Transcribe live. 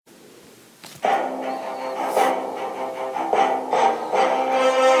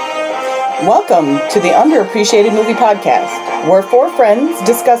Welcome to the Underappreciated Movie Podcast, where four friends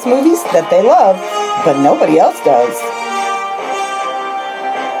discuss movies that they love, but nobody else does.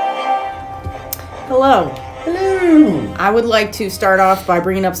 Hello. Hello. I would like to start off by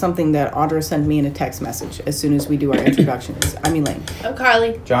bringing up something that Audra sent me in a text message as soon as we do our introductions. I'm Elaine. I'm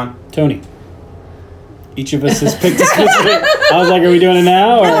Carly. John. Tony. Each of us has picked a specific... I was like, are we doing it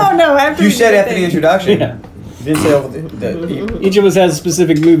now? Or? No, after You said after the introduction. Yeah. You didn't say over the Each of us has a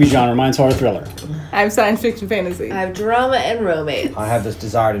specific movie genre. Mine's horror thriller. I have science fiction fantasy. I have drama and romance. I have this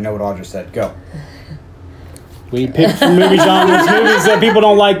desire to know what Audra said. Go. We pick from movie genres, movies that people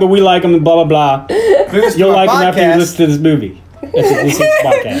don't like, but we like them, and blah, blah, blah. You'll like them after you listen to this movie. This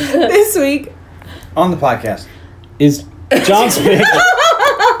podcast. This week On the podcast. Is John's pick.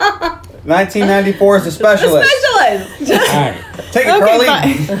 1994 is the specialist. All right. Take it, Carly.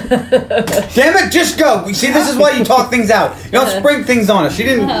 Damn it, just go. You see, this is why you talk things out. You don't spring things on us. She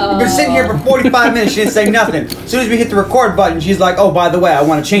didn't. We've been sitting here for 45 minutes. She didn't say nothing. As soon as we hit the record button, she's like, "Oh, by the way, I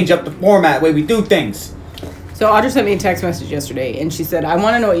want to change up the format, the way we do things." So Audra sent me a text message yesterday, and she said, I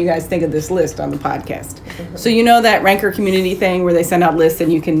want to know what you guys think of this list on the podcast. So you know that Ranker community thing where they send out lists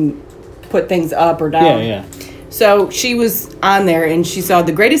and you can put things up or down? Yeah. So she was on there, and she saw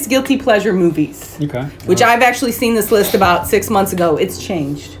the greatest guilty pleasure movies. Okay. Which I've actually seen this list about 6 months ago. It's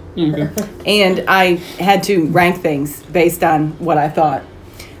changed. Okay. And I had to rank things based on what I thought.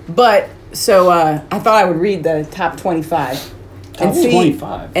 But, so I thought I would read the top 25. Top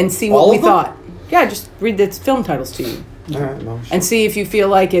 25? And see All what we of them? thought. Yeah, just read the film titles to you. All right, well, And see if you feel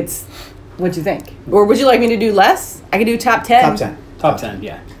like it's what you think. Or would you like me to do less? I could do top 10. top 10. Top 10,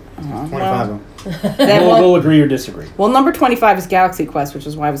 yeah. 25 of them. That one, We'll agree or disagree. well, number 25 is Galaxy Quest, which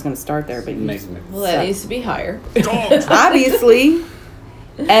is why I was going to start there. But you Amazing movie. Well, that needs to be higher. obviously.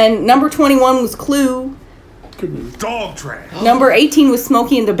 And number 21 was Clue. Dog trash. Number 18 was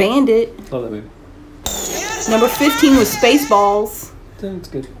Smokey and the Bandit. Love that movie. Number 15 was Spaceballs. That's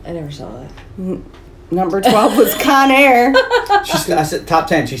good. I never saw that. Number 12 was Con Air. I said top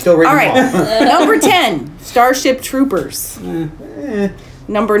 10. She's still reading All right. them all. Number 10, Starship Troopers.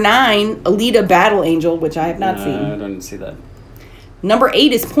 Number 9, Alita Battle Angel, which I have not I seen. didn't see that. Number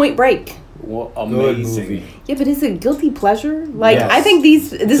 8 is Point Break. What Good amazing. movie. Yeah, but is it guilty pleasure? Like, Yes. I think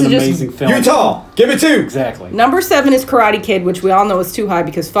this It's is an just... amazing film. Utah, give it 2. Exactly. Number 7 is Karate Kid, which we all know is too high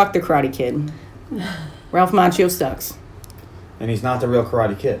because fuck the Karate Kid. Ralph Macchio sucks. And he's not the real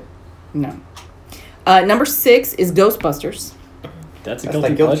Karate Kid. No. Number 6 is Ghostbusters. That's a That's guilty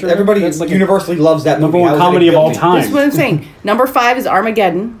like guilty. pleasure. Everybody That's like universally loves that movie. number one How is it a comedy of all guilty? time. That's what I'm saying. Number 5 is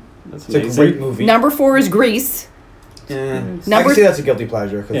Armageddon. That's It's a amazing. great movie. Number 4 is Grease. I Number- can see that's a guilty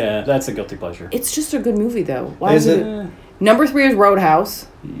pleasure. 'Cause Yeah, that's a guilty pleasure. It's just a good movie, though. Why Is is it? it? Number 3 is Roadhouse.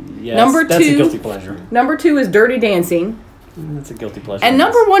 Yes, Number that's 2 a guilty pleasure. Number 2 is Dirty Dancing. That's a guilty pleasure. And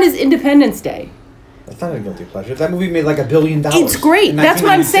number 1 is Independence Day. That's not a guilty pleasure. That movie made like $1 billion. It's great. in That's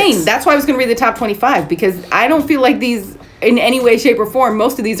what I'm 1996. saying. That's why I was going to read the top 25 because I don't feel like these, in any way, shape, or form,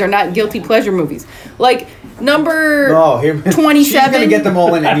 most of these are not guilty pleasure movies. Like number Oh, here, 27. She's gonna get them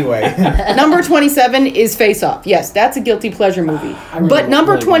all in anyway. number 27 is Face Off. Yes, that's a guilty pleasure movie. really But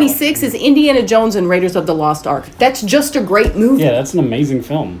number really 26 is Indiana Jones and Raiders of the Lost Ark. That's just a great movie. Yeah, that's an amazing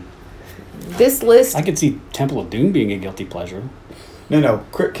film. This list, I could see Temple of Doom being a guilty pleasure. No.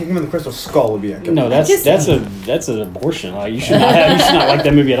 Kingdom of the Crystal Skull would be a guilty No, that's an abortion. Like, you should not like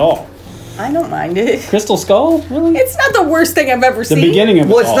that movie at all. I don't mind it. Crystal Skull, really? It's not the worst thing I've ever The seen. beginning of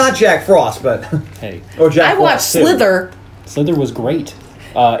Well, it it's all. not Jack Frost, but Hey, or Jack I watched Frost too. Slither. Slither was great.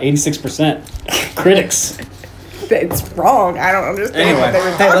 86% critics. It's wrong. I don't understand Anyway, what they were hey,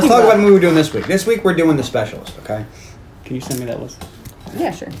 let's talking talk about about. the movie we're doing this week. This week we're doing The Specialist. Okay, Can you send me that list?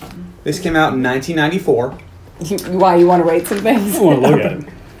 Yeah, sure. this came out in 1994. Why, you want to rate some things? I want to look at it.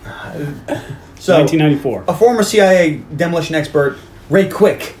 So, 1994. a former CIA demolition expert, Ray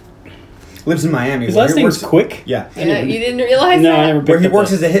Quick, lives in Miami. His where last he name's works- Quick? Yeah. Yeah, you didn't realize No, that? I never picked Where he up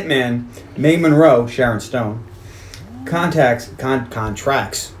works that. as a hitman, May Monroe, Sharon Stone,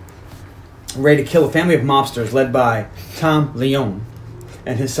 contracts Ray to kill a family of mobsters led by Tom Leone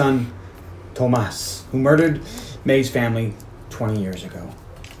and his son Tomas, who murdered May's family 20 years ago.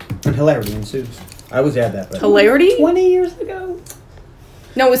 And hilarity ensues. I always add that, but Hilarity? 20 years ago?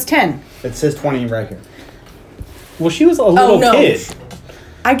 No, it was 10. it says 20 right here. Well, she was a little no. kid.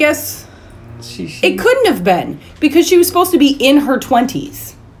 I guess She it couldn't have been because she was supposed to be in her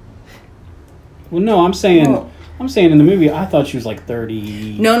 20s. Well, no, I'm saying Oh. in the movie, I thought she was like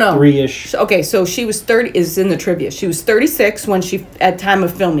 30. No. 3-ish. Okay, so she was 30, is in the trivia. She was 36 when she, at time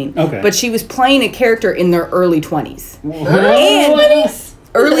of filming. Okay. But she was playing a character in their early 20s. Early 20s?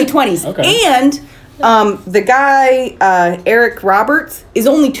 Early 20s. Okay. And The guy, Eric Roberts, is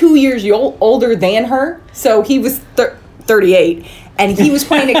only 2 years older than her. So he was 38. And he was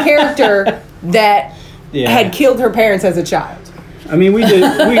playing a character that had killed her parents as a child. I mean, we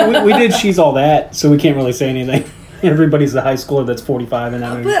did She's All That, so we can't really say anything. Everybody's a high schooler that's 45 in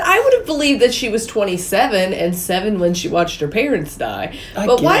that movie. But I would have believed that she was 27 and 7 when she watched her parents die.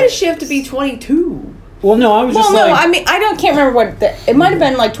 But why does she have to be 22? Well, no, I was just like... Well, no, I mean, can't remember what... it might have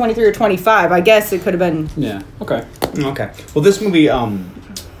been like 23 or 25. I guess it could have been... Yeah, okay. Okay. Well, this movie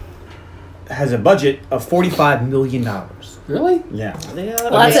has a budget of $45 million. Really? Yeah.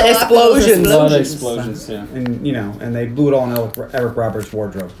 Lots of explosions. A lot of explosions, yeah. And, and they blew it all in Eric Roberts'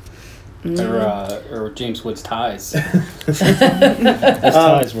 wardrobe. Or James Woods' ties. It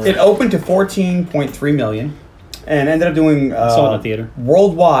opened to $14.3 million and ended up doing saw it in the theater.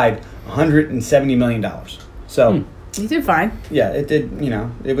 Worldwide $170 million. So You did fine. yeah, it did.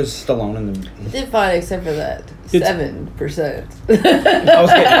 It was Stallone in the. It did fine, except for that 7%. I was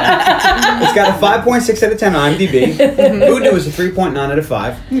getting that. It's got a 5.6 out of 10 on IMDb. Voodoo is a 3.9 out of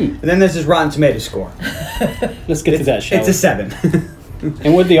 5. And then there's this Rotten Tomatoes score. Let's get to that, shall It's a 7.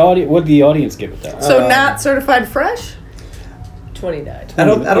 And what'd the audience give it that? So not certified fresh? 29. I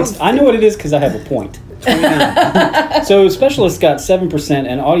know what it is because I have a point. 29. So Specialist got 7%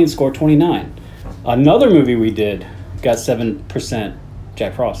 and audience score 29. Another movie we did got 7%,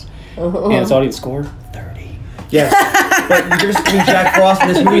 Jack Frost, and its audience score 30. Yes, but the difference between Jack Frost and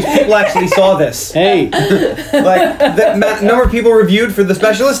this movie is people actually saw this. Hey, Like the number of people reviewed for The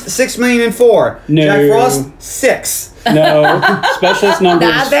Specialist, 6,000,004. No. Jack Frost, 6. no, Specialist numbers.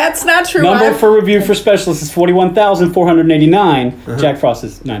 Nah, that's not true. Number for review for Specialist is 41,489. Jack Frost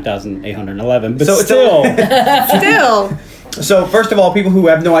is 9,811. But So it's still, Still. So first of all, people who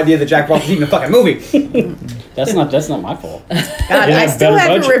have no idea that Jack Frost is even a fucking movie. that's not my fault. God, Yeah, I still better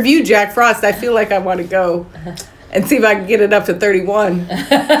haven't budget. reviewed Jack Frost. I feel like I want to go and see if I can get it up to 31.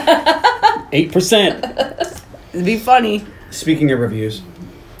 8%. It'd be funny. Speaking of reviews,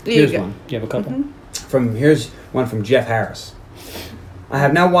 There you here's go. one. You have a couple? Here's one from Jeff Harris. I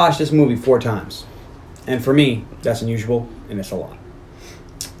have now watched this movie 4 times, and for me, that's unusual, and it's a lot.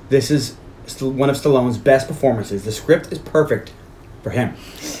 This is one of Stallone's best performances. The script is perfect for him.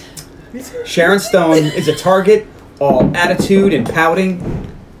 Sharon Stone is a target, all attitude and pouting.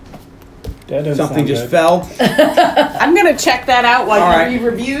 That doesn't Something sound just good. fell. I'm going to check that out while All you right. read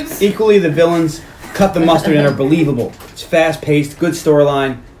reviews. Equally, the villains cut the mustard and are believable. It's fast-paced, good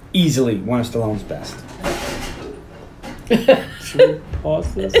storyline, easily one of Stallone's best. Should we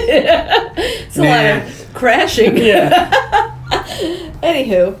pause this? It's a lot of crashing. Yeah.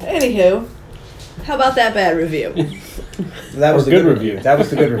 Anywho. How about that bad review? That was Or the good review. That was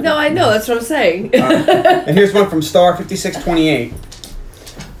the good review. No, I know. That's what I'm saying. And here's one from Star 5628.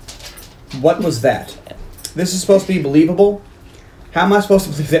 What was that? This is supposed to be believable? How am I supposed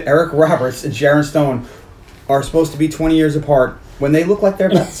to believe that Eric Roberts and Sharon Stone are supposed to be 20 years apart when they look like they're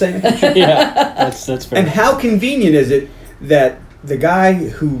about the same age? Yeah, that's fair. And how convenient is it that the guy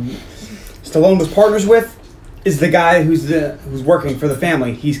who Stallone was partners with is the guy who's working for the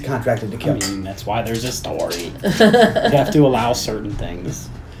family he's contracted to I kill? mean, that's why there's a story. You have to allow certain things.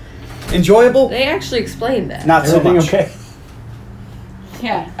 Enjoyable? They actually explained that. Not so Everything much. okay?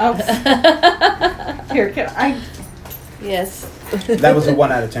 Yeah. Oh. Here, can I? Yes. That was a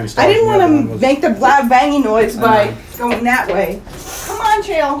 1 out of 10 stars. I didn't The want other to one was- make the loud banging noise I by know. going that way. Come on,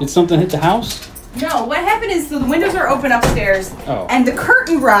 Chael. Did something hit the house? No, what happened is the windows are open upstairs, Oh. and the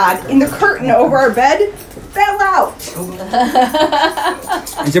curtain rod in the curtain over our bed fell out.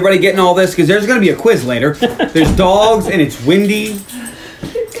 Is everybody getting all this? Because there's going to be a quiz later. There's dogs and it's windy.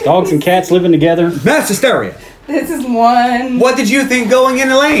 Dogs and cats living together. Mass hysteria. This is one What did you think going in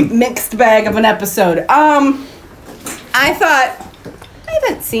the lane? mixed bag of an episode. I thought I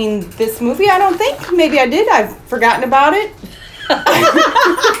haven't seen this movie. I don't think. Maybe I did. I've forgotten about it.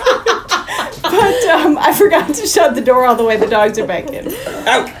 But I forgot to shut the door all the way. The dogs are back in.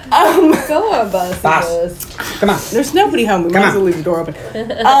 Out. Go on, boss. Boss. Come on. There's nobody home. We Come might as on. well leave the door open.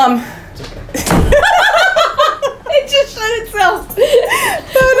 It just shut itself.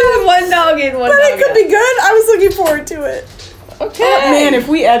 One dog in, one But dog it could out. be good. I was looking forward to it. Okay. Oh, man, if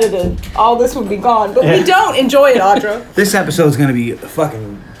we edited, all this would be gone. But we don't. Enjoy it, Audra. This episode's going to be a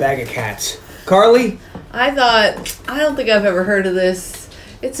fucking bag of cats. Carly? I don't think I've ever heard of this.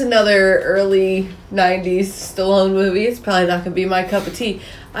 It's another early 90s Stallone movie. It's probably not going to be my cup of tea.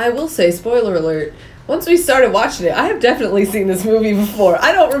 I will say, spoiler alert, once we started watching it, I have definitely seen this movie before.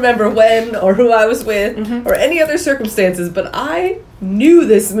 I don't remember when or who I was with or any other circumstances, but I knew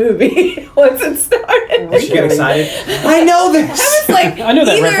this movie once it started. Did you get excited? I know this! It's like I know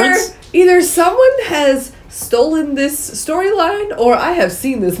that either reference. either someone has stolen this storyline or I have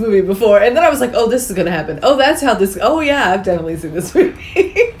seen this movie before. And then I was like, oh, this is going to happen. Oh, that's how this... Oh, yeah, I've definitely seen this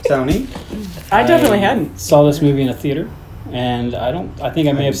movie. Tony? I definitely hadn't. Saw this movie in a theater, and I think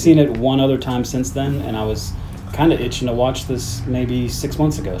I may have seen it one other time since then, and I was kind of itching to watch this maybe 6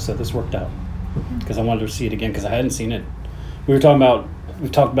 months ago, so this worked out. Because I wanted to see it again, because I hadn't seen it. We've talked about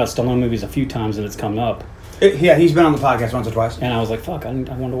Stallone movies a few times, and it's come up. Yeah, he's been on the podcast once or twice. And I was like, fuck, I wanted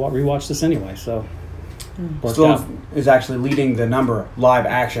to rewatch this anyway, so... Stallone is actually leading the number live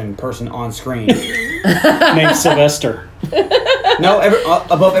action person on screen. Named Sylvester. No,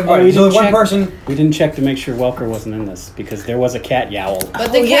 above everybody. So one person. We didn't check to make sure Welker wasn't in this because there was a cat yowl.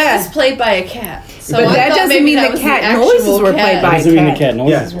 But the cat is played by a cat. So but that doesn't mean the cat noises were played by a cat. Doesn't mean the cat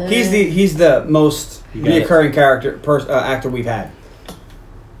noises. Yeah, he's the most reoccurring actor we've had.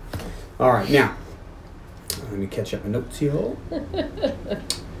 All right, now let me catch up my notes here.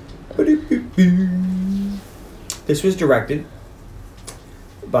 This was directed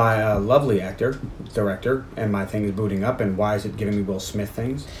by a lovely director, and my thing is booting up, and why is it giving me Will Smith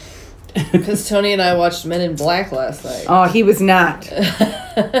things? Because Tony and I watched Men in Black last night. Oh, he was not.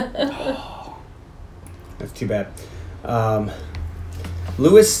 That's too bad.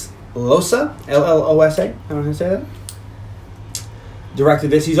 Louis Losa, L-L-O-S-A, I don't know how to say that. Directed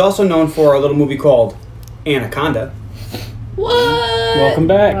this. He's also known for a little movie called Anaconda. What? Welcome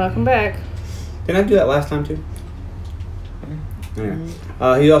back. Welcome back. Didn't I do that last time too? Anyway.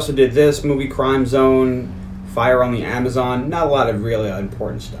 He also did this movie, Crime Zone, Fire on the Amazon. Not a lot of really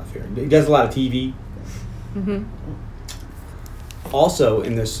important stuff here. He does a lot of TV. Mm-hmm. Also,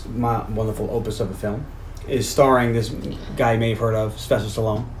 in this wonderful opus of a film, is starring this guy you may have heard of, Sylvester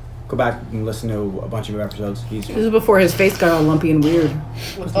Stallone. Go back and listen to a bunch of episodes. This is before his face got all lumpy and weird.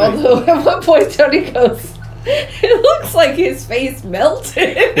 Although at one point Tony goes, it looks like his face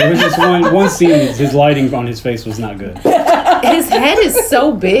melted. There was just one scene, his lighting on his face was not good. His head is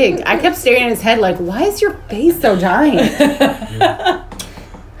so big. I kept staring at his head like, why is your face so giant?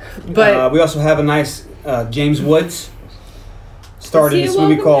 But we also have a nice James Woods starred in this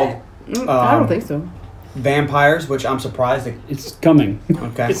movie called I don't think so. Vampires, which I'm surprised that it's coming.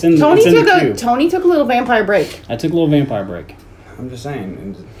 Okay. It's in, Tony it's in took the queue. Tony took a little vampire break. I took a little vampire break. I'm just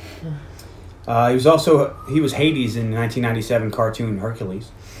saying. He was Hades in the 1997 cartoon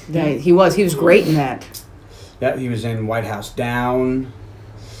Hercules. Yeah, he was great in that. Yeah, he was in White House Down.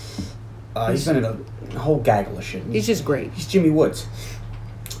 He's been in a whole gaggle of shit. He's just great. He's Jimmy Woods.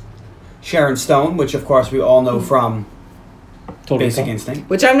 Sharon Stone, which of course we all know from Total Basic Recall. Instinct.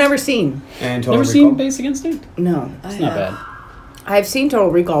 Which I've never seen. And Total Never Recall. seen Basic Instinct? No. It's not bad. I've seen Total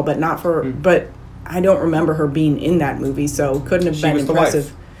Recall, but not for. But I don't remember her being in that movie, so couldn't have been was the impressive.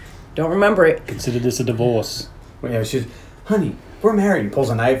 wife. Don't remember it. Consider this a divorce. Well, yeah, she's, honey, we're married. He pulls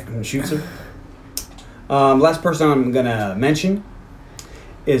a knife and shoots her. Last person I'm gonna mention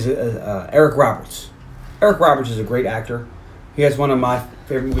is Eric Roberts. Eric Roberts is a great actor. He has one of my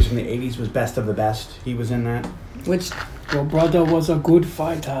favorite movies from the 80s, was Best of the Best. He was in that. Which Your brother was a good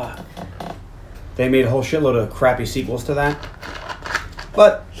fighter. They made a whole shitload of crappy sequels to that.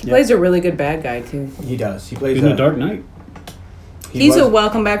 But he plays a really good bad guy too. he does. He plays In the Dark Knight. He's a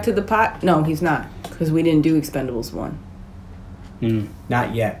Welcome Back to the Pot. No, he's not, because we didn't do Expendables 1.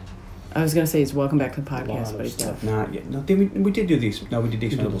 Not yet. I was gonna say he's Welcome Back to the Podcast, but he's not. Not yet. No, we did do these. No, we did the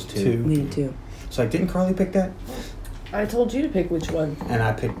Expendables 2. We did too. So didn't Carly pick that? I told you to pick which one. And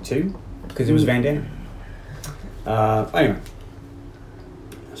I picked 2 because it was Van Damme. Anyway,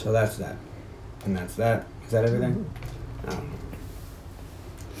 so that's that, and that's that. Is that everything? I don't know.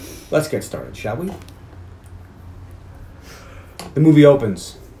 Let's get started, shall we? The movie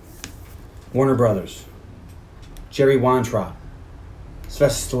opens. Warner Brothers. Jerry Weintraub.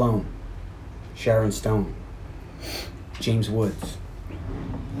 Sylvester Stallone. Sharon Stone. James Woods.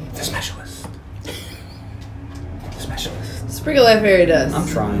 The Specialist. The Specialist. Sprinkle that fairy dust. I'm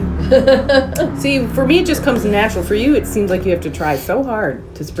trying. See, for me, it just comes natural. For you, it seems like you have to try so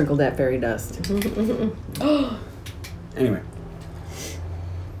hard to sprinkle that fairy dust. Anyway.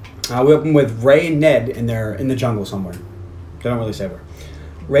 We open with Ray and Ned in the jungle somewhere. They don't really say where.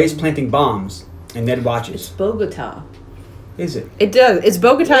 Ray's planting bombs, and Ned watches. Bogota. Is it? It does. It's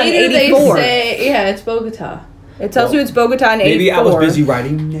Bogota in Later 84. they say, yeah, it's Bogota. It tells you it's Bogota in 84. Maybe I was busy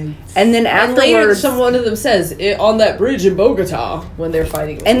writing notes. And then And later, afterwards... one of them says, on that bridge in Bogota, when they're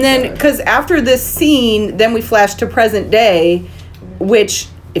fighting with And each then, other. because after this scene, then we flash to present day, which,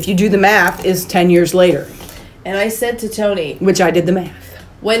 if you do the math, is 10 years later. And I said to Tony, Which I did the math.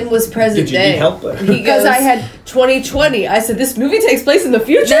 when was present Did you day? need help? He Because goes, I had 2020. I said, this movie takes place in the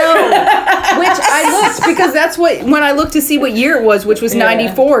future? no, which I looked because that's what when I looked to see what year it was, which was Yeah.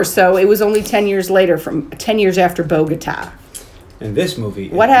 94. So it was only 10 years later, from 10 years after Bogota. In this movie,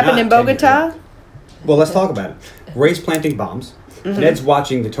 What it's happened not in 10 years Bogota? later. Well, let's talk about it. Ray's planting bombs. Ned's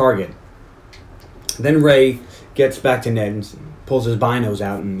watching the target. Then Ray gets back to Ned and pulls his binos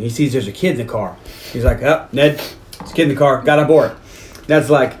out, and he sees there's a kid in the car. He's like, "Oh, Ned, there's a kid in the car. Got on board." Ned's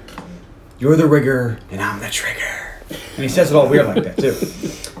like, "You're the rigger, and I'm the trigger." And he says it all weird like that, too.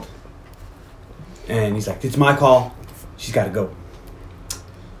 And he's like, "It's my call. She's got to go."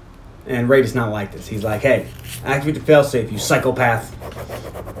 And Ray does not like this. He's like, "Hey, activate the failsafe, you psychopath."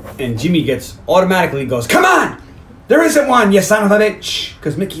 And Jimmy automatically goes, "Come on! There isn't one, you son of a bitch!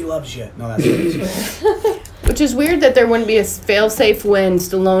 Because Mickey loves you." No, that's what it is. Which is weird that there wouldn't be a failsafe when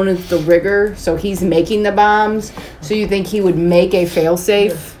Stallone is the rigger, so he's making the bombs. So you think he would make a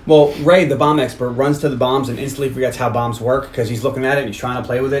failsafe? Well, Ray, the bomb expert, runs to the bombs and instantly forgets how bombs work because he's looking at it and he's trying to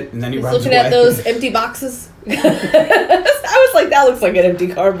play with it, and then he He's runs looking away. at those empty boxes. I was like, that looks like an empty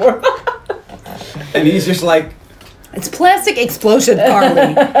cardboard. And he's just like, It's plastic explosion,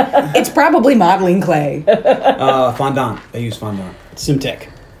 Carly. It's probably modeling clay. fondant. They use fondant. Simtech.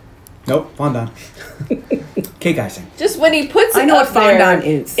 Nope, fondant. Cake icing. Just when he puts it I know up what fondant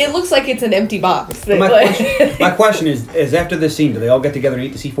there, is. it looks like it's an empty box. But Like- my question is after this scene, do they all get together and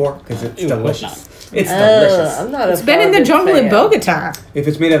eat the C4? Because it's Ew, delicious. It's delicious. I'm not It's been in the jungle in Bogota. If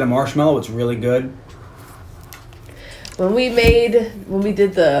it's made out of marshmallow, it's really good. When we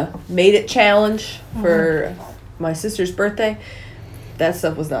did the Made It challenge for my sister's birthday, that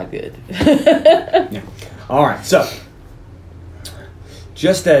stuff was not good. Yeah. All right. So,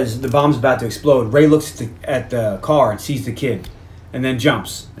 just as the bomb's about to explode, Ray looks at the car and sees the kid, and then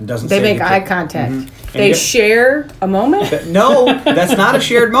jumps and doesn't. They say make the eye kid. contact. Mhm. They And share a moment. No, that's not a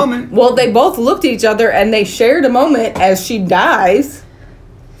shared moment. Well, they both looked at each other and they shared a moment as she dies.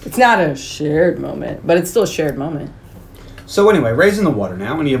 It's not a shared moment, but it's still a shared moment. So anyway, Ray's in the water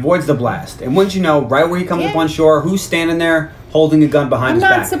now, and he avoids the blast. And wouldn't you know, right where he comes up on shore, who's standing there holding a gun behind I'm his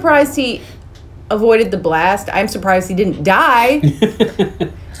not back? surprised he avoided the blast. I'm surprised he didn't die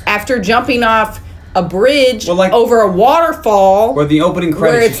after jumping off a bridge Well, like- over a waterfall Or the opening where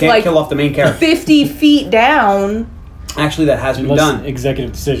credits, you it's can't like kill off the main character. 50 feet down. Actually, that has been Unless done.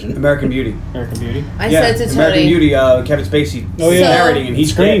 executive decision. American Beauty. American Beauty. I Yeah, said to American Tony, Beauty, Kevin Spacey Oh, yeah. narrating, and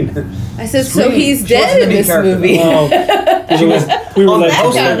he's Scream. dead. I said, so Scream. he's She wasn't dead the in main this character, movie. Well, She was we were on the led to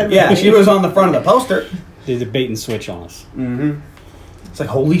poster. believe. Yeah, she was on the front of the poster. They did a bait and switch on us. It's like,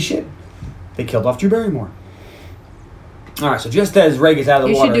 holy shit. They killed off Drew Barrymore. All right, so just as Ray gets out of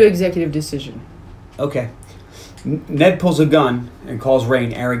the You water. should do executive decision. Okay. Ned pulls a gun and calls Ray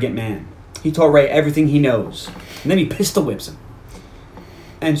an arrogant man. He told Ray everything he knows. And then he pistol whips him.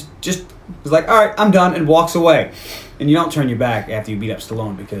 And just was like, all right, I'm done, and walks away. And you don't turn your back after you beat up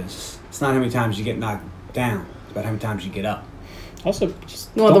Stallone because it's not how many times you get knocked down. It's about how many times you get up. Also, just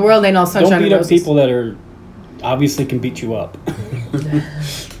Well, the don't- world ain't all sunshine Don't beat and up roses. people that are obviously can beat you up.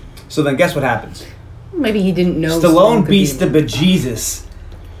 So then guess what happens? Maybe he didn't know. Stallone could beats be- the bejesus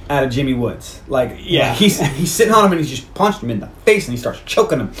out of Jimmy Woods. Like, Yeah. he's sitting on him and he's just punched him in the face and he starts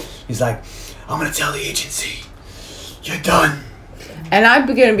choking him. He's like, I'm going to tell the agency. You're done. And I'm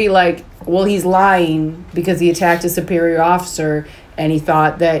going to be like, well, he's lying because he attacked a superior officer and he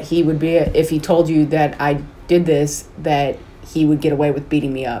thought that he would be, if he told you that I did this, that he would get away with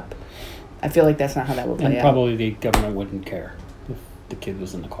beating me up. I feel like that's not how that would play And out. probably the government wouldn't care if the kid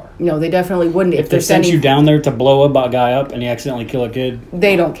was in the car. No, they definitely wouldn't. If they they're sent sending, you down there to blow a guy up and you accidentally kill a kid,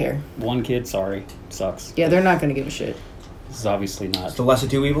 they don't care. one kid, sorry, sucks. Yeah, they're not going to give a shit. This is obviously It's not, the lesser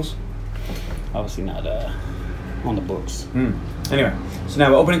two evils. on the books. Anyway, so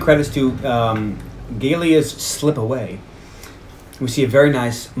now opening credits to Galia's Slip Away. We see a very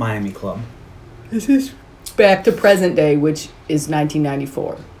nice Miami club. This is back to present day, which is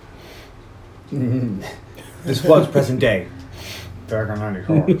 1994. This was present day. Back on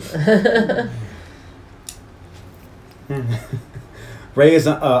 94. Ray is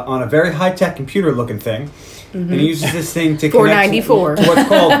on a very high-tech computer-looking thing, and he uses this thing to For connect 94. to what's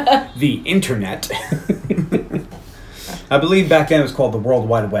called the Internet. I believe back then it was called the World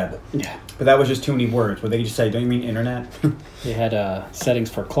Wide Web, Yeah. but that was just too many words. Where they just say, "Don't you mean Internet?" They had settings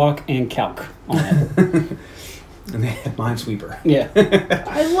for clock and calc on it. And they had Minesweeper. Yeah.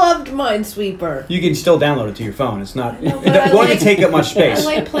 I loved Minesweeper. You can still download it to your phone. It's not. know, It but I won't like- take up much I space.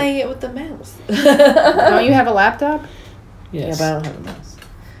 like playing it with the mouse. Don't you have a laptop? Yes. Yeah, but I don't have a mouse.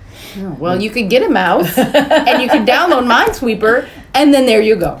 Oh, well, you could get a mouse and you could download Minesweeper, and then there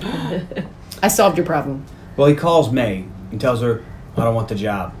you go. I solved your problem. Well, he calls May and tells her, I don't want the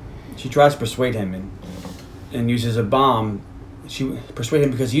job. She tries to persuade him and uses a bomb. She persuades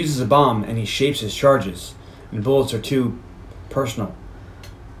him because he uses a bomb and he shapes his charges. And bullets are too personal.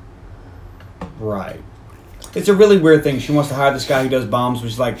 Right. It's a really weird thing. She wants to hire this guy who does bombs,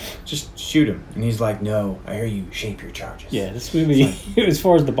 which is like, just shoot him. And he's like, no, I hear you, shape your charges. Yeah, this movie, as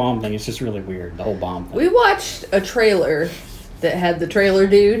far as the bomb thing, it's just really weird, the whole bomb thing. We watched a trailer that had the trailer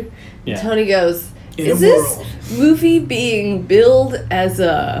dude. Yeah. Tony goes, is Immoral. this movie being billed as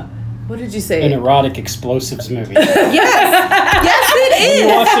a, what did you say? An erotic explosives movie. Yes, it When you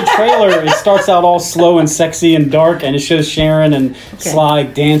is. watch the trailer, it starts out all slow and sexy and dark, and it shows Sharon and Sly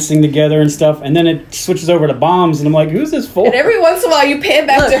dancing together and stuff, and then it switches over to bombs, and I'm like, who's this for? And every once in a while you pan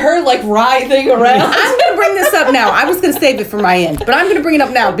back to her like writhing around. I'm going to bring this up now. I was going to save it for my end, but I'm going to bring it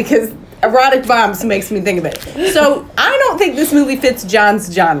up now because erotic bombs makes me think of it. So I don't think this movie fits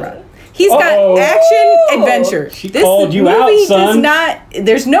John's genre. He's got Uh-oh. action, adventure. She This called you movie out, son. does not.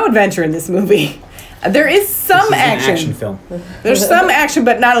 There's no adventure in this movie. There is some This is an action. action film. There's some action,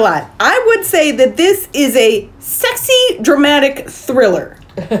 but not a lot. I would say that this is a sexy, dramatic thriller,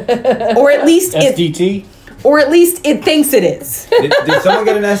 or at least SDT? it thinks it is. Did someone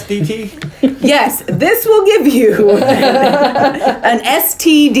get an SDT? Yes, this will give you an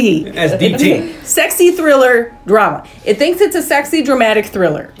STD. SDT. Sexy thriller drama. It thinks it's a sexy, dramatic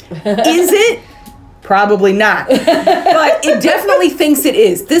thriller. Is it? Probably not. But it definitely thinks it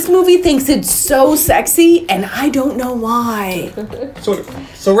is. This movie thinks it's so sexy, and I don't know why.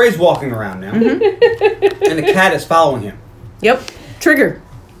 So Ray's walking around now, and the cat is following him. Yep. Trigger.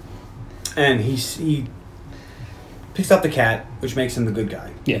 And he picks up the cat, which makes him the good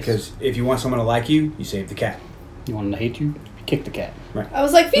guy. Yes. Because if you want someone to like you, you save the cat. You want him to hate you? Kick the cat. I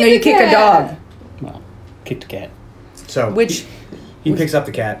was like, feed No, the you kick a cat. dog. Well, kick the cat. So Which he picks up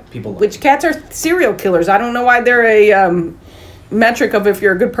the cat. People like cats are serial killers. I don't know why they're a metric of if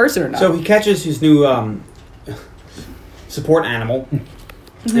you're a good person or not. So he catches his new support animal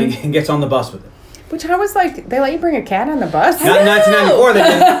and gets on the bus with it. Which I was like, they let you bring a cat on the bus? Not in 1994.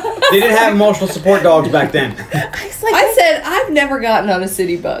 They didn't have emotional support dogs back then. I was like, I said I've never gotten on a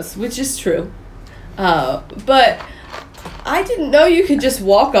city bus, which is true. But I didn't know you could just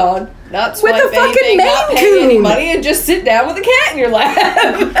walk on, not swipe With a fucking anything, not Maine pay any Coon. money, and just sit down with a cat in your lap.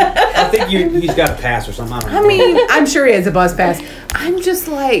 I think he's got a pass or something. I don't know. I mean, I'm sure he has a bus pass. I'm just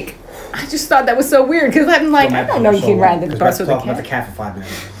like, I just thought that was so weird because I'm like, I don't know you can ride the bus with a Talk about the cat. cat for 5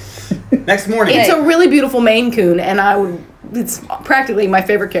 minutes. Next morning. It's a really beautiful Maine Coon, and it's practically my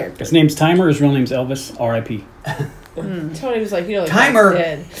favorite character. His name's Timer. His real name's Elvis. R.I.P. Tony was like, you know, the Timer.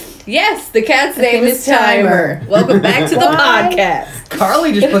 cat's dead. Yes, the cat's name is Timer. Welcome back to the Why? podcast.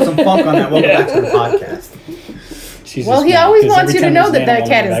 Carly just put some funk on that. Welcome back to the podcast. She's Well, just he mad, always 'cause wants every you to time know there's that an that animal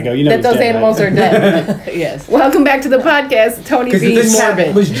cat in there, I go, is, you know that he's those dead, animals right? are dead. Yes. Welcome back to the podcast, Tony Because being this cat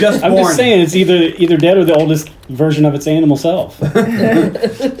morbid. was just I'm born. just saying, it's either dead or the oldest version of its animal self. So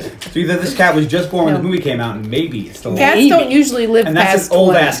either this cat was just born when the movie came out, and maybe it's still Cats alive. don't usually live And that's past an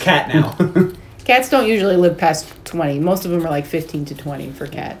old 20. ass cat now. Cats don't usually live past 20. Most of them are like 15 to 20 for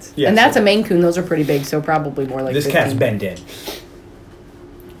cats. Yeah, and that's so- a Maine Coon. Those are pretty big, so probably more like This 15. cat's been dead.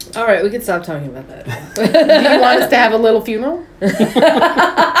 All right, we can stop talking about that. Do you want us to have a little funeral?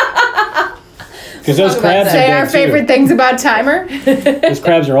 Because those crabs are Say dead our too. favorite things about Timer? Those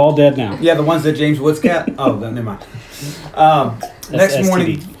crabs are all dead now. Yeah, the ones that James Woods cat. Oh, then never mind. That's Next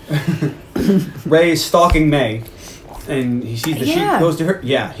morning, STD. Ray is stalking May, and he sees the Yeah. sheep goes to her.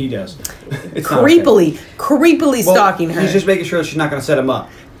 Yeah, he does. It's not okay. Creepily Well, stalking her. He's just making sure she's not going to set him up.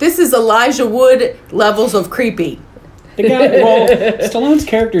 This is Elijah Wood levels of creepy. The guy, well, Stallone's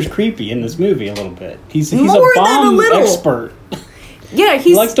character's creepy in this movie a little bit. He's More a than a bomb little. expert. Yeah,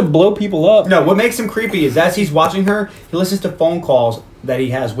 He likes to blow people up. No, what makes him creepy is as he's watching her, he listens to phone calls that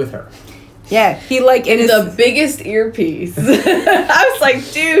he has with her. Yeah, he like in his The biggest earpiece. I was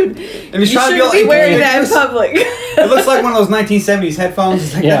like, dude, And he's you trying to shouldn't be be wearing that in inconspicuous. public. It looks like one of those 1970s headphones.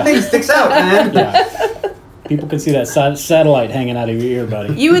 It's like, Yeah. that thing sticks out, man. Yeah. People can see that satellite hanging out of your ear,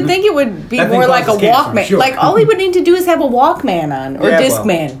 buddy. You would think it would be That thing more like a causes cancer, I'm Walkman. sure. Like all he would need to do is have a Walkman on or Yeah, well.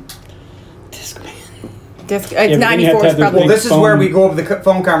 Discman. Discman. Disc, but then you have 94 to is have the probably. Well, this is phone- where we go over the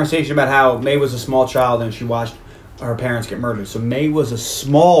phone conversation about how May was a small child and she watched her parents get murdered. So May was a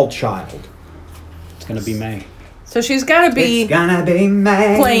small child. It's going to be May. So she's got to be It's gonna be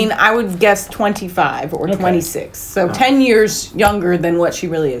May. plain, I would guess 25 or Okay. 26. So Oh. 10 years younger than what she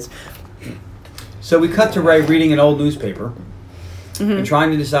really is. So we cut to Ray reading an old newspaper and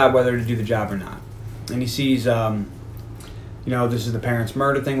trying to decide whether to do the job or not. And he sees this is the parents'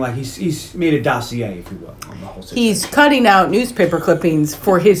 murder thing. Like he's made a dossier, if you will, on the whole situation. He's cutting out newspaper clippings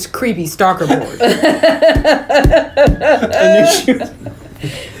for his creepy stalker board.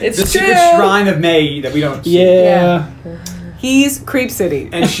 It's the true. secret shrine of May that we don't see. Yeah. He's Creep City.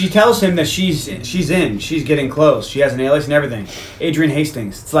 And she tells him that she's getting close. She has an alias and everything. Adrian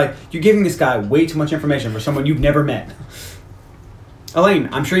Hastings. It's like, you're giving this guy way too much information for someone you've never met. Elaine,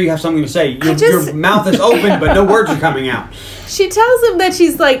 I'm sure you have something to say. Your mouth is open, but no words are coming out. She tells him that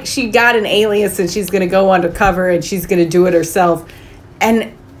she's like, she got an alias and she's going to go undercover and she's going to do it herself.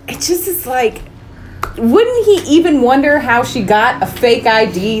 And it just is like, wouldn't he even wonder how she got a fake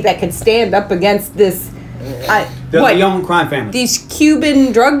ID that could stand up against this... The Leon crime family. These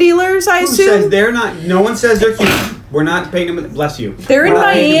Cuban drug dealers, I Who assume? says they're not... No one says they're Cuban. We're not paying them... Bless you. They're in We're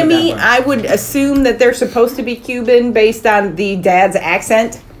not paying them Miami. that way. I would assume that they're supposed to be Cuban based on the dad's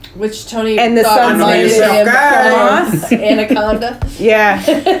accent. Which Tony And the thought son's reminded name is him of Anaconda. Yeah.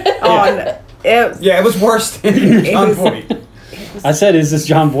 Yeah, it was worse than John Voight. I said, is this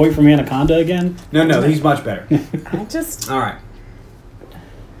John Voight from Anaconda again? No, he's much better. I just... All right.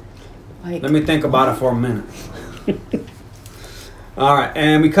 Like, Let me think about it for a minute. All right,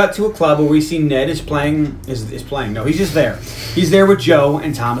 and we cut to a club where we see Ned is playing. No, he's just there. He's there with Joe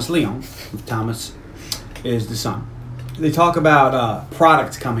and Thomas Leon. Thomas is the son. They talk about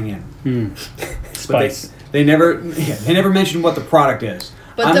products coming in. Spice. They never mention what the product is.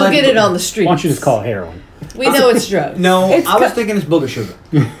 But they'll get it on the street. Why don't you just call it heroin? We know it's drugs. No, It's I was thinking it's booger sugar.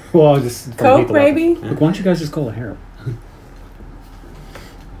 Well, just Coke, maybe? Look, why don't you guys just call it heroin?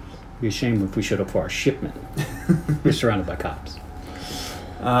 Be a shame if we showed up for our shipment. We're surrounded by cops.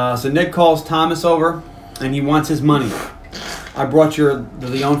 So Ned calls Thomas over, and he wants his money. I brought the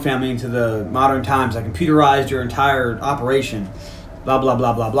Leon family into the modern times. I computerized your entire operation. Blah, blah,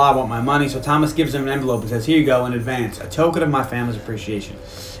 blah, blah, blah. I want my money. So Thomas gives him an envelope and says, here you go in advance. A token of my family's appreciation.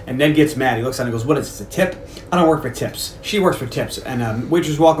 And Ned gets mad. He looks at it and goes, what is this, a tip? I don't work for tips. She works for tips. And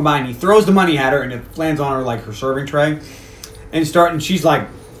waitress walking by, and he throws the money at her, and it lands on her like her serving tray. And she's like,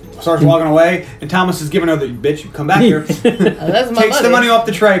 starts walking away, and Thomas is giving her the bitch. You come back here. That's my Takes the money off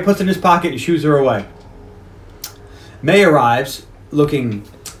the tray, puts it in his pocket, and shoos her away. May arrives looking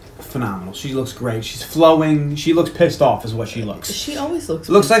phenomenal. She looks great. She's flowing. She looks pissed off, is what she looks. She always looks.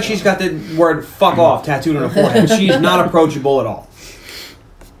 Looks like she's got the word "fuck off" tattooed on her forehead. She's not approachable at all.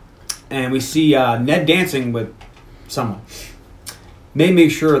 And we see Ned dancing with someone. May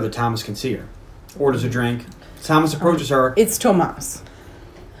makes sure that Thomas can see her. Orders a drink. Thomas approaches her. it's Tomas.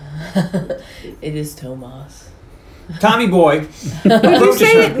 It is Tomas. Tommy Boy Did you approaches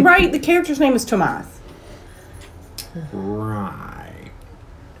say her. it right? The character's name is Tomas. Right.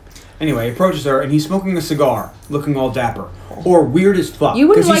 Anyway, he approaches her, and he's smoking a cigar, looking all dapper. Or weird as fuck. You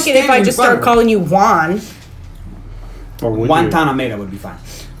wouldn't 'cause he's like it if standing I in just front started of her. calling you Juan. Or would you? Guantanamera would be fine.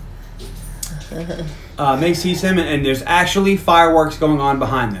 May sees him, and there's actually fireworks going on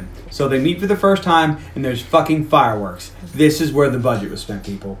behind them. So they meet for the first time, and there's fucking fireworks. This is where the budget was spent,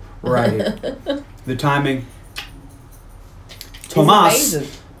 people. Right here. The timing. Tomas amazing.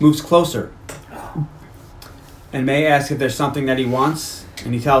 moves closer. And May asks if there's something that he wants,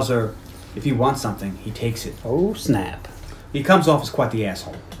 and he tells her if he wants something, he takes it. Oh, snap. He comes off as quite the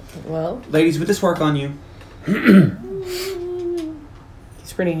asshole. Well, Ladies, would this work on you?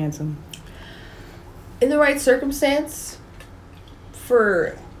 He's pretty handsome. in the right circumstance,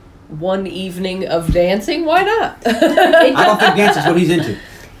 for one evening of dancing, why not? I don't think dance is what he's into.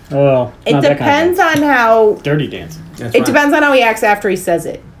 Well, It not that depends kind on how. of dirty dancing. That's It right. depends on how he acts after he says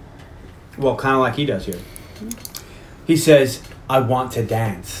it. Well, kind of like he does here. He says, I want to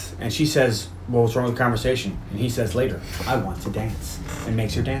dance. And she says, well, what's wrong with the conversation? And he says later, I want to dance. And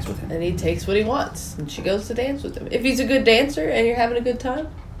makes her dance with him. And he takes what he wants, and she goes to dance with him. If he's a good dancer and you're having a good time,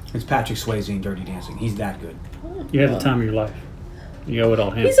 It's Patrick Swayze in Dirty Dancing. He's that good. You have the time of your life. You owe it all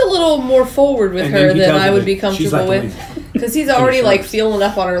him. he's a little more forward with And her then he than tells I her would that be she's comfortable like with. Because he's already like shorts. feeling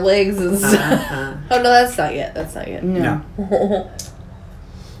up on her legs and stuff. Oh no, that's not yet. That's not yet. No.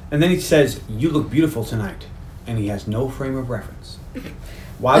 And then he says, you look beautiful tonight. And he has no frame of reference.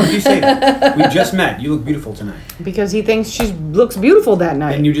 Why would you say that? We just met. You look beautiful tonight. Because he thinks she looks beautiful that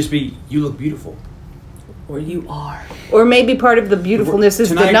night. And you just be, you look beautiful. Or you are. Or maybe part of the beautifulness is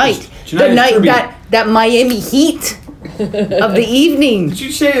the Tonight night. is- tonight The is night, tribute. that Miami heat of the evening. Did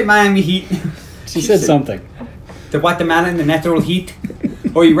you say Miami Heat? She said something. The Guatemala and the natural heat?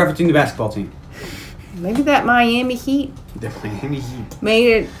 Or are you referencing the basketball team? Maybe that Miami heat The Miami Heat.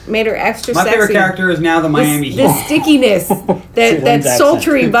 made her extra My sexy. favorite character is now the Miami This, Heat. this stickiness, that Lynn's accent.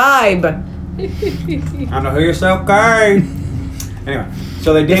 sultry vibe, I know who you're so gay. Anyway,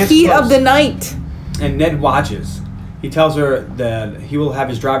 so they the dance heat close, of the night. and Ned watches, he tells her that he will have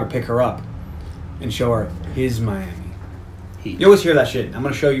his driver pick her up and show her his Miami. You always hear that shit. I'm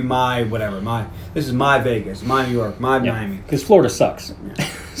gonna show you my whatever. This is my Vegas, my New York, my Miami. Because Florida sucks.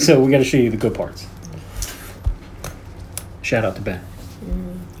 So we got to show you the good parts. Shout out to Ben.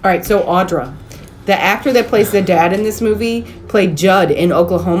 All right, so Audra, the actor that plays the dad in this movie, played Judd in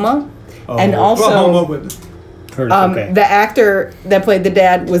Oklahoma, and also Oklahoma with Heard it's okay. the actor that played the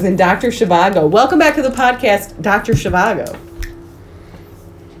dad was in Dr. Zhivago. Welcome back to the podcast, Dr. Zhivago.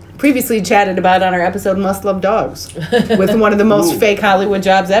 Previously chatted about on our episode Must Love Dogs with one of the most fake Hollywood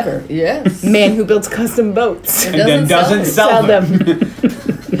jobs ever. Yes. Man who builds custom boats. and then doesn't sell them.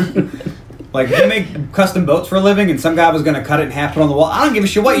 Like, they make custom boats for a living, and some guy was going to cut it in half, put it on the wall. I don't give a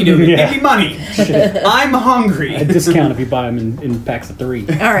shit what you do. Yeah. Give me money. I'm hungry. A discount if you buy them in packs of 3.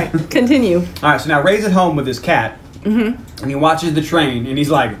 All right, continue. All right, so now Ray's at home with his cat, and he watches the train, and he's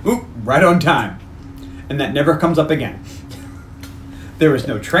like, oop, right on time. And that never comes up again. There was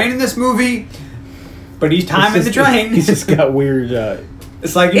no train in this movie, but he's timing the train. He's just got weird...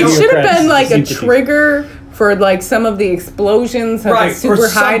 It's like, It should have been like a sympathy. trigger for like some of the explosions of right, the super or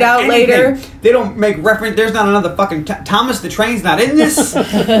some- hideout anything. later. They don't make reference. There's not another fucking Thomas the Train's not in this.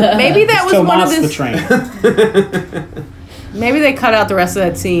 Maybe that was one of Tomas the this. train. Maybe they cut out the rest of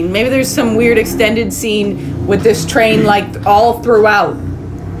that scene. Maybe there's some weird extended scene with this train like all throughout.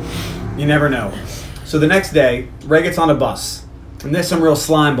 You never know. So the next day, Ray gets on a bus, and there's some real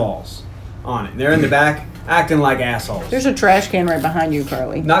slime balls on it. They're in the back, acting like assholes. There's a trash can right behind you,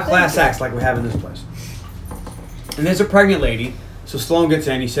 Carly. Not class acts like we have in this place. And there's a pregnant lady. So Sloan gets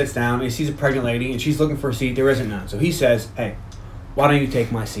in, he sits down, and he sees a pregnant lady, and she's looking for a seat. There isn't none. So he says, hey, why don't you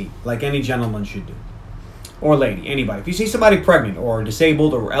take my seat? Like any gentleman should do. Or lady, anybody. If you see somebody pregnant or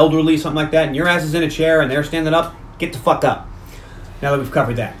disabled or elderly, something like that, and your ass is in a chair and they're standing up, get the fuck up. Now that we've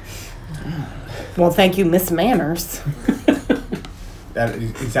covered that. Well, thank you, Miss Manners. That is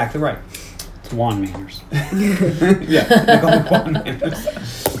exactly right. It's Juan Manners. Yeah. they call me Juan Manners.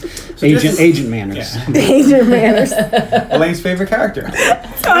 So this is- Agent Manners. Yeah. Agent Manners. Elaine's favorite character.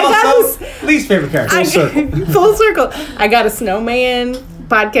 So I got Also, this- least favorite character. Full circle. I got a snowman.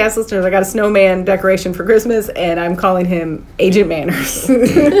 Podcast listeners, I got a snowman decoration for Christmas, and I'm calling him Agent Manners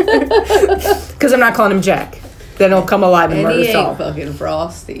because I'm not calling him Jack. Then he'll come alive and And murder he us ain't all. fucking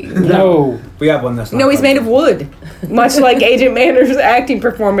Frosty. No. We have one that's not No, he's funny. made of wood, much like Agent Manners' acting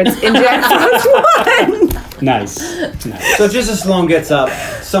performance in Jack Frost 1. Nice. So just as Sloan gets up,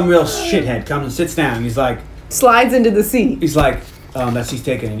 some real shithead comes and sits down. He's like, Slides into the seat. that seat's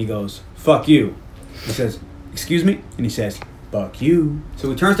taken. And he goes, fuck you. He says, excuse me? And he says, fuck you. So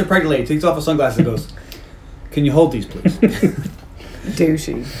he turns to the pregnant lady, takes off his sunglasses and goes, can you hold these, please?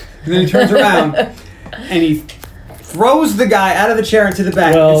 Douchey. And then he turns around and he throws the guy out of the chair into the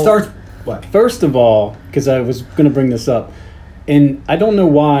back and Well- starts... What? First of all, because I was going to bring this up, and I don't know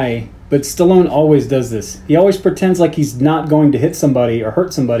why, but Stallone always does this. He always pretends like he's not going to hit somebody or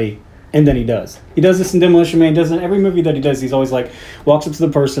hurt somebody, and then he does. He does this in Demolition Man. He does it in every movie that he does. He's always like, walks up to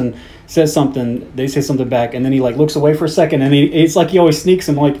the person, says something, they say something back, and then he like looks away for a second, and it's like he always sneaks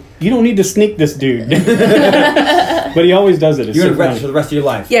him. Like, you don't need to sneak this dude. But he always does it. It's You're so going to regret funny. this for the rest of your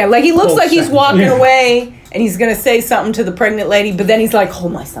life. Yeah, like he looks Whole like he's second. walking Yeah. away and he's going to say something to the pregnant lady, but then he's like,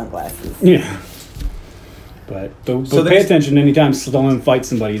 hold my sunglasses. Yeah. But So pay there's- attention anytime Stallone fights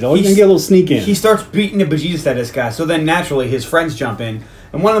somebody. He's always going to get a little sneak in. He starts beating the bejesus out of this guy. So then naturally his friends jump in,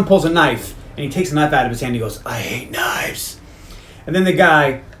 and one of them pulls a knife, and he takes a knife out of his hand. And he goes, I hate knives. And then the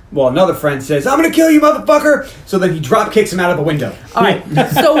guy, another friend says, I'm gonna kill you, motherfucker. So then he drop kicks him out of the window. All right.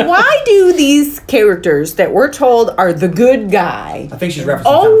 So why do these characters that we're told are the good guy I think she's referencing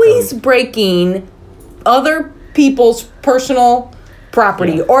always Tom Cruise. breaking other people's personal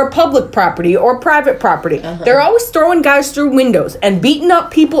property or public property or private property? They're always throwing guys through windows and beating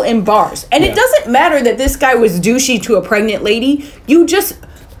up people in bars. And Yeah. it doesn't matter that this guy was douchey to a pregnant lady. You just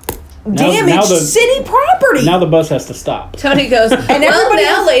damaged city property. Now the bus has to stop. Tony goes, and well, everybody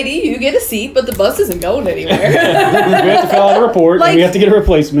now, else- lady, you get a seat, but the bus isn't going anywhere. We have to fill out a report, Like, and we have to get a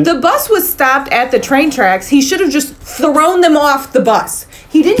replacement. The bus was stopped at the train tracks. He should have just thrown them off the bus.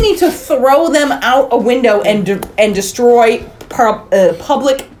 He didn't need to throw them out a window and destroy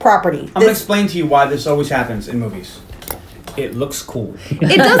public property. I'm gonna explain to you why this always happens in movies. It looks cool.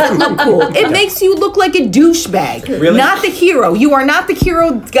 It doesn't look cool. It makes you look like a douchebag. Really? Not the hero. You are not the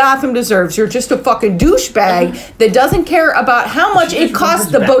hero Gotham deserves. You're just a fucking douchebag that doesn't care about how much it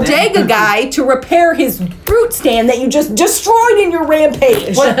costs the bodega guy to repair his fruit stand that you just destroyed in your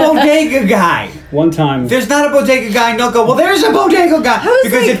rampage. What bodega guy? One time, There's not a bodega guy, and they'll go, well, there's a bodega guy. was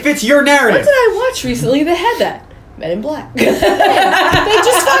Because like, it fits your What narrative. did I watch recently that had that? Men in Black. They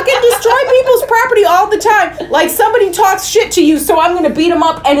just fucking destroy people's property all the time. Like, somebody talks shit to you, so I'm going to beat them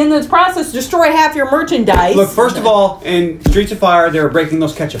up and in this process destroy half your merchandise. Look, first of all, in Streets of Fire, they were breaking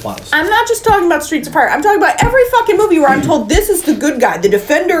those ketchup bottles. I'm not just talking about Streets of Fire. I'm talking about every fucking movie where I'm told this is the good guy, the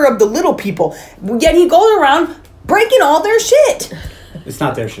defender of the little people. Yet he goes around breaking all their shit. It's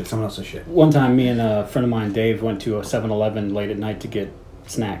not their shit, someone else's shit. One time, me and a friend of mine, Dave, went to a 7-Eleven late at night to get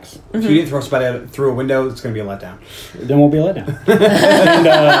snacks. If you didn't throw somebody through a window, it's going to be a letdown. There won't be a letdown.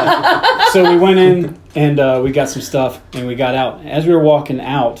 And so we went in and we got some stuff and we got out. As we were walking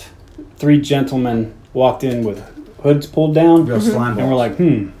out, 3 gentlemen walked in with hoods pulled down. Real slime And we're balls.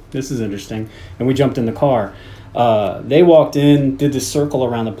 like, this is interesting. And we jumped in the car. They walked in, did this circle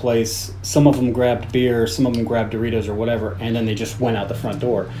around the place. Some of them grabbed beer, some of them grabbed Doritos or whatever, and then they just went out the front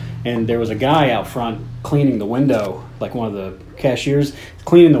door. And there was a guy out front cleaning the window, like one of the cashiers,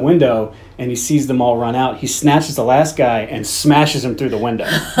 cleaning the window, and he sees them all run out. He snatches the last guy and smashes him through the window.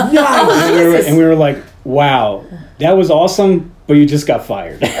 And we were like, wow, that was awesome, but you just got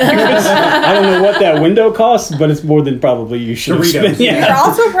fired. I don't know what that window costs, but it's more than probably you should have spent. You're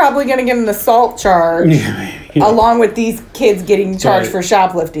also probably going to get an assault charge, along with these kids getting charged for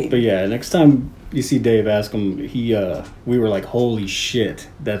shoplifting. But yeah, next time you see Dave, ask him. We were like, holy shit,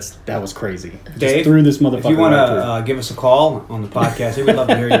 that was crazy. Dave, just threw this motherfucker. If you want to give us a call on the podcast, we'd love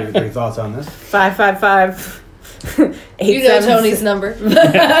to hear your thoughts on this. 555. You know Tony's number.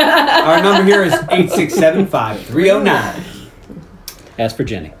 Our number here is 867-5309. Ask for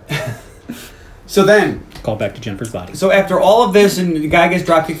Jenny. So then, call back to Jennifer's body. So after all of this, and the guy gets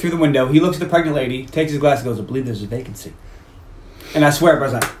drop kicked through the window, he looks at the pregnant lady, takes his glass, and goes, "I believe there's a vacancy." And I swear, I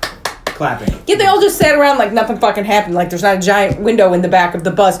was like, clapping. Yeah, they all just sat around like nothing fucking happened. Like there's not a giant window in the back of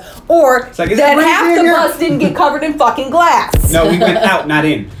the bus, or like, that half the bus didn't get covered in fucking glass. No, we went out, not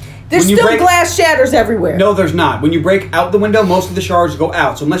in. There's still glass shatters everywhere. No, there's not. When you break out the window, most of the shards go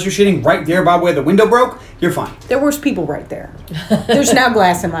out. So unless you're shitting right there by where the window broke, you're fine. There were people right there. There's now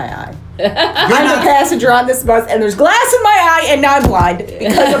glass in my eye. I'm the passenger on this bus, and there's glass in my eye, and now I'm blind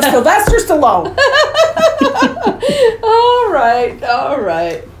because of Sylvester Stallone. All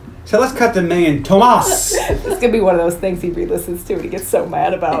right. So let's cut the man, Tomas. This is gonna be one of those things he re-listens to and he gets so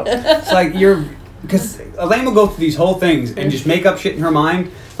mad about. It's like because Elaine will go through these whole things and just make up shit in her mind.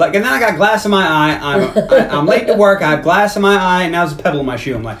 Like, and then I got glass in my eye. I'm late to work. I have glass in my eye, and now there's a pebble in my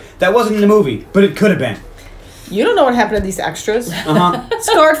shoe. I'm like, that wasn't in the movie, but it could have been. You don't know what happened to these extras.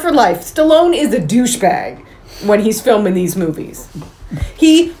 Scarred for life. Stallone is a douchebag when he's filming these movies.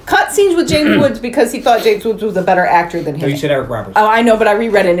 He cut scenes with James Woods because he thought James Woods was a better actor than him. No, you said Eric Roberts. Oh, I know, but I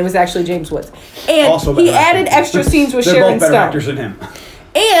reread it and it was actually James Woods. And also he added extra scenes with Sharon Stone. They're both better Stone. actors than him.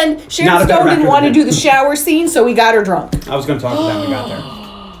 And Sharon Stone didn't want to do the shower scene, so he got her drunk. I was going to talk about that when we got there.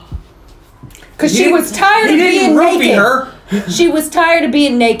 Because she was tired of being naked. Her. She was tired of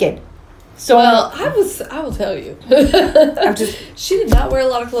being naked. So I will tell you. She did not wear a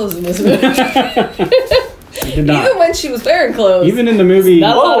lot of clothes in this movie. She did not. Even when she was wearing clothes. Even in the movie,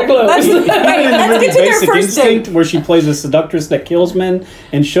 not a lot of clothes. Even in the movie Basic Instinct, where she plays a seductress that kills men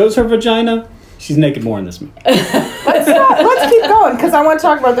and shows her vagina, she's naked more in this movie. Let's keep going, because I want to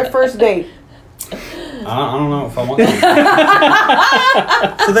talk about their first date. I don't know if I want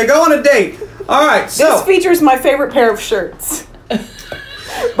to. So they go on a date. All right, so. This features my favorite pair of shirts.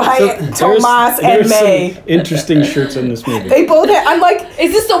 By Tomas and there's May. Some interesting shirts in this movie. They both have, I'm like,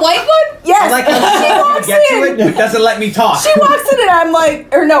 is this the white one? Yes. I like how she walks get in. to it, but doesn't let me talk. She walks in and I'm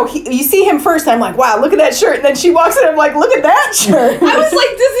like, or no, you see him first. I'm like, wow, look at that shirt. And then she walks in and I'm like, look at that shirt. I was like,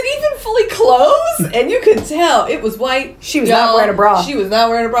 does it even fully close? And you could tell it was white. She was not wearing a bra. She was not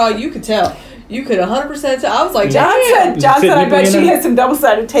wearing a bra. You could tell. You could 100% tell. I was like, John said, I bet she has some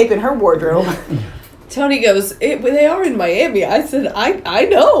double-sided tape in her wardrobe. Tony goes, they are in Miami. I said, I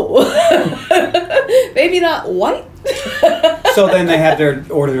know. Maybe not white. So then they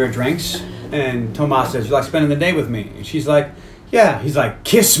have order their drinks, and Tomas says, "You like spending the day with me?" And she's like, "Yeah." He's like,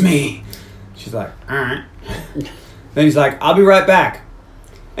 "Kiss me." She's like, "All right." Then he's like, "I'll be right back,"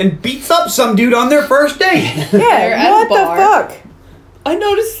 and beats up some dude on their first date. Yeah, what the fuck? I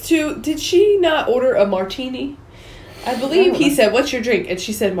noticed too. Did she not order a martini? I believe he said, "What's your drink?" And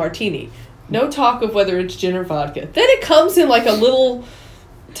she said, "Martini." No talk of whether it's gin or vodka. Then it comes in like a little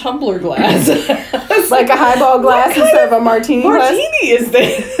tumbler glass. Like a highball glass instead of a martini glass? Martini is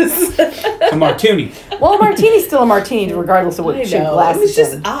this? A martini. Well, a martini's still a martini regardless of what shape glass it's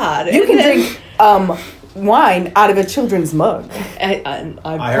just in. odd. You can drink wine out of a children's mug.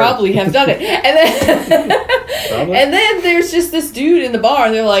 I probably have done it. And then there's just this dude in the bar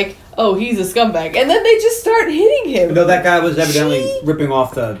and they're like, oh, he's a scumbag. And then they just start hitting him. No, that guy was evidently ripping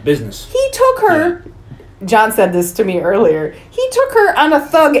off the business. He took her John said this to me earlier. He took her on a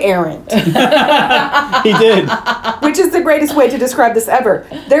thug errand. He did. Which is the greatest way to describe this ever.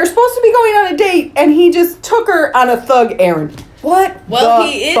 They're supposed to be going on a date, and he just took her on a thug errand. What? Well,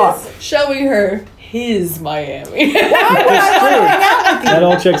 the he fuck? is showing her his Miami. Why would I want to hang out with you? That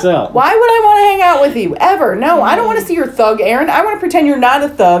all checks out. Why would I want to hang out with you? Ever. No, I don't want to see your thug errand. I want to pretend you're not a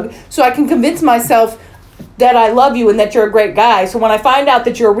thug so I can convince myself that I love you and that you're a great guy. So when I find out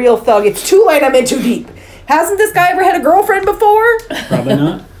that you're a real thug, it's too late. I'm in too deep. Hasn't this guy ever had a girlfriend before? Probably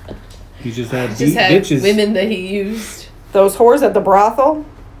not. He just had bitches. Women that he used. Those whores at the brothel?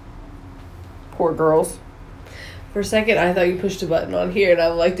 Poor girls. For a second, I thought you pushed a button on here, and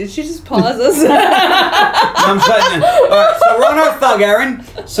I'm like, did she just pause us? I'm sitting there. All right, so we're on our thug errand.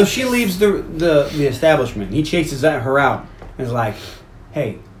 So she leaves the establishment. He chases her out and is like,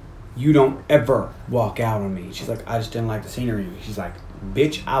 hey, you don't ever walk out on me. She's like, I just didn't like the scenery. She's like,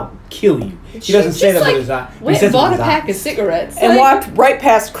 bitch, I'll kill you. He doesn't say that with his eye. He Went says and it with bought a his pack eye. of cigarettes. And walked right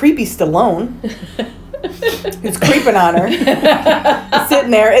past creepy Stallone. Who's creeping on her.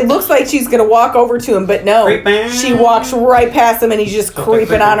 Sitting there. It looks like she's going to walk over to him, but no. Creeping. She walks right past him and he's just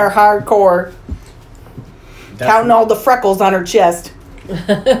creeping on her hardcore. Counting all the freckles on her chest.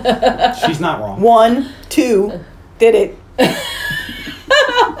 She's not wrong. 1, 2, did it.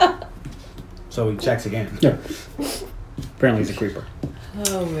 So he checks again. Yeah. Apparently he's a creeper.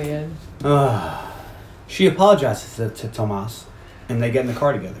 Oh, man. She apologizes to Tomas, and they get in the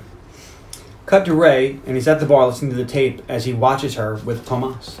car together. Cut to Ray, and he's at the bar listening to the tape as he watches her with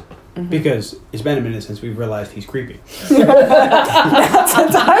Tomas. Mm-hmm. Because it's been a minute since we've realized he's creepy. Not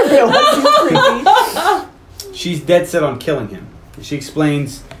since I realized he's creepy. She's dead set on killing him. She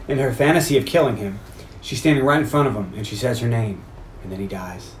explains in her fantasy of killing him, she's standing right in front of him, and she says her name, and then he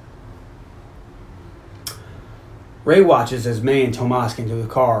dies. Ray watches as May and Tomas get into the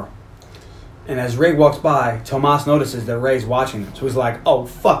car. And as Ray walks by, Tomas notices that Ray's watching them. So he's like, oh,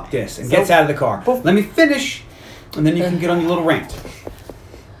 fuck this, and gets out of the car. Let me finish, and then you can get on your little rant.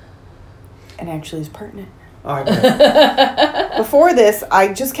 And actually is pertinent. All right, go. Before this,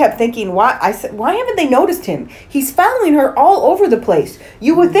 I just kept thinking, why haven't they noticed him? He's following her all over the place.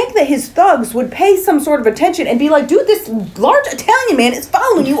 You would think that his thugs would pay some sort of attention and be like, dude, this large Italian man is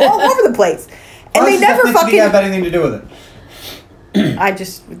following you all over the place. And they never fucking have anything to do with it.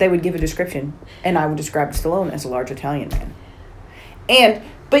 They would give a description, and I would describe Stallone as a large Italian man.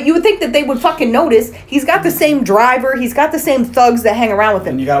 But you would think that they would fucking notice. He's got the same driver. He's got the same thugs that hang around with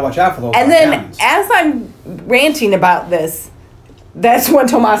him. And you gotta watch out for those. And then, Italians. as I'm ranting about this, that's when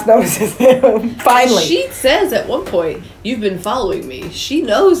Tomas notices him. Finally, She says at one point, "You've been following me." She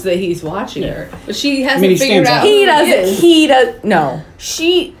knows that he's watching her, but she hasn't he figured stands out. out. who he doesn't. is. He does. No,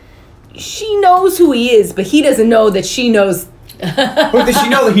 she knows who he is, but he doesn't know that she knows. But does she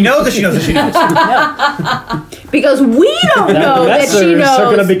know that he knows that she knows that she knows? Because we don't know that she knows.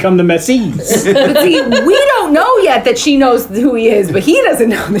 are going to become the Messies. But see, we don't know yet that she knows who he is, but he doesn't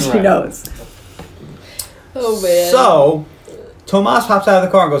know that she knows. Oh man. So, Tomas hops out of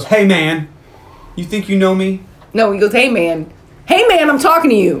the car and goes, hey man, you think you know me? No, he goes, hey man, I'm talking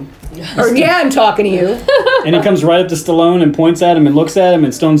to you. Or yeah, I'm talking to you. And he comes right up to Stallone and points at him and looks at him,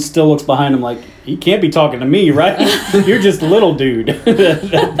 and Stone still looks behind him like, he can't be talking to me, right? You're just a little dude.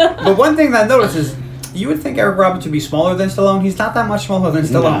 But one thing that I noticed is, you would think Eric Roberts would be smaller than Stallone. He's not that much smaller than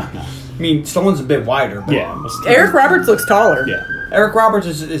Stallone. No. I mean, Stallone's a bit wider. But Yeah. Eric Roberts looks taller. Yeah. Eric Roberts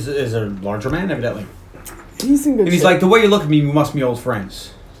is a larger man, evidently. He's in good And he's shape. like, the way you look at me, we must be old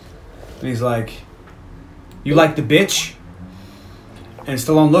friends. And he's like, you like the bitch? And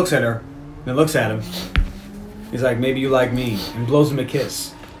Stallone looks at her, and looks at him. He's like, maybe you like me, and blows him a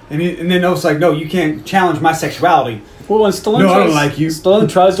kiss. And then O's like, no, you can't challenge my sexuality. Well, when Stallone No, I don't like you. Stallone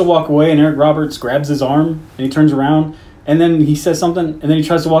tries to walk away, and Eric Roberts grabs his arm, and he turns around, and then he says something, and then he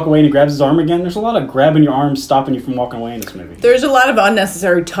tries to walk away, and he grabs his arm again. There's a lot of grabbing your arm, stopping you from walking away in this movie. There's a lot of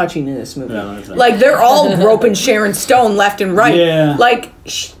unnecessary touching in this movie. Yeah, that's right. Like, they're all groping Sharon Stone left and right. Yeah. Like,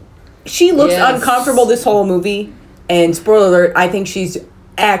 she looks Yes. uncomfortable this whole movie. And spoiler alert, I think she's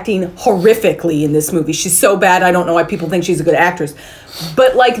acting horrifically in this movie. She's so bad, I don't know why people think she's a good actress.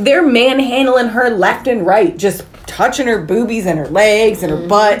 But, like, they're manhandling her left and right, just touching her boobies and her legs and her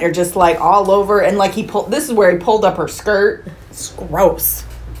butt, or just, like, all over. And, like, this is where he pulled up her skirt. It's gross.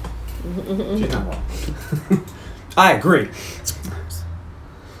 She's not wrong. I agree.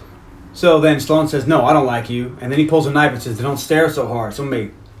 So then Stallone says, no, I don't like you. And then he pulls a knife and says, don't stare so hard.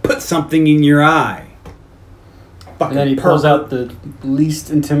 Somebody put something in your eye. And then he pulls out the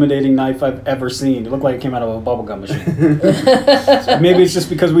least intimidating knife I've ever seen. It looked like it came out of a bubblegum machine. So maybe it's just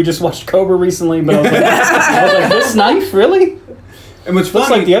because we just watched Cobra recently, but I was like, this knife? Really? And what's Looks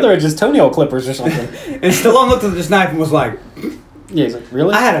funny, like the other edge is toenail clippers or something. and Stallone looked at this knife and was like, Yeah, he's like,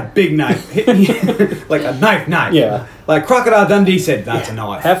 really? I had a big knife. Hit me like a knife. Yeah. Like Crocodile Dundee said, that's a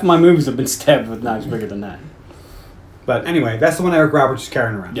knife. Half of my movies have been stabbed with knives bigger than that. But anyway, that's the one Eric Roberts is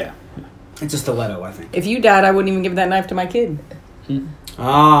carrying around. Yeah. It's a stiletto, I think. If you died, I wouldn't even give that knife to my kid.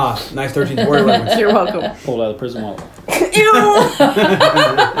 Ah, nice 13th Warrior reference. You're welcome. Pulled out of the prison wallet.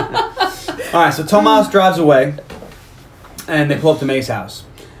 All right, so Tomas drives away, and they pull up to May's house.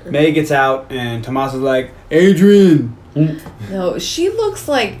 May gets out, and Tomas is like, Adrian. No, she looks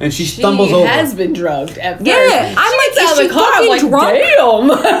like And she stumbles over. has been drugged at first. Yeah, I'm like, She gets out is of she the car, I'm fucking like, drunk?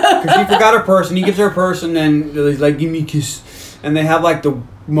 damn. Because she forgot her purse, and he gives her a purse, and then he's like, give me a kiss. And they have like the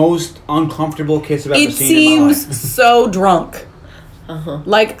most uncomfortable kiss I've ever It seen in my life. seems so drunk.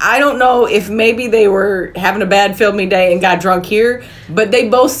 Like, I don't know if maybe they were having a bad filming day and got drunk here, but they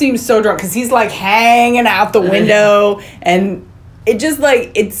both seem so drunk because he's like hanging out the window, and it just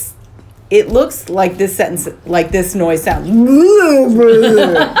like it looks like this sentence, like this noise sounds.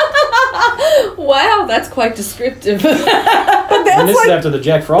 Wow, that's quite descriptive. But And that's this is like, after the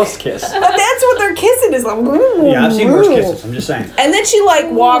Jack Frost kiss. but that's what they're kissing is like. Yeah, I've seen worse kisses, I'm just saying. And then she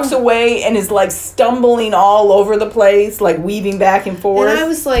like walks away and is like stumbling all over the place, like weaving back and forth. And I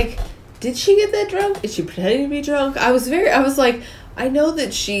was like, did she get that drunk? Is she pretending to be drunk? I was like, I know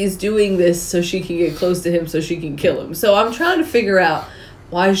that she's doing this so she can get close to him so she can kill him. So I'm trying to figure out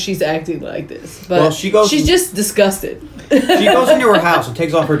why she's acting like this. But Well, she's just disgusted. She goes into her house and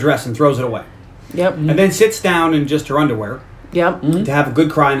takes off her dress and throws it away. Yep. And then sits down in just her underwear Yep. to have a good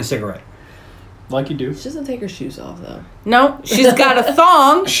cry and a cigarette. Like you do. She doesn't take her shoes off, though. No, she's got a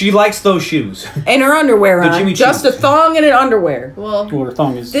thong She likes those shoes. and her underwear The on. Jimmy Just Choos. a thong and an underwear. Well, Well, her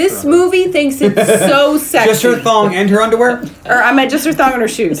thong is. This for- movie thinks it's so sexy. Just her thong and her underwear? Or I meant just her thong and her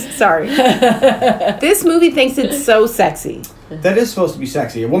shoes. Sorry. This movie thinks it's so sexy. That is supposed to be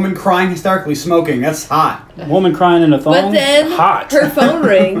sexy. A woman crying hysterically smoking. That's hot. Woman crying in a thong. but then hot. her phone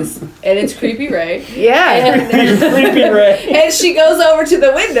rings, and it's Creepy Ray. Yeah. Creepy Ray. And she goes over to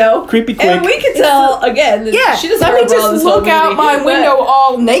the window. Creepy quick. And we can tell, again, that Yeah. she doesn't Let me wear a bra just this whole look out movie, my but window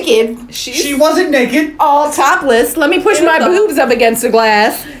all naked, She wasn't naked. all topless. Let me push In a my thong. boobs up against the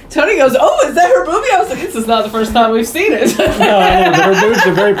glass. Tony goes, oh, is that her boobie? I was like, this is not the first time we've seen it. No, I know, but her boobs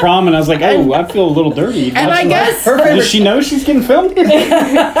are very prominent. I was like, oh, I feel a little dirty. And I guess Her favorite. Does she know she's getting filmed?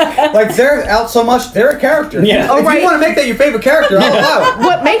 Like, they're out so much, they're a character. Yeah. If Oh, right. you want to make that your favorite character, I'll allow it.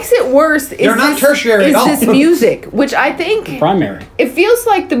 what makes it worse is They're not tertiary is at all. this music, which I think Primary. it feels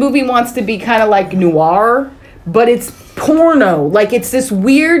like the movie wants to be kind of like noir, but it's porno. Like it's this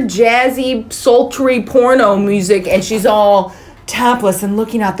weird, jazzy, sultry porno music, and she's all topless and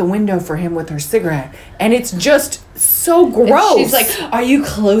looking out the window for him with her cigarette, and it's just so gross. She's like, are you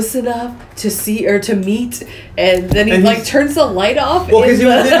close enough to see or to meet? And then he And like he's- turns the light off. Well, because in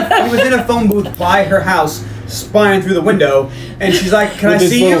he was in a phone booth by her house, spying through the window, and she's like, "Can With I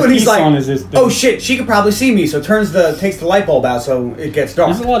his see you?" little And he's piece like, on his "Oh shit, she could probably see me." So takes the light bulb out, so it gets dark.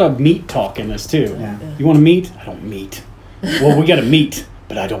 There's a lot of meat talk in this too. Yeah. You want to meet? I don't meet. Well, we got to meet,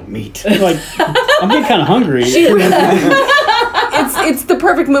 but I don't meet. Like, I'm getting kind of hungry. it's the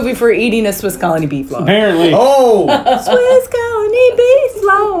perfect movie for eating a Swiss Colony beef log. Apparently. Oh, Swiss Colony beef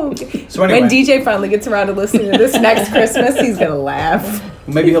log. so anyway, When DJ finally gets around to listening to this next Christmas, he's gonna laugh.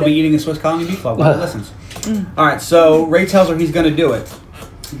 maybe he'll be eating a Swiss Colony beef log while he listens. All right, so Ray tells her he's gonna do it,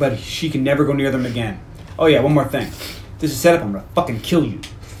 but she can never go near them again. Oh yeah, one more thing. This is set up. I'm gonna fucking kill you.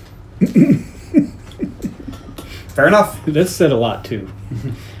 Fair enough. That's said a lot too.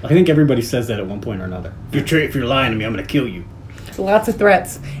 I think everybody says that at one point or another. If you're lying to me, I'm going to kill you. Lots of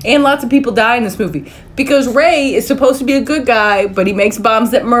threats. And lots of people die in this movie. Because Ray is supposed to be a good guy, but he makes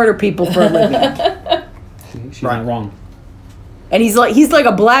bombs that murder people for a living. She's Right. not wrong. And he's like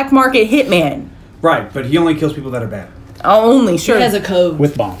a black market hitman. Right, but he only kills people that are bad. Only, He sure. has a code.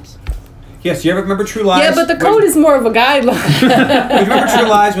 With bombs. Yes, you ever remember True Lies? Yeah, but the code is more of a guideline. Do you remember True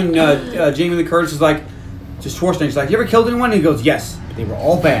Lies when Jamie Lee Curtis is like, to Schwarzenegger's like, you ever killed anyone? And he goes, yes, but they were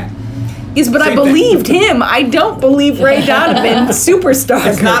all bad. Yes, but I Same thing. believed him. I don't believe Ray Donovan, superstar.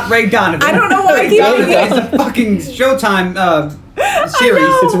 It's not Ray Donovan. I don't know why I Ray keep Donovan thinking- is a fucking Showtime series.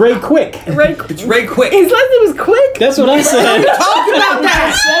 know. It's Ray Quick. Ray, It's Ray Quick. his last name was Quick. That's what I said. Talk about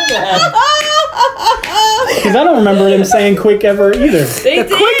that! Because I don't remember him saying quick ever either. They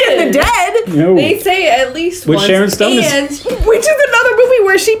The Quick and the Dead. No. They say it at least With once. Sharon Stone is- And Which is another movie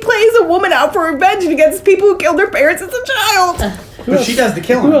where she plays a woman out for revenge against people who killed her parents as a child. But she does the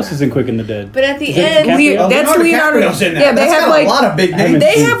killing. Who else is in Quick and the Dead? But at the Is it end, DiCaprio? That's Leonardo. DiCaprio's in that. Yeah, they That's have got like a lot of big names.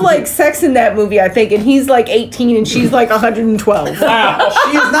 They have like sex in that movie, I think, and he's like 18 and she's like 112. Wow.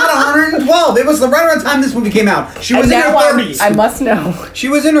 She is not 112. It was right around the time this movie came out. She was And in her now 30s. I must know. She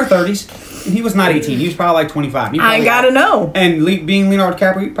was in her 30s. And he was not 18. He was probably like 25. He I probably- gotta know. And being Leonardo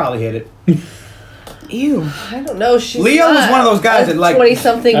DiCaprio, he probably hit it. Ew. I don't know. She's Leo was one of those guys that, like-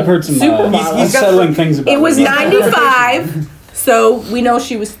 20-something. I've heard some supermodel. he's got unsettling some- things about It was Leo. 95, so we know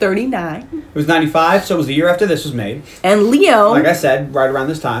she was 39. It was 95, so it was the year after this was made. And Leo Like I said, right around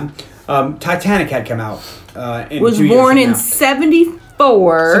this time. Titanic had come out. was 2 years born from in now.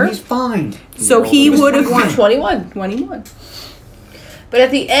 74, So he's fine. so he was would have 21. 21. 21. But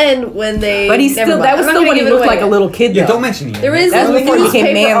at the end, when they. But he's never still, mind. that was I'm not still gonna when he give it looked away like a yet. little kid, Yeah, though. don't mention it. There is That's a before he became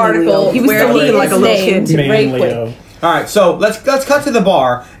newspaper manly, article though. He was where still he looking like a is little named kid. Ray Man, Quick. Leo. All right, so let's cut to the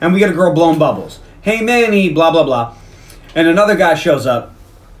bar, and we get a girl blowing bubbles. Hey, Manny, blah blah blah, and another guy shows up,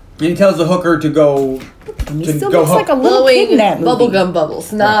 and he tells the hooker to go He to still go looks hook. like a little kid in that movie. bubblegum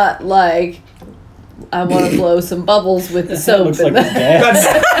bubbles, not like I want to blow some bubbles with the That soap. looks like and his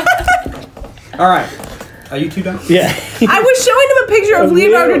dad. All right, are you two done? Yeah. I was showing him a picture of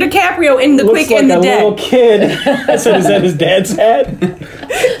Leonardo DiCaprio in The Looks Quick like and the a little Dead. kid. So is that his dad's hat?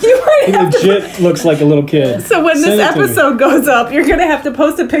 You might He have to. legit looks like a little kid. So when Send this it to me. episode goes up, you're gonna have to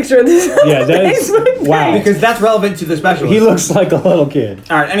post a picture of this. Yeah, that is Facebook wow. page. Because that's relevant to the special. He looks like a little kid.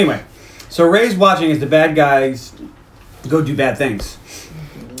 All right. Anyway, so Ray's watching as the bad guys go do bad things,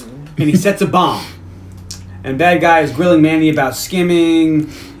 and he sets a bomb. And bad guy is grilling Manny about skimming,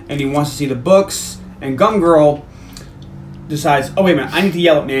 and he wants to see the books. And Gum Girl decides, oh wait a minute, I need to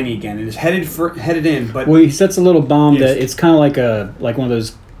yell at Manny again. And is headed in, but Well, he sets a little bomb Yes. that it's kind of like one of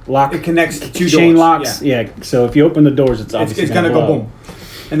those lock it connects to two chain doors. locks. Yeah. Yeah. So if you open the doors, it's obviously It's gonna go blow. boom.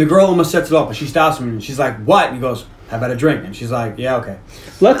 And the girl almost sets it off, but she stops him and she's like, "What?" And he goes, "How about a drink?" And she's like, "Yeah, okay."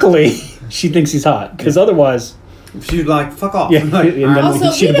 Luckily, she thinks he's hot because otherwise, She's like, "Fuck off." Yeah, I'm like, and "All right." then-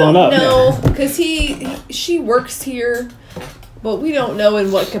 Also, She'd we have blown don't up. know because she works here, but we don't know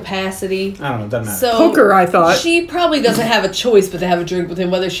in what capacity. I don't know. It doesn't matter. So Hooker, I thought. she probably doesn't have a choice but to have a drink with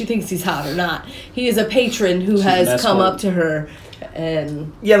him, whether she thinks he's hot or not. He is a patron who has that's come what- up to her,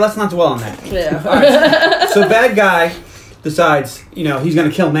 and Yeah, let's not dwell on that. yeah. So bad guy decides, he's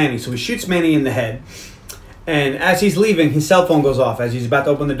gonna kill Manny. So he shoots Manny in the head. And as he's leaving, his cell phone goes off as he's about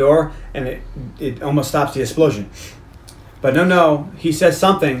to open the door, and it almost stops the explosion. But no, he says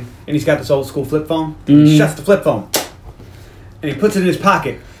something, and he's got this old school flip phone. He shuts the flip phone, and he puts it in his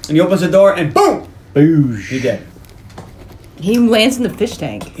pocket, and he opens the door, and boom, boosh, he dead. He lands in the fish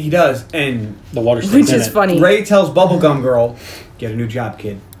tank, He does, and the water which stays in is it. funny. Ray tells Bubblegum Girl, "Get a new job,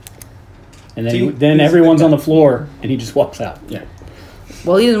 kid." And See, then he's everyone's the on guy. the floor, and he just walks out. Yeah.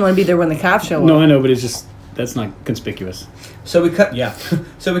 Well, he doesn't want to be there when the cops show No, up. I know, but it's just that's not conspicuous. So we cut,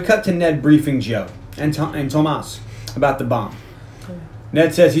 So we cut to Ned briefing Joe and Tomas about the bomb.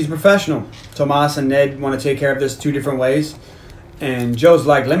 Ned says he's a professional. Tomas and Ned want to take care of this two different ways. And Joe's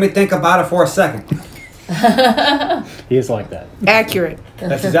like, let me think about it for a second. He is like that. Accurate.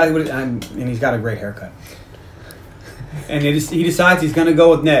 That's exactly what and he's got a great haircut. And he decides he's going to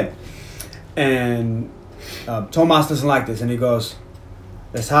go with Ned. And Tomas doesn't like this. And he goes,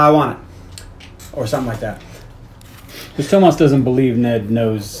 that's how I want it. Or something like that. Because Tomas doesn't believe Ned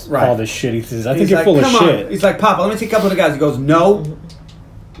knows Right. all this shit. He says, "I think He's you're like, full of "Come on." shit." He's like, Papa, let me take a couple of the guys. He goes, no,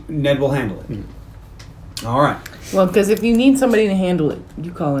 Ned will handle it. All right. Well, because if you need somebody to handle it,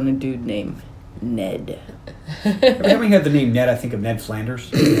 you call in a dude named Ned. Every time I hear the name Ned, I think of Ned Flanders.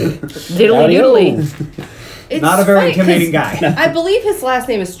 Diddly Howdy-o. diddly. It's Not a very funny 'cause intimidating guy. I believe his last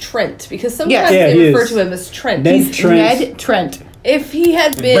name is Trent because sometimes Yeah, they he refer is. to him as Trent. Ned He's- Trent. Ned Trent. If he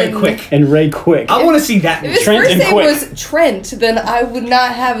had been Ray Quick. And Ray Quick. I want to see that. If his Trent first and name Quick. was Trent, then I would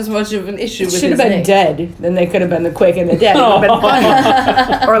not have as much of an issue It with should his have been name. dead. Then they could have been the Quick and the Dead. It would have been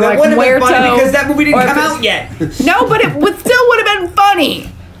funny. Or That like wouldn't have been funny Muerto. because that movie didn't or come if out yet. No, but it would still would have been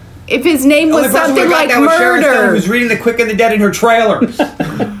funny if his name The only was person something who got like that was Sharon Stone, Murder. who's reading The Quick and the Dead in her trailer.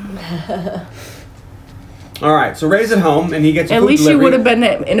 All right, so Ray's at home and he gets a At food least she delivery. would have been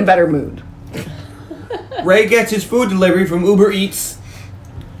in a better mood. Ray gets his food delivery from Uber Eats,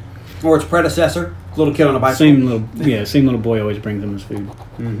 or its predecessor, Little Kid on a Bicycle. Same little boy always brings him his food.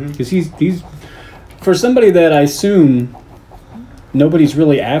 Because he's for somebody that I assume nobody's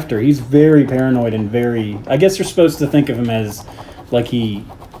really after. He's very paranoid and very. I guess you're supposed to think of him as like he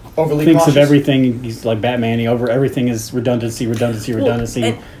Overly thinks cautious. of everything. He's like Batman. He over everything is redundancy.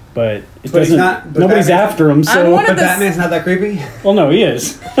 and- But it But he's doesn't. not- but nobody's Batman- after him. I'm So one But of the- Batman's not that creepy. well, no, he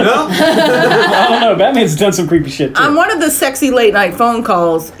is. No. I don't know. Batman's done some creepy shit too. On one of the sexy late night phone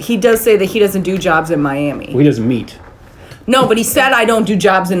calls, he does say that he doesn't do jobs in Miami. Well, he doesn't meet. No, but he said I don't do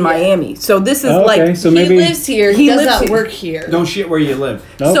jobs in Miami. So this is Okay, so maybe he lives here. He does not work here. Don't shit where you live.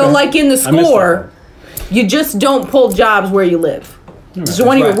 Okay. So like in the I missed that score, part. you just don't pull jobs where you live. It's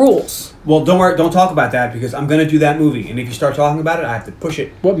one of your right. rules. Well, don't worry. Don't talk about that because I'm gonna do that movie, and if you start talking about it, I have to push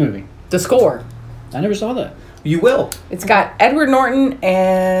it. What movie? The score. I never saw that. You will. It's got Edward Norton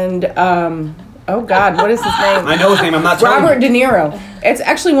and oh God, what is his name? I know his name. I'm not telling Robert you. De Niro. It's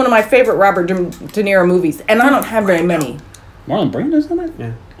actually one of my favorite Robert De Niro movies, and I don't have very many. Marlon Brando's in it?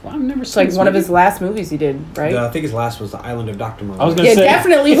 Yeah. Well, I've never It's seen like this one of movie. his last movies he did, right? I think his last was The Island of Dr. Moreau. I was gonna It say.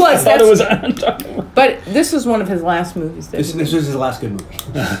 definitely was. I thought it was. But this was one of his last movies. This was his last good movie.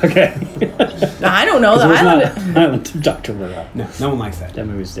 Okay. No, I don't know. It The was Island. not Island of Dr. Moreau. No one likes that. That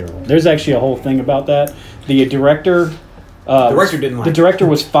movie's terrible. There's actually a whole thing about that. The director. Didn't like The it. director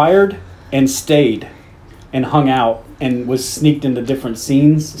was fired and stayed, and hung out and was snuck into different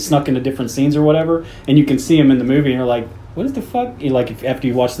scenes or whatever. And you can see him in the movie, and you're like, "What is the fuck?" You like after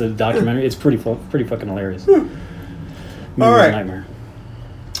you watch the documentary, it's pretty fucking hilarious. All right. Nightmare.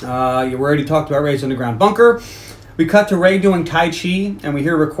 You already talked about Ray's underground bunker. We cut to Ray doing Tai Chi, and we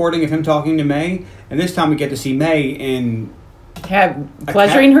hear a recording of him talking to May. And this time we get to see May in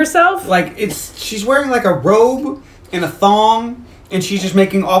Pleasuring herself? like she's wearing like a robe and a thong, and she's just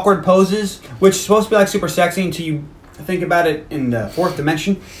making awkward poses, which is supposed to be like super sexy until you think about it in the fourth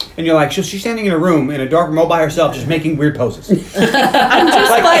dimension, and you're like, so she's standing in a room in a dark room all by herself, just making weird poses. I'm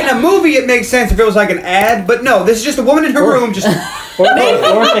just like in a movie, it makes sense if it was like an ad, but no, this is just a woman in her room, just. Or if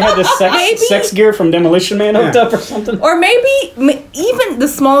they had the sex gear from Demolition Man hooked up or something. Or maybe even the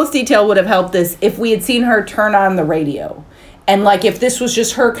smallest detail would have helped this if we had seen her turn on the radio. And like if this was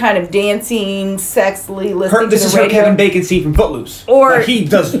just her kind of dancing, sexily listening to This the is radio. her Kevin Bacon scene from Footloose. Or- like he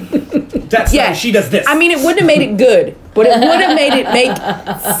does. That's Yeah. she does this. I mean, it wouldn't have made it good, but it would have made it make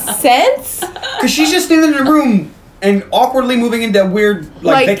sense. because she's just standing in a room and awkwardly moving into weird.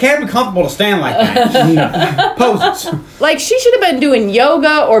 Like they can't be comfortable to stand like that. Poses. Like she should have been doing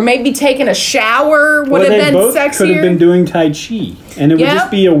yoga or maybe taking a shower would have they been both sexier. could have been doing Tai Chi, and it would Yeah.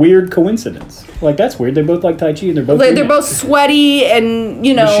 just be a weird coincidence. Like that's weird. They both like Tai Chi. They're both. They're doing both it. sweaty and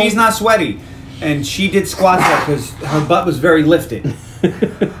you know. But she's not sweaty, and she did squats up because her butt was very lifted.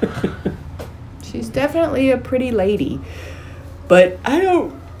 She's definitely a pretty lady, but I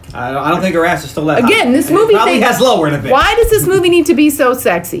don't. I don't think her ass is still that high. Again, this And it movie probably thing- has lowered a bit. Why does this movie need to be so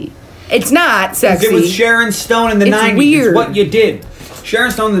sexy? It's not sexy. It was Sharon Stone in the It's 90s. weird. It's what you did.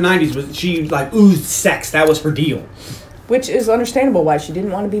 Sharon Stone in the 90s was she like oozed sex. That was her deal. Which is understandable why she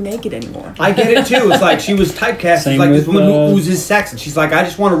didn't want to be naked anymore. I get it too. It's like she was typecast as Same like this with, woman who oozes sex, and she's like, I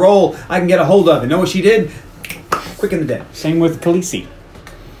just want a role I can get a hold of. And know what she did? Quick in the dead. Same with Khaleesi.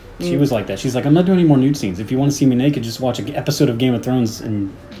 She was like that. She's like, I'm not doing any more nude scenes. If you want to see me naked, just watch an episode of Game of Thrones,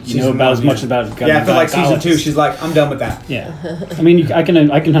 and you know about as much about. Yeah, after like season politics. 2, she's like, I'm done with that. Yeah, I mean, I can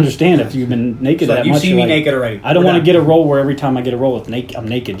understand if you've been naked It's like, that you've much. seen you're me like, naked already. I don't We're want to done. get a role where every time I get a role with I'm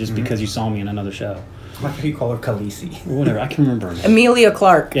naked just because you saw me in another show. Why do you call her Khaleesi? Whatever, I can remember her name. Emilia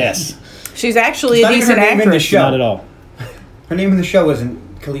Clarke. Yes, She's actually It's a not even decent her name in the actress. show. not at all. Her name in the show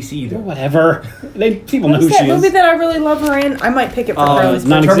isn't Khaleesi either. Whatever. People know What's who that she movie is. that I really love her in? I might pick it for Carly's.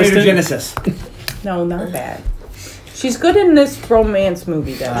 not- Terminator Non-existent? Genesis. No, not bad. She's good in this romance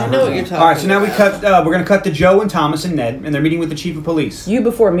movie, though. I know what you're talking about. All right, so now we cut. We're gonna cut to Joe and Thomas and Ned, and they're meeting with the chief of police. You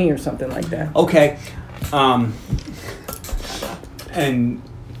Before Me or something like that. Okay, and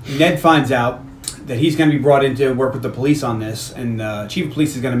Ned finds out that he's going to be brought in to work with the police on this, and the chief of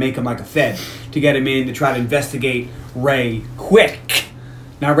police is going to make him like a fed to get him in to try to investigate Ray Quick.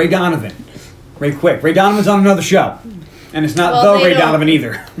 Now Ray Donovan, Ray Quick. Ray Donovan's on another show, and it's not Well, the they Ray don't- Donovan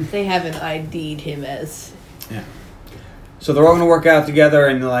either. They haven't ID'd him as. Yeah. So they're all going to work out together,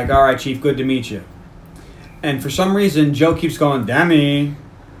 and they're like, all right, Chief, good to meet you. And for some reason, Joe keeps going, Danny.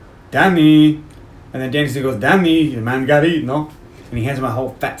 And then Danny goes, Danny, your man got eat, no? And he hands him a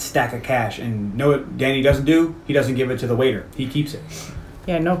whole fat stack of cash. And know what Danny doesn't do? He doesn't give it to the waiter. He keeps it.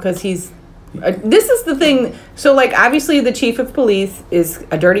 Yeah, no, because he's. This is the thing. So, like, obviously, the chief of police is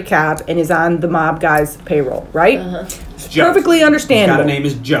a dirty cop and is on the mob guy's payroll, right? It's Joe. Perfectly His understandable. guy's name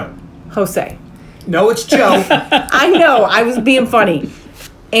is Joe. Jose. No, it's Joe. I know. I was being funny.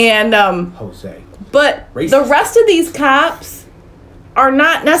 And, Jose. but Racist. the rest of these cops are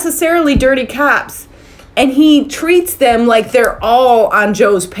not necessarily dirty cops. And he treats them like they're all on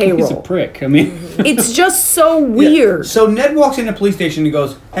Joe's payroll. He's a prick. I mean, It's just so weird. So Ned walks in the police station and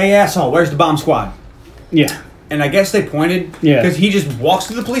goes, hey, asshole, where's the bomb squad? yeah. And I guess they pointed, Yeah. because he just walks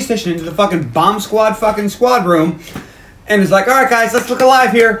to the police station into the fucking bomb squad squad room, and is like, all right, guys, let's look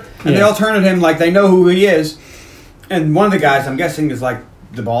alive here. And they Yeah. all turn at him like they know who he is. And one of the guys, I'm guessing, is like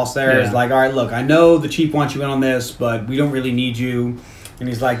the boss there is like, all right, look, I know the chief wants you in on this, but we don't really need you. And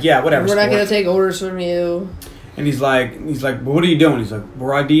he's like, yeah, whatever. We're not going to take orders from you. And he's like, but what are you doing? He's like,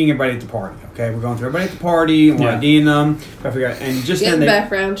 we're IDing everybody at the party. Okay, we're going through everybody at the party, and we're IDing them. And just Getting then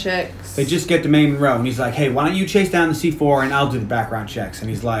background checks. they just get to Main Row, and he's like, hey, why don't you chase down the C4 and I'll do the background checks? And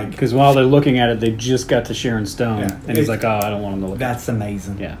he's like, because while they're looking at it, they just got to Sharon Stone, and he's like, oh, I don't want him to look. That's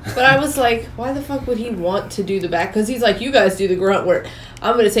amazing. Yeah. But I was like, why the fuck would he want to do the back? Because he's like, you guys do the grunt work.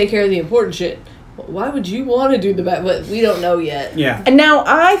 I'm going to take care of the important shit. Why would you want to do the back? But we don't know yet. Yeah. And now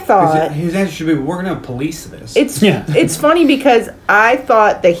I thought his answer should be, we're going to police this. It's funny because I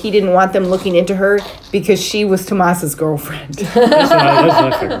thought that he didn't want them looking into her because she was Tomas's girlfriend. That's what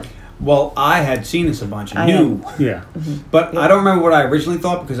I figured. Well, I had seen this a bunch and knew. Yeah. But I don't remember what I originally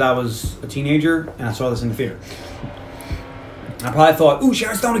thought because I was a teenager and I saw this in the theater. I probably thought, ooh,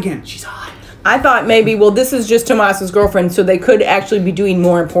 Sharon Stone again. She's hot. I thought maybe, well, this is just Tomas's girlfriend, so they could actually be doing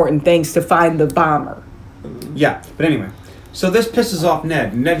more important things to find the bomber. Yeah, but anyway. So this pisses off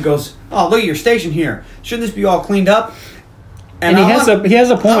Ned. And Ned goes, oh, look at your station here. Shouldn't this be all cleaned up? And he has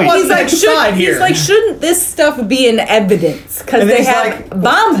a point. He's like, shouldn't this stuff be in evidence? Because they have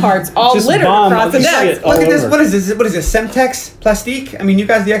bomb parts all littered across the desk. Look at this. What is this? What is this? Semtex plastique? I mean, you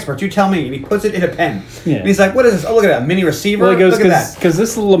guys are the experts. You tell me. And he puts it in a pen. Yeah. And he's like, what is this? Oh, look at that. Mini receiver. Well, he goes, look at that. Because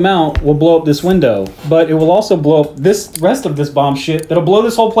this little amount will blow up this window, but it will also blow up this rest of this bomb shit that'll blow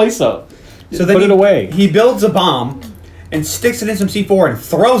this whole place up. So then put it away. He builds a bomb and sticks it in some C4 and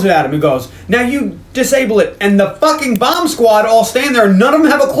throws it at him and goes, now you disable it. And the fucking bomb squad all stand there and none of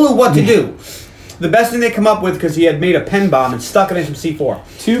them have a clue what to do. The best thing they come up with, because he had made a pen bomb and stuck it in some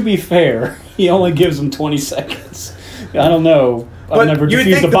C4. To be fair, he only gives them 20 seconds. I don't know. I've never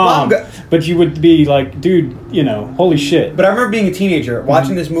defused a bomb. But you would be like, dude, holy shit. But I remember being a teenager,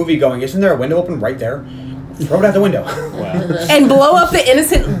 watching this movie going, isn't there a window open right there? Throw it out the window. Wow. And blow up the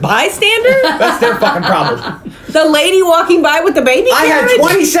innocent bystander? That's their fucking problem. The lady walking by with the baby carriage? I had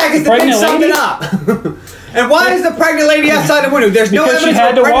 20 seconds to pick something up. And why is the pregnant lady outside the window? There's no evidence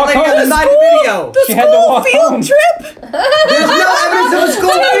of a pregnant lady outside the video. The school field trip? There's no evidence of a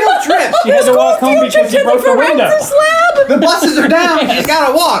school field trip. She had to walk home because he broke the window. The buses are down. She's got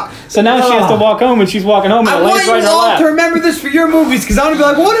to walk. So now she has to walk home, and she's walking home, and it lays right in her lap. I want you all to remember this for your movies, because I want to be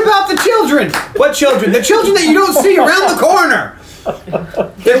like, what about the children? What children? The children that you don't see around the corner.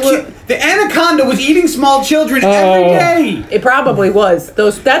 The anaconda was eating small children every day. It probably was.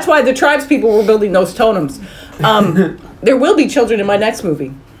 That's why the tribes people were building those totems. There will be children in my next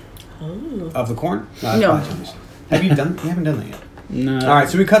movie. Of the corn? No. Have you done? You haven't done that yet. No. All right,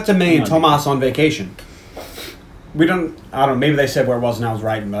 so we cut to May and Tomas on vacation. I don't know. Maybe they said where it was and I was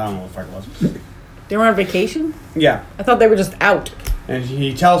right, but I don't know what the fuck it was. They were on vacation? Yeah. I thought they were just out. And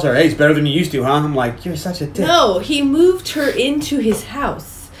he tells her, hey, it's better than you used to, huh? I'm like, you're such a dick. No, he moved her into his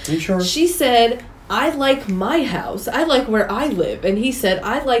house. Are you sure? She said, I like my house. I like where I live. And he said,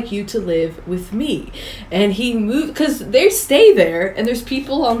 I'd like you to live with me. And he moved, because they stay there, and there's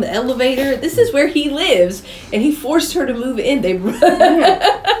people on the elevator. This is where he lives. And he forced her to move in.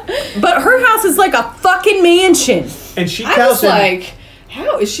 But her house is like a fucking mansion. And she tells him, like,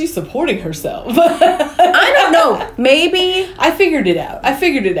 how is she supporting herself? I don't know. Maybe. I figured it out.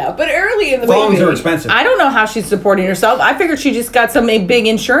 But early in the phones movie, are expensive. I don't know how she's supporting herself. I figured she just got some big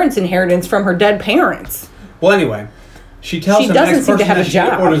insurance inheritance from her dead parents. Well, anyway, she tells him the next person that she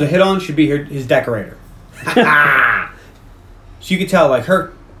orders a hit on should be his decorator. So you could tell, like,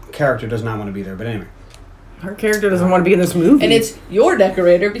 her character does not want to be there. But anyway. Her character doesn't want to be in this movie. And it's your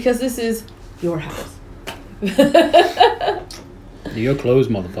decorator because this is your house. Your clothes,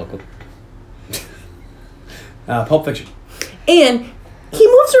 motherfucker. Pulp Fiction. And he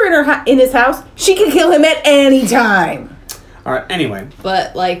moves her in his house. She can kill him at any time. All right. Anyway.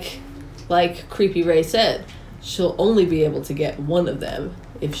 But like Creepy Ray said, she'll only be able to get one of them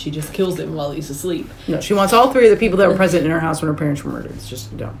if she just kills him while he's asleep. No, she wants all three of the people that were present in her house when her parents were murdered. It's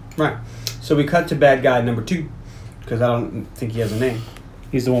just dumb. Right. So we cut to bad guy number 2 because I don't think he has a name.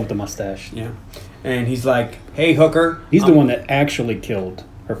 He's the one with the mustache. Yeah. And he's like, hey, hooker. He's the one that actually killed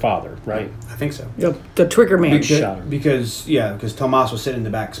her father, right? I think so. The trigger man. Shot her. Because Tomas was sitting in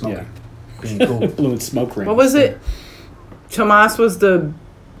the back smoking. Yeah. Being cool. Blowing smoke rings. What was it? Tomas was the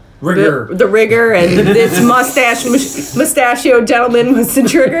rigger. The rigger, and this mustachioed gentleman was the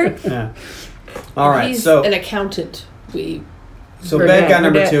trigger. Yeah. All right. He's so an accountant. So bad guy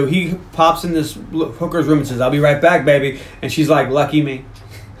number 2, he pops in this hooker's room and says, I'll be right back, baby. And she's like, lucky me.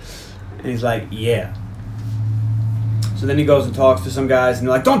 And he's like, yeah. So then he goes and talks to some guys, and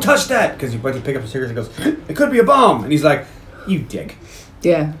they're like, don't touch that! Because he went to pick up a cigarette and goes, it could be a bomb. And he's like, you dick.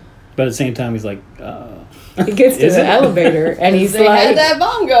 Yeah. But at the same time, he's like, He gets to Is the it? elevator and he's They like, had that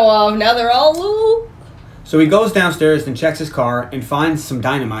bomb go off. Now they're all little. So he goes downstairs and checks his car and finds some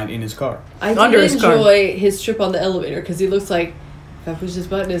dynamite in his car. I Under did his car. enjoy his trip on the elevator because he looks like, if I push this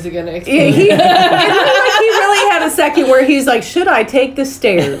button, is it going to explode? Yeah, he really had a second where he's like, should I take the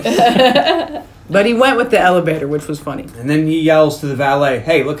stairs? But he went with the elevator, which was funny. And then he yells to the valet,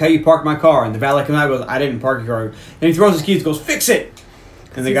 "Hey, look how you parked my car." And the valet comes out and goes, "I didn't park your car." And he throws his keys and goes, "Fix it."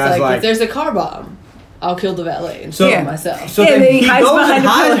 And the He's guy's if like, there's a car bomb, I'll kill the valet and So- kill Yeah. myself. so Yeah, then then he he hides goes behind and a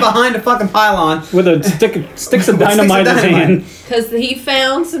hides pillar. behind a fucking pylon. with a sticks of dynamite in his hand. Because he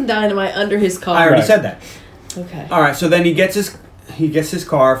found some dynamite under his car. I already Right. said that. Okay. All right, so then he gets his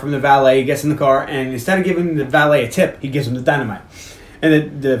car from the valet. He gets in the car, and instead of giving the valet a tip, he gives him the dynamite.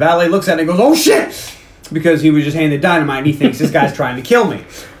 And the valet looks at it and goes, "Oh shit!" Because he was just handed dynamite, and he thinks this guy's trying to kill me.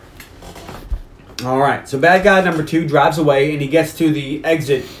 All right, so bad guy number 2 drives away, and he gets to the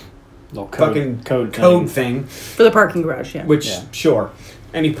exit Little fucking code thing, For the parking garage, yeah. which Yeah. sure,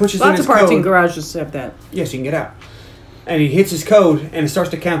 and he pushes in Lots his of parking code. garages have that. Yes, you can get out. And he hits his code, and it starts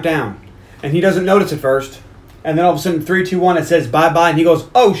to count down. And he doesn't notice at first. And then all of a sudden, 3, 2, 1, it says bye-bye. And he goes,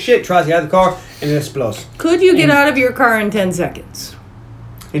 "Oh, shit," tries to get out of the car, and it explodes. Could you get out of your car in 10 seconds?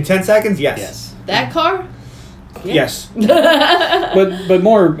 In 10 seconds, yes. Yes. That car? Yes. But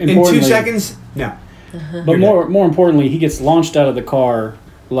more In importantly, 2 seconds, no. But more importantly, he gets launched out of the car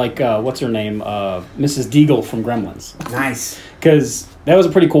like what's her name, Mrs. Deagle from Gremlins, Nice. because that was a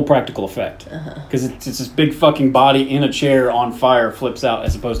pretty cool practical effect. Because it's this big fucking body in a chair on fire flips out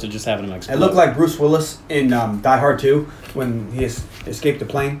as opposed to just having him explode. It looked like Bruce Willis in Die Hard 2 when he escaped the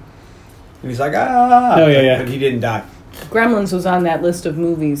plane. And he's like, "Ah." Oh, yeah, yeah. But he didn't die. Gremlins was on that list of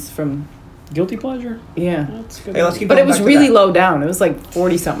movies from, guilty pleasure. yeah. That's good. Hey, let's keep But going it was back to really that. low down. It was like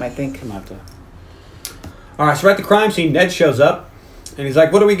 40-something, I think. I'm gonna have to. All right, so we're at the crime scene. Ned shows up, and he's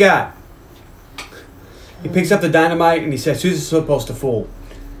like, "What do we got?" He picks up the dynamite, and he says, "Who's it supposed to fool?"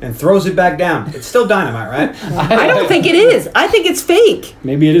 And throws it back down. It's still dynamite, right? I don't think it is. I think it's fake.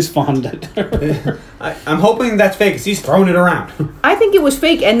 Maybe it is fondant. I'm hoping that's fake, because he's throwing it around. I think it was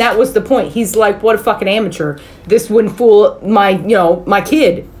fake, and that was the point. He's like, what a fucking amateur. This wouldn't fool my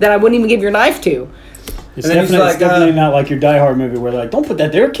kid that I wouldn't even give your knife to. It's And then he's definitely, like, it's definitely not like your Die Hard movie where they're like, don't put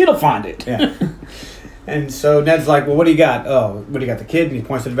that there, a kid will find it. Yeah. And so Ned's like, "Well, what do you got?" "Oh, what do you got?" The kid, and he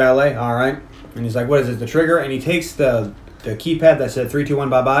points to the valet. "All right." And he's like, "What is it?" "The trigger." And he takes the keypad that said 3, 2, 1,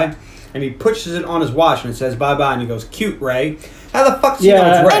 bye-bye, and he pushes it on his watch, and it says bye-bye, and he goes, "Cute, Ray." How the fuck does he know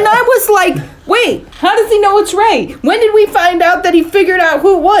Yeah. it's Ray? And I was like, wait, how does he know it's Ray? When did we find out that he figured out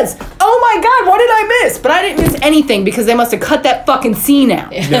who it was? Oh my god, what did I miss? But I didn't miss anything because they must have cut that fucking scene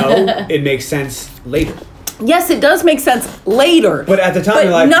out. No, it makes sense later. Yes, it does make sense later. But at the time, But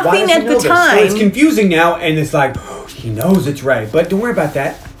you're like, nothing why does he at know the this? So time. it's confusing now, and it's like, he knows it's Ray. But don't worry about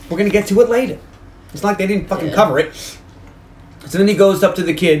that. We're going to get to it later. It's like they didn't fucking cover it. So then he goes up to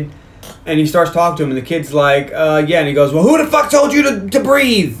the kid, and he starts talking to him, and the kid's like, yeah. And he goes, "Well, who the fuck told you to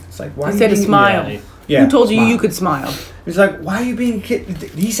breathe?" It's like, why I are you said to being- smile. Yeah, Who told you smile. you could smile? He's like, "Why are you being a kid?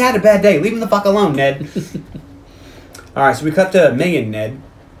 He's had a bad day. Leave him the fuck alone, Ned." All right, so we cut to May and Ned.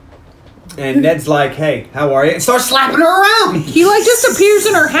 And Ned's like, "Hey, how are you?" And starts slapping her around. He like just appears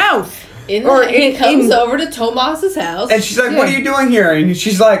in her house. Or He comes in- over to Tomas's house. And she's like, Yeah. "What are you doing here?" And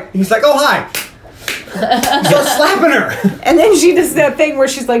he's like, "Oh, hi." He starts slapping her. And then she does that thing where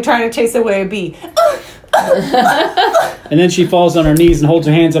she's like trying to chase away a bee. And then she falls on her knees and holds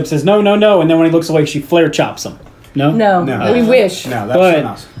her hands up, says, no, no, no. And then when he looks away, she flare chops him. No? No, No. we wish. No, that's But something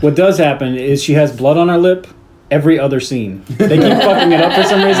else. what does happen is she has blood on her lip every other scene. They keep fucking it up for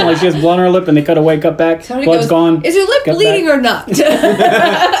some reason. Like she has blood on her lip and they cut away, cut back. Somebody Blood's goes, gone. "Is your lip cut bleeding back." or not?"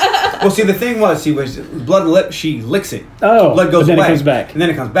 Well, see, the thing was, she was blood lip. She licks it. Oh, blood goes but then away, it comes back. and then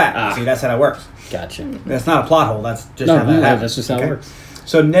it comes back. Ah. See, that's how that works. Gotcha. That's not a plot hole. That's just No, how that no, happens. that's just how it Okay? works.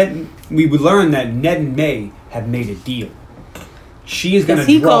 So we would learn that Ned and May have made a deal. She is going to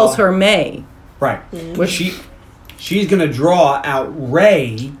Because he draw. calls her May. Right. Which- She's going to draw out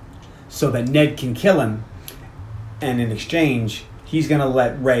Ray so that Ned can kill him. And in exchange, he's going to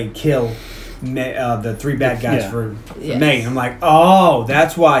let Ray kill the 3 bad guys Yeah. for Yes. May. And I'm like, oh,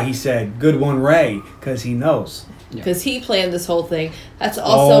 that's why he said, "Good one, Ray," because he knows. Because he planned this whole thing. That's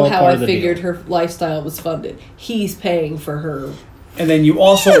also All how part I of the figured deal. her lifestyle was funded. He's paying for her. And then you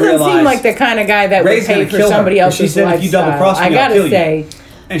also Doesn't realize... seem like the kind of guy that Ray's would pay gonna for kill her, somebody because she else's said, lifestyle. "If you double-cross me, I I'll gotta kill you." say,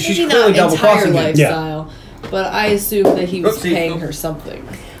 and she's Maybe clearly not double entire crossing him. lifestyle, but I assume that he was Oopsie. paying her something.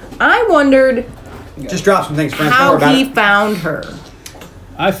 I wondered Just drop some things, friends. Don't how worry about he it. found her.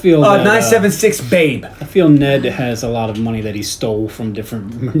 I feel that, 976 Babe. I feel Ned has a lot of money that he stole from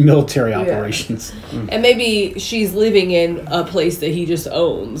different military operations. And maybe she's living in a place that he just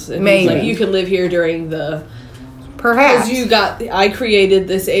owns. And he's Maybe. like, you can live here during the... Perhaps. Because I created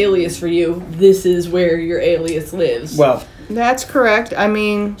this alias for you. This is where your alias lives. Well, That's correct. I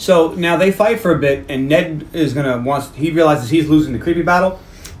mean, so now they fight for a bit, and Ned is he realizes he's losing the creepy battle,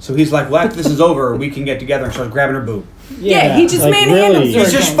 so he's like, well, after this is over, we can get together, and starts grabbing her boob. yeah, he just manhandles her.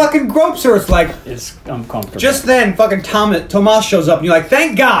 He just fucking gropes her. It's like, It's uncomfortable. just then, fucking Tomas shows up, and you're like,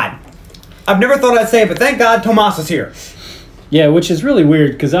 thank God. I've never thought I'd say it, but thank God Tomas is here. Yeah, which is really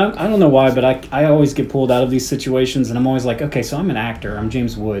weird because I don't know why, but I always get pulled out of these situations, and I'm always like, okay, so I'm an actor. I'm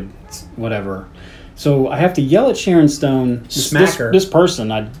James Wood, whatever. So I have to yell at Sharon Stone, Smack her. this person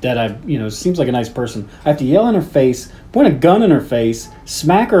seems like a nice person. I have to yell in her face, point a gun in her face,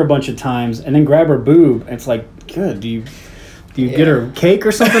 smack her a bunch of times, and then grab her boob. And it's like, good. Do you get her cake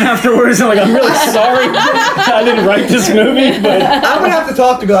or something afterwards? I'm like, I'm really sorry. I didn't write this movie, but I'm gonna have to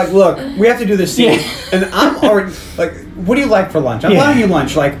talk to be like, look, we have to do this scene, Yeah. and I'm already like, what do you like for lunch? I'm Yeah. buying you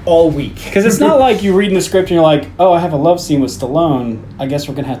lunch like all week. because it's not like you reading the script and you're like, oh, I have a love scene with Stallone. I guess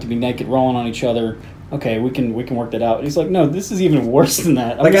we're gonna have to be naked, rolling on each other. Okay, we can work that out. And he's like, no, this is even worse than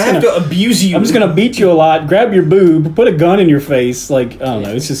that. Like, I have to abuse you. I'm just gonna beat you a lot, grab your boob, put a gun in your face. Like, I don't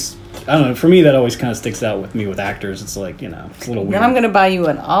know. It's just, I don't know. For me, that always kind of sticks out with me with actors. It's like, it's a little weird. Then I'm going to buy you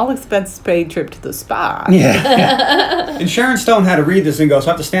an all-expenses-paid trip to the spa. Yeah. And Sharon Stone had to read this and go, so I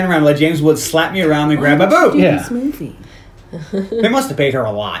have to stand around and let James Woods slap me around and grab my boob. Yeah. This movie. They must have paid her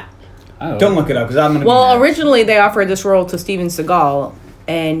a lot. Oh. Don't look it up, because I'm going to Well, be mad. originally they offered this role to Steven Seagal,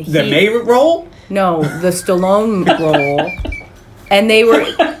 and he... The May role? No, the Stallone role. And they were...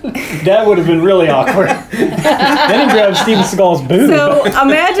 That would have been really awkward. Then he grabbed Steven Seagal's boob. So,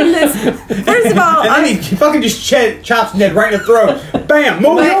 imagine this. First of all, And then he fucking just chops Ned right in the throat. Bam!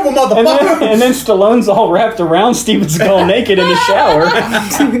 Move over, motherfucker! and then Stallone's all wrapped around Steven Seagal naked in the shower.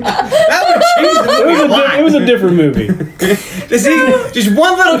 That would change the movie a lot. It was a different movie. Just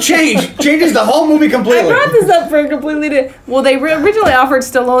one little change changes the whole movie I completely. brought this up for a completely different... Well, they originally offered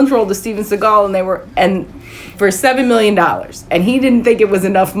Stallone's role to Steven Seagal, and for $7 million. And he didn't think it was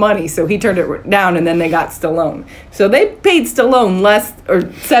enough money, so he turned it down, and then they got Stallone. So they paid Stallone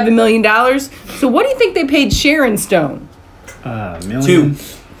 $7 million. So what do you think they paid Sharon Stone? Million.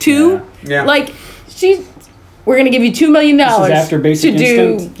 Two? Yeah. Like, we're going to give you $2 million This is after Basic to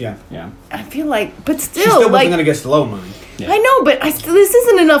do... Instinct? Yeah. Yeah. I feel like... But She still, still wasn't like... going to get Stallone money. I know, but this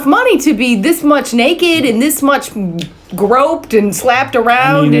isn't enough money to be this much naked and this much groped and slapped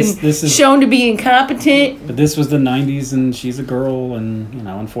around this is- shown to be incompetent. But this was the 90s, and she's a girl, and,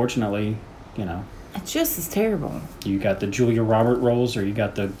 unfortunately, It's just as terrible. you got the Julia Robert roles, or you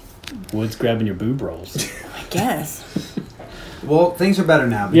got the Woods grabbing your boob roles. I guess. Well, things are better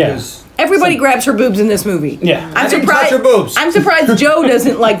now Yeah. because Everybody grabs her boobs in this movie. Yeah. I didn't touch her boobs. I'm surprised Joe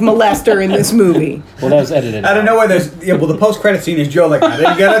doesn't like molest her in this movie. Well, that was edited. I don't know where there's. Yeah, well, the post-credit scene is Joe like, I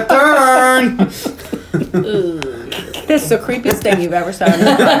didn't get a turn. That's the creepiest thing you've ever said.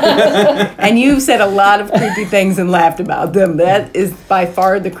 And you've said a lot of creepy things and laughed about them. That is by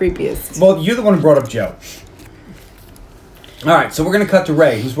far the creepiest. Well, you're the one who brought up Joe. All right, so we're gonna cut to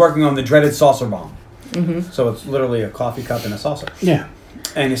Ray, who's working on the dreaded saucer bomb. Mm-hmm. So it's literally a coffee cup and a saucer. Yeah.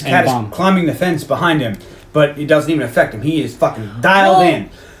 And his And cat a bomb. is climbing the fence behind him, but it doesn't even affect him. He is fucking dialed Well, in.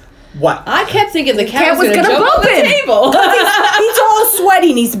 What? I kept thinking the cat, cat was was going to gonna jump on bump the him. table. He's all sweaty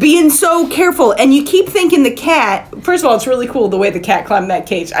and he's being so careful. And you keep thinking the cat, first of all, it's really cool the way the cat climbed that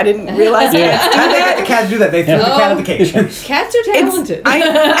cage. I didn't realize Yeah. cats do How did they get that. the cat to do that? They threw the cat at the cage. Cats are talented.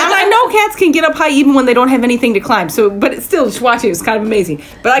 I know cats can get up high even when they don't have anything to climb. So, but it's still, just watching it was kind of amazing.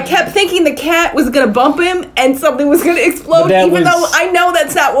 But I kept thinking the cat was going to bump him and something was going to explode, But that even was- though I know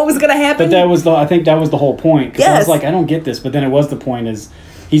that's not what was going to happen. But I think that was the whole point. Because I Yes. was like, I don't get this. But then it was the point is,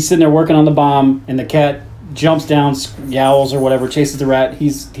 he's sitting there working on the bomb, and the cat jumps down, yowls or whatever, chases the rat. He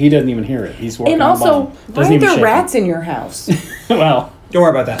doesn't even hear it. He's working and on the also, bomb. why Doesn't are even there shake rats in your house? it. Well, Don't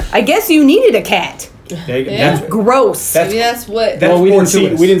worry about that. I guess you needed a cat. There you go. Yeah. That's, Gross. Maybe that's what. That's we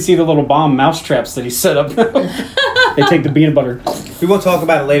fortuitous. didn't see the little bomb mouse traps that he set up. They take the peanut butter, we will talk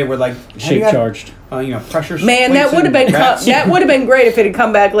about it later. We're like, have you shake had, charged. Pressure. Man, that plates would have and been rats? that would have been great if it had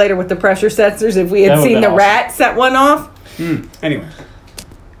come back later with the pressure sensors. If we That had would've seen been the awesome. rat set one off. Anyway.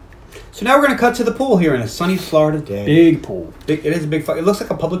 So now we're going to cut to the pool here in a sunny Florida day. Big pool. It is a big. It looks like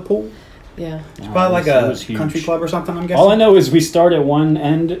a public pool. Yeah. It's probably like It a was huge. country club or something. I'm guessing. All I know is we start at one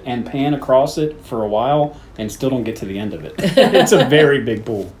end and pan across it for a while and still don't get to the end of it. It's a very big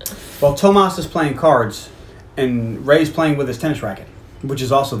pool. Well, Tomas is playing cards, and Ray's playing with his tennis racket. Which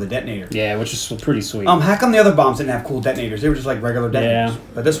is also the detonator. Yeah, which is pretty sweet. How come the other bombs didn't have cool detonators? They were just like regular detonators. Yeah.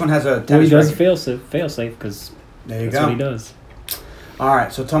 But this one has a well, he tennis does racket. fail safe because There you that's go. what he does. All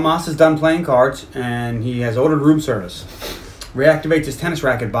right, so Tomas is done playing cards, and he has ordered room service. Reactivates his tennis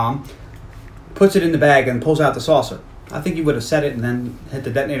racket bomb, puts it in the bag, and pulls out the saucer. I think he would have set it and then hit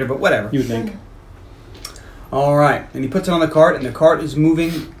the detonator, but whatever. You would think. All right, and he puts it on the cart, and the cart is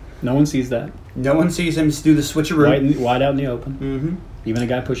moving. No one sees that. No one sees him do the switcheroo. Wide out in the open. Mm-hmm. Even a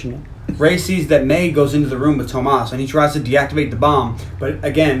guy pushing it. Ray sees that May goes into the room with Tomas, and he tries to deactivate the bomb. But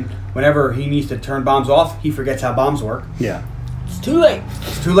again, whenever he needs to turn bombs off, he forgets how bombs work. Yeah. It's too late.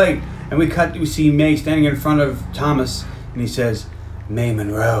 It's too late. And we see May standing in front of Thomas, and he says, May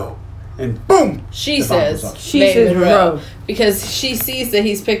Monroe. And boom! She the bomb goes says, off. She May says Monroe. Monroe. Because she sees that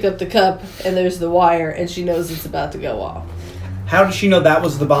he's picked up the cup and there's the wire and she knows it's about to go off. How did she know that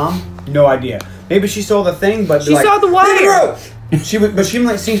was the bomb? No idea. Maybe she saw the thing, but She saw the wire. May Monroe! But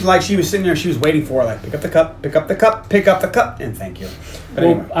she seems like she was sitting there. She was waiting for like pick up the cup, pick up the cup, pick up the cup, and thank you. But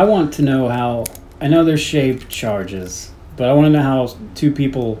Well, anyway, I want to know how. I know there's shape charges, but I want to know how two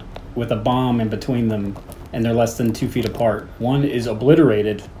people with a bomb in between them and they're less than 2 feet apart. One is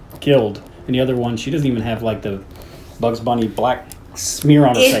obliterated, killed, and the other one, she doesn't even have like the Bugs Bunny black smear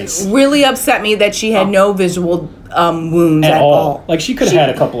on her It face really upset me that she had no visual wounds at all. Like she could have had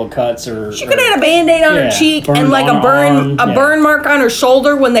a couple of cuts, or She could have had a Band-Aid on her cheek burned and like on a her burn arm, yeah. burn mark on her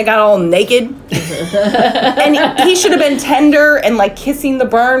shoulder when they got all naked. And he should have been tender and like kissing the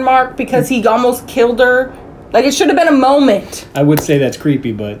burn mark because he almost killed her. Like it should have been a moment. I would say that's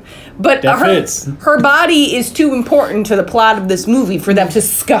creepy, but But that fits. her body is too important to the plot of this movie for them to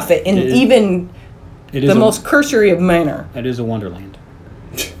scuff it in It is- even It is the most cursory of manner. It is a wonderland.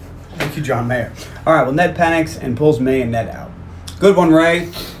 thank you, John Mayer. All right, well, Ned panics and pulls May and Ned out. Good one, Ray.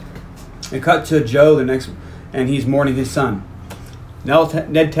 We cut to Joe and he's mourning his son.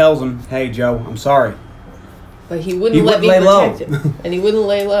 Ned tells him, "Hey, Joe, I'm sorry." But he wouldn't He let me wouldn't lay protect low. him. And he wouldn't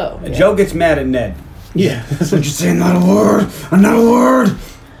lay low. Joe gets mad at Ned. Yeah. Would you say not a word? Not a word.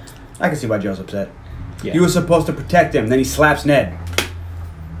 I can see why Joe's upset. Yeah. He was supposed to protect him. Then he slaps Ned.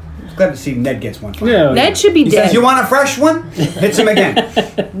 I'm glad to see Ned gets one. Finally. Yeah. Ned should be He dead. says, "You want a fresh one?" Hits him again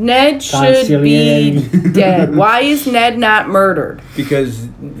Ned should be Conciliating. dead. Why is Ned not murdered? because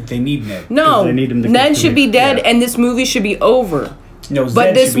they need Ned. No, they need him to Ned continue. should be dead, Yeah. and this movie should be over. No, But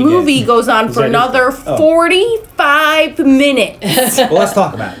Zed this should be dead. movie goes on for Zed is another dead. Oh. 45 minutes. Well, let's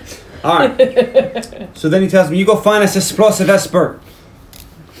talk about it. All right. So then he tells me, "You go find us explosive expert."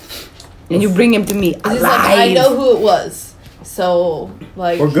 And you bring him to me alive. He's like, I know who it was. So,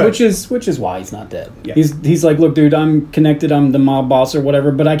 like, We're good. Which is why he's not dead. Yeah. He's like, look, dude, I'm connected. I'm the mob boss or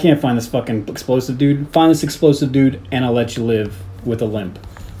whatever, but I can't find this fucking explosive dude. Find this explosive dude, and I'll let you live with a limp.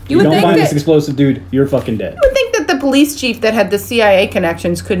 You would don't think find that- this explosive dude, you're fucking dead. I would think that the police chief that had the CIA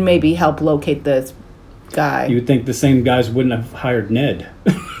connections could maybe help locate this guy. You would think the same guys wouldn't have hired Ned,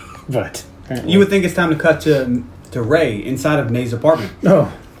 but apparently. You would think it's time to cut to Ray inside of May's apartment,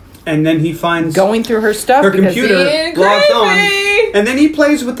 Oh, and then he finds Going through her stuff her because computer being logs on, creepy. and then he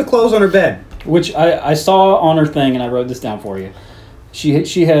plays with the clothes on her bed. which I saw on her thing, and I wrote this down for you.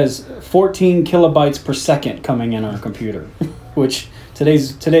 She has 14 kilobytes per second coming in on her computer, which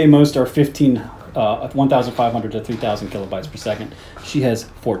today most are 1,500 to 3,000 kilobytes per second. She has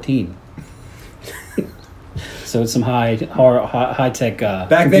 14. So it's some high tech.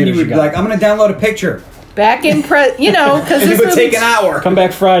 Back then, you would be like, "I'm going to download a picture," back in because and it would take an hour. come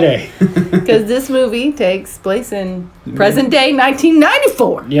back Friday. Because this movie takes place in present day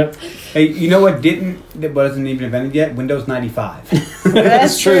 1994. Yep. Hey, you know what that wasn't even invented yet? Windows 95.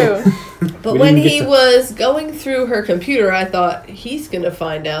 That's true. But We when didn't get he to- was going through her computer, I thought he's going to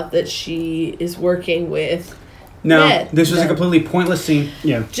find out that she is working with No, Ned. this was a No. completely pointless scene.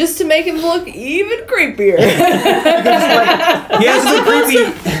 Yeah. just to make him look even creepier. He has the creepy.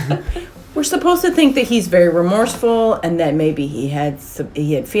 We're supposed to think that he's very remorseful and that maybe he had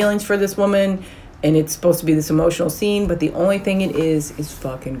feelings for this woman and it's supposed to be this emotional scene, but the only thing it is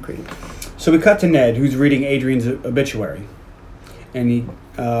fucking creepy. So we cut to Ned, who's reading Adrian's obituary, and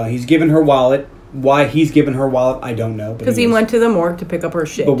he's given her wallet. Why he's given her wallet, I don't know. Because he went to the morgue to pick up her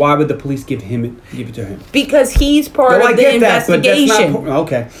shit. But why would the police give it to him? Because he's part No, I of the get that, but that's investigation. not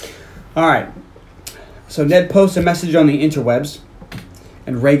okay. All right. So Ned posts a message on the interwebs,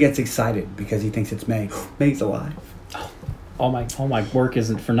 and Ray gets excited because he thinks it's May. May's alive. All my work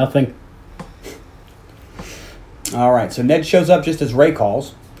isn't for nothing. All right. So Ned shows up just as Ray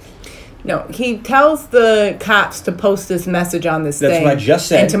calls. No, he tells the cops to post this message on this That's thing. what I just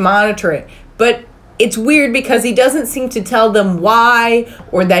said. And to monitor it. But it's weird because he doesn't seem to tell them why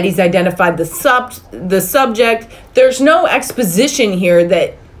or that he's identified the subject. There's no exposition here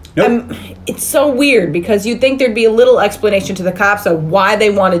that. Nope. It's so weird because you'd think there'd be a little explanation to the cops of why they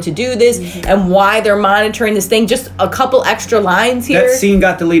wanted to do this and why they're monitoring this thing. Just a couple extra lines here. That scene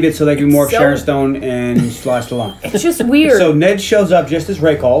got deleted so they could morph Sharon Stone and Sly Stallone. It's just weird. So Ned shows up just as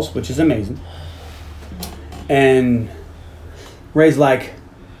Ray calls, which is amazing. And Ray's like,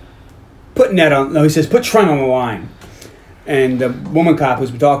 put Ned on. No, he says, put Trent on the line. And the woman cop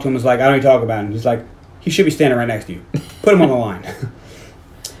who's been talking to him was like, I don't even talk about him. He's like, he should be standing right next to you. Put him on the line.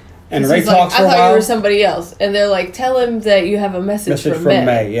 And Ray talks for a while. I thought you were somebody else. And they're like, tell him that you have a message from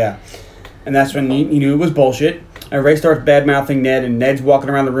May. Yeah. And that's when he knew it was bullshit. And Ray starts bad-mouthing Ned, and Ned's walking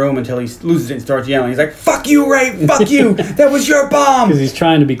around the room until he loses it and starts yelling. He's like, fuck you, Ray! Fuck you! That was your bomb! Because he's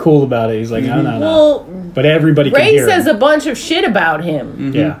trying to be cool about it. He's like, no. Well, but everybody can hear Ray says him. a bunch of shit about him.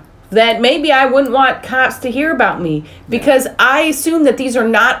 Mm-hmm. Yeah. That maybe I wouldn't want cops to hear about me because I assume that these are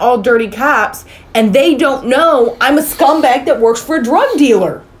not all dirty cops and they don't know I'm a scumbag that works for a drug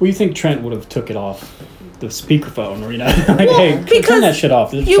dealer. Well, you think Trent would have took it off the speakerphone, or like, hey, turn that shit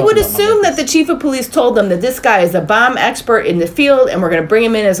off. You would assume that the chief of police told them that this guy is a bomb expert in the field and we're going to bring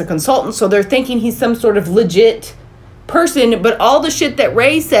him in as a consultant, so they're thinking he's some sort of legit person, but all the shit that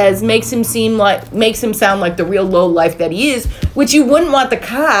Ray says makes him sound like the real low life that he is, which you wouldn't want the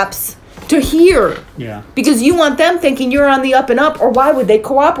cops to hear. Yeah. Because you want them thinking you're on the up and up, or why would they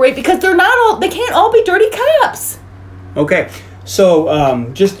cooperate? Because they can't all be dirty cops. Okay, so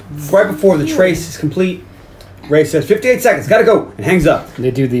just right before the trace is complete, Ray says, 58 seconds, gotta go, and hangs up.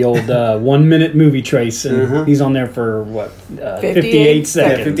 They do the old 1 minute movie trace, and he's on there for, 58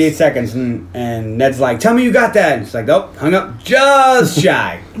 seconds. Yeah, 58 seconds, and Ned's like, tell me you got that. And she's like, nope, hung up just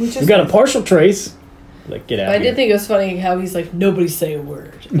shy. We've got a partial trace. Like, get out I of here. did think it was funny how he's like, nobody say a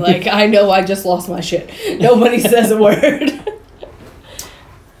word. Like, I know I just lost my shit. Nobody says a word.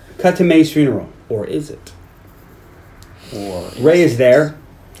 Cut to May's funeral. Or is it? Ray is there,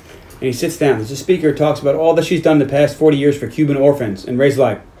 and he sits down. There's a speaker who talks about all that she's done the past 40 years for Cuban orphans. And Ray's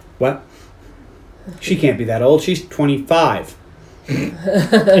like, what? She can't be that old. She's 25.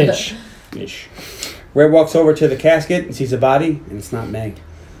 Ish. Ray walks over to the casket and sees a body, and it's not May.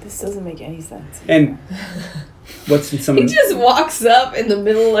 This doesn't make any sense. And what's in some He of just walks up in the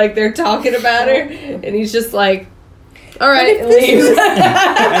middle, like they're talking about her, and he's just like, all right, and leaves.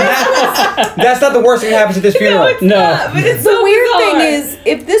 that's not the worst thing that happens at this funeral. But it's The so weird bizarre. thing is,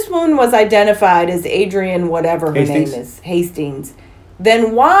 if this woman was identified as Adrian, whatever her Hastings? name is, Hastings,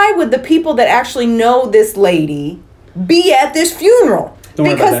 then why would the people that actually know this lady be at this funeral? Don't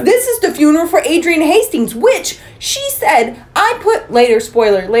worry about Because that. this is the funeral for Adrian Hastings, which she said, later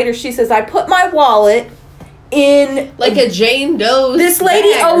she says, I put my wallet in... Like a Jane Doe's This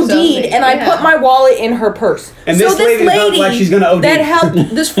lady bag or OD'd, something. and I put my wallet in her purse. And this lady looked like she's gonna OD. That helped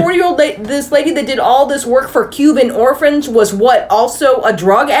this 40-year-old this lady that did all this work for Cuban orphans was what? Also a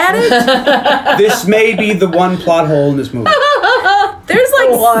drug addict? This may be the one plot hole in this movie.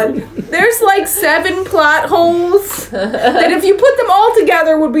 There's like 7 plot holes that if you put them all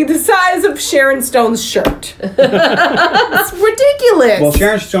together would be the size of Sharon Stone's shirt. It's ridiculous. Well,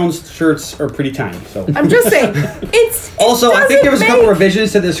 Sharon Stone's shirts are pretty tiny, so. I'm just saying, Also, I think there was a couple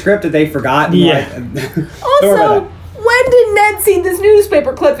revisions to the script that they forgot. And Yeah. Also, when did Ned see this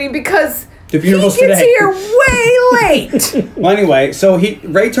newspaper clipping? Because The he funeral's gets today. here way late. Well, anyway, so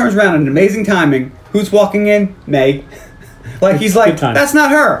Ray turns around in amazing timing. Who's walking in? May. Like, he's like, Good time. that's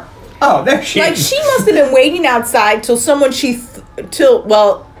not her. Oh, there she Like, is. she must have been waiting outside till someone So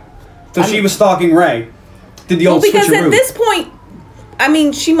she was stalking Ray. Did the old because switcheroo. at this point, I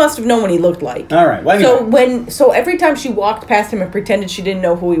mean, she must have known what he looked like. All right, well, anyway. So every time she walked past him and pretended she didn't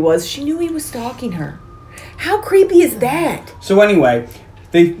know who he was, she knew he was stalking her. How creepy is that? So anyway,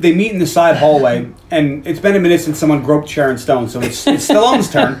 they meet in the side hallway, and it's been a minute since someone groped Sharon Stone, so it's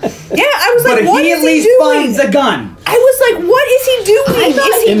Stallone's turn. Yeah, I was But like, what he is at least he doing? finds a gun. I was like, what is he doing?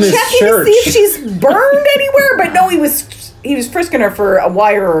 Is in he this checking church. to see if she's burned anywhere? But no, he was frisking her for a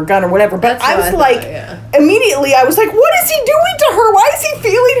wire or a gun or whatever. But That's I what was I like, thought, yeah. immediately, I was like, what is he doing to her? Why is he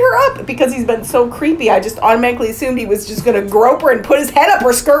feeling her up? Because he's been so creepy. I just automatically assumed he was just going to grope her and put his head up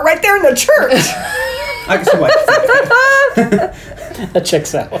her skirt right there in the church. I can see why. That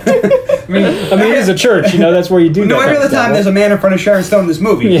checks out. I mean, it is a church, that's where you do that. No, every kind other of stuff, time there's a man in front of Sharon Stone in this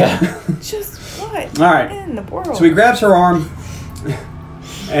movie. Yeah. Just what? All right. In the world. So he grabs her arm,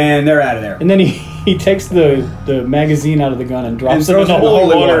 and they're out of there. And then he takes the magazine out of the gun and And drops it throws in it the in the holy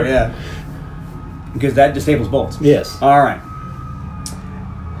holy water. water, yeah. Because that disables bolts. Yes. All right.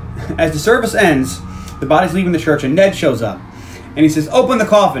 As the service ends, the body's leaving the church, and Ned shows up. And he says, open the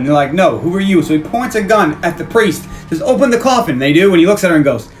coffin. They're like, no, who are you? So he points a gun at the priest. Says, open the coffin. They do. And he looks at her and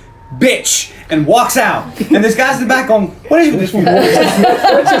goes, bitch. And walks out. And this guy's in the back going, what is this? What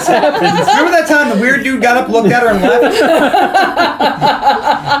just happened? Remember that time the weird dude got up, looked at her, and left?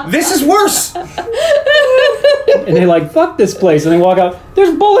 This is worse. And they like, fuck this place. And they walk out,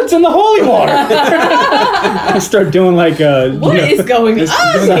 there's bullets in the holy water. They start doing like What is going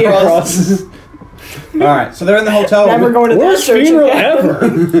on here? crosses. All right, so they're in the hotel room. Never going to that Worst church funeral again. ever.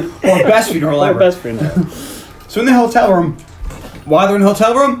 Or best funeral Our ever. best friend ever. So in the hotel room, why they're in the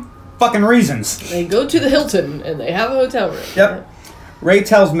hotel room? Fucking reasons. They go to the Hilton and they have a hotel room. Yep. Ray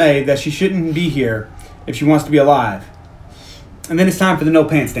tells May that she shouldn't be here if she wants to be alive. And then it's time for the no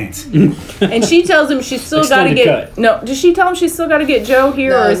pants dance. And she tells him she's still got to Extended get. cut. No, does she tell him she's still got to get Joe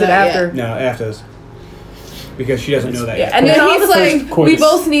here, No, or is it not yet. after? No, after this. Because she doesn't know that yet. And then And all he's the like, coitus. we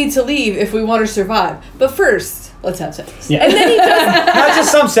both need to leave if we want to survive. But first, let's have sex. Yeah. And then he just Not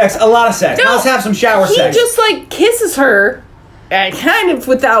just some sex, a lot of sex. No, Let's have some shower he sex. just like kisses her, kind of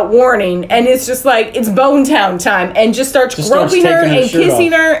without warning, and it's just like it's Bone Town time, and just starts Just starts groping her taking her and shirt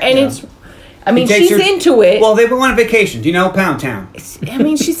kissing off. her, and Yeah. it's. I mean, He takes she's her- into it. Well, they went on vacation. Do you know Pound Town? I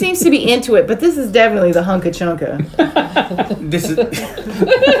mean, she seems to be into it, but this is definitely the hunka chunka This is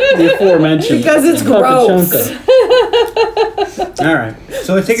The aforementioned. because it's gross. all right.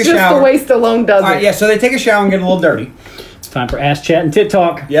 So they take It's a just shower. the way Stallone does All right, it. yeah. So they take a shower and get a little dirty. It's time for ass chat and tit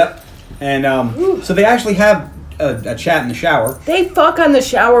talk. Yep. And so they actually have a chat in the shower. They fuck on the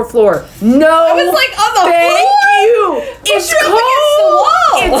shower floor. No, I was like, on the thank floor? you. It's Push her up against the cold. wall.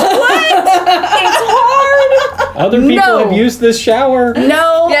 It's wet. It's hard. Other people No. have used this shower.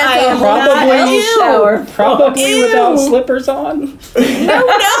 No, Yeah, I it's a am Probably not in the shower. Probably Ew. without slippers on.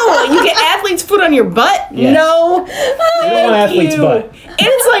 No, you get athlete's foot on your butt. Yes. No, You don't want athlete's you. butt. And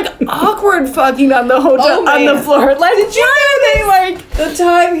it's like awkward fucking on the hotel Oh, on the man. floor. Like, did you know they like? The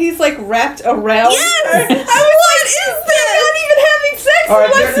time he's like wrapped around. Yes! her. I was like, is that not even having sex? All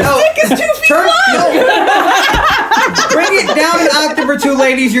right, unless the no. dick is 2 feet Turn, long? bring it down an octave or two,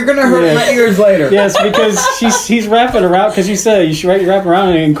 ladies. You're gonna hurt Yeah. my ears later. Yes, because he's wrapping around, because you said you should wrap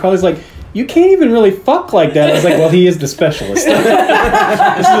around, and Carly's like, you can't even really fuck like that. I was like, well, he is the specialist.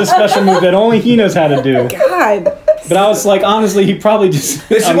 This is a special move that only he knows how to do. God. But I was like, honestly, he probably just.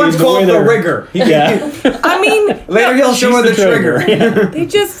 This is what's called the rigger. Yeah. I mean, Later he'll show her She's the the trigger. trigger. they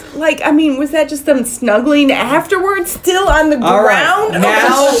just like. I mean, was that just them snuggling afterwards, still on the All right, ground of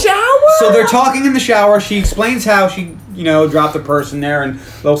now- the shower? So they're talking in the shower. She explains how she, dropped the purse in there, and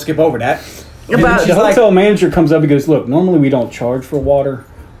they'll skip over that. And then About- she's The like, hotel manager comes up and goes, look, normally we don't charge for water,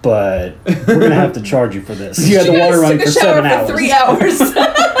 but we're going to have to charge you for this. You had the water running for 7 hours. 3 hours.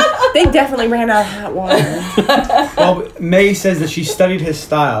 They definitely ran out of hot water. well, May says that she studied his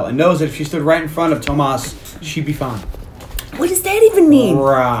style and knows that if she stood right in front of Tomas, she'd be fine. What does that even mean?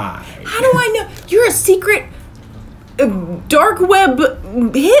 Right. How do I know? You're a secret dark web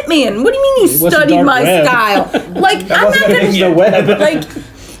hitman. What do you mean you wasn't studied dark my web. style? Like, I'm wasn't not a gonna thing The yet. web. like.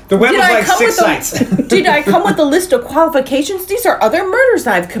 The web Did was I like come 6 with sites. Did I come with a list of qualifications? These are other murders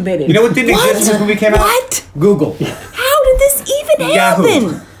I've committed. You know what didn't exist when this movie came out? What? Google. How did this even Yahoo.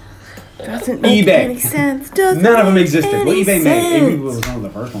 happen? Doesn't make eBay. any sense. Doesn't None of them make existed. Well, any eBay made. sense. eBay was one of the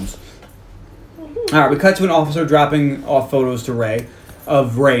first ones. All right, we cut to an officer dropping off photos to Ray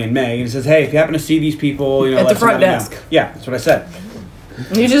of Ray and May, and he says, "Hey, if you happen to see these people, At the let front somebody know." desk. Yeah, that's what I said.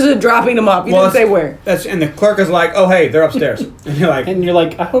 You're just dropping them off. You Well, didn't say where. And the clerk is like, "Oh, hey, they're upstairs," and you're like, And you're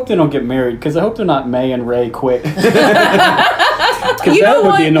like, I hope they don't get married, because I hope they're not May and Ray quick. Because You that know would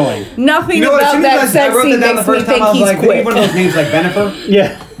what? be annoying. Nothing "You know what? As about soon that as I sex wrote scene that down the makes me first time, I think was he's like, they need quick. one of those names like Benifer,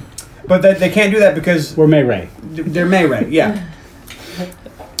 Yeah. but they can't do that because We're May Ray. they're May Ray. Yeah.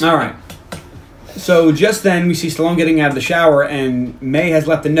 All right. So just then, we see Stallone getting out of the shower, and May has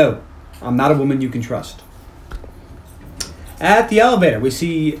left a note. "I'm not a woman you can trust." At the elevator, we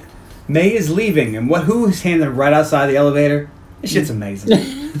see May is leaving, and who is standing right outside the elevator? This shit's amazing.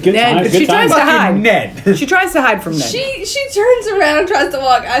 Good Ned, times, but good she tries times. to hide. Fucking Ned. She tries to hide from them. She turns around and tries to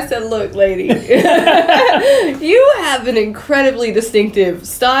walk. I said, look, lady, you have an incredibly distinctive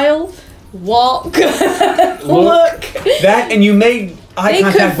style, walk, look. That, and you made eye They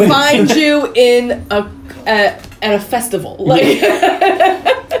contact could with find you in at a festival. Like,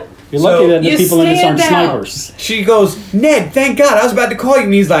 You're lucky that the You people in this aren't stand out. snipers. She goes, "Ned, thank God, I was about to call you,"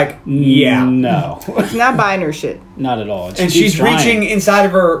 and he's like, "Yeah." No. It's not buying her shit. Not at all. And she's reaching inside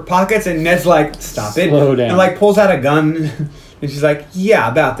of her pockets, and Ned's like, "Stop it!" Slow down. And like pulls out a gun, and she's like,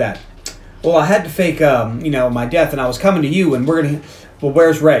 "Yeah, about that. Well, I had to fake, my death, and I was coming to you, and we're gonna. Well,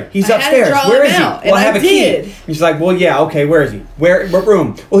 where's Ray? He's I had to upstairs. draw Where him is he? out, Well, and I have I a key." did. And she's like, "Well, yeah, okay. Where is he? What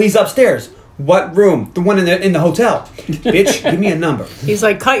room? Well, he's upstairs. What room? The one in the hotel. Bitch, give me a number. He's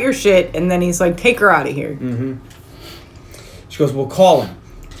like, cut your shit, and then he's like, take her out of here. Mm-hmm. She goes, we'll call him.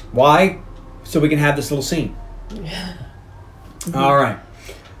 Why? So we can have this little scene. All right.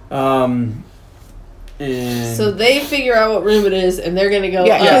 And So they figure out what room it is, and they're gonna go.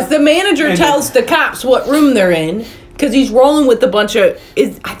 Yeah, because the manager And tells the cops what room they're in, because he's rolling with a bunch of.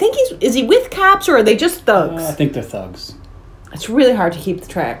 Is he with cops or are they just thugs? I think they're thugs. It's really hard to keep the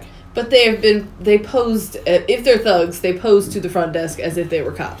track. But they posed, if they're thugs, they pose to the front desk as if they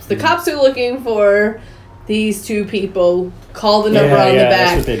were cops. The cops are looking for these two people. Call the number on the that's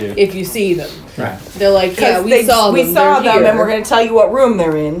back what they do. if you see them. right. They're like, yeah, we saw them. We saw They're them, here. and we're going to tell you what room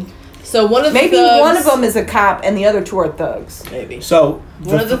they're in. So one of the Maybe thugs, one of them is a cop, and the other two are thugs. maybe So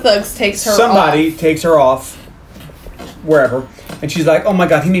one of the thugs takes her. somebody off. takes her off wherever, and she's like, "Oh my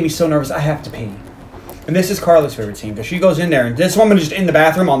god, he made me so nervous. I have to pee." And this is Carla's favorite scene because she goes in there, and this woman is just in the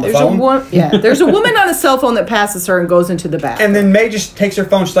bathroom on the phone. There's a woman on a cell phone that passes her and goes into the bathroom. And then May just takes her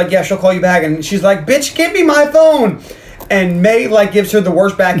phone. She's like, "Yeah, she'll call you back." And she's like, "Bitch, give me my phone." And May like gives her the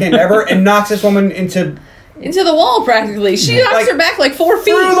worst backhand ever and knocks this woman into Into the wall, practically. She knocks Like, her back like 4 feet.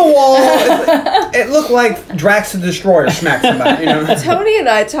 through the wall. It looked like Drax the Destroyer smacked somebody. You know. Tony and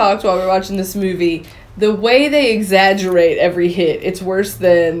I talked while we were watching this movie. The way they exaggerate every hit, it's worse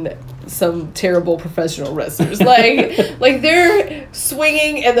than some terrible professional wrestlers. Like they're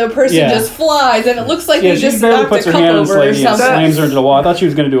swinging and the person Yeah. just flies, and it looks like Yeah, they she just barely knocked puts a her cup hand on the over or lady and something. slams her into the wall. I thought she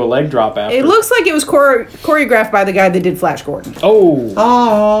was going to do a leg drop after. It looks like it was choreographed by the guy that did Flash Gordon. Oh.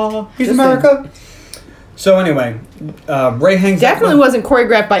 Oh, he's Just America. So anyway, Ray hangs Definitely up. wasn't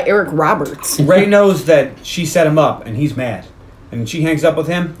choreographed by Eric Roberts. Ray knows that she set him up, and he's mad. And she hangs up with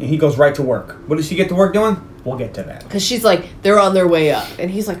him, and he goes right to work. What does he get to work doing? We'll get to that. Because she's like, they're on their way up. And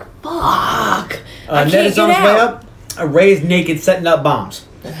he's like, fuck. I Ned can't is on get his way out. up. Ray's naked setting up bombs.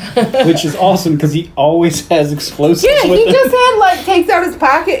 Which is awesome because he always has explosives Yeah, with he him. just had takes out his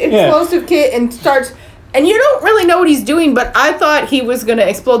pocket explosive kit and starts. And you don't really know what he's doing, but I thought he was going to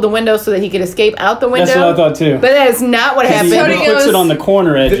explode the window so that he could escape out the window. That's what I thought too. But that is not what He happened. Tony puts goes- it on the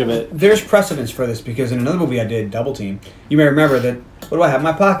corner edge of it. There's precedence for this because in another movie I did, Double Team, you may remember that. What do I have in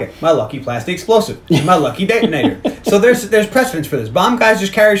my pocket? My lucky plastic explosive. My lucky detonator. So there's precedence for this. Bomb guys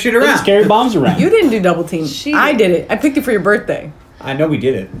just carry shit They around. just carry bombs around. You didn't do Double Team. She I did. did it. I picked it for your birthday. I know we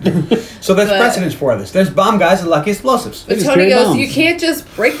did it. So there's But- precedence for this. There's bomb guys with lucky explosives. But just Tony carry goes, bombs. you can't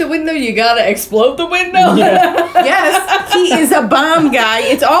just break the window, you gotta explode the window. Yes, he is a bomb guy.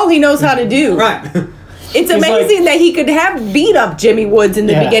 It's all he knows how to do. Right. It's He's amazing that he could have beat up Jimmy Woods in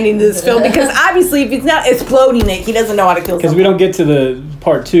the Yeah. beginning of this film because obviously if he's not exploding it, he doesn't know how to kill Because someone. we don't get to the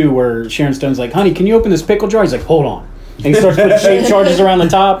part 2 where Sharon Stone's like, honey, can you open this pickle jar? He's like, hold on. And he starts putting shape charges around the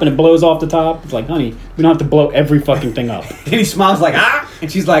top and it blows off the top. It's like, honey, we don't have to blow every fucking thing up. And he smiles like, ah! And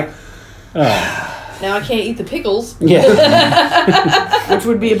she's like, Now I can't eat the pickles. Yeah. Which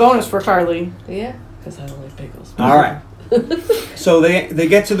would be a bonus for Carly. Yeah, because I don't like pickles. all right. So they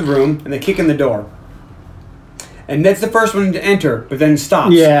get to the room and they kick in the door. And Ned's the first one to enter, but then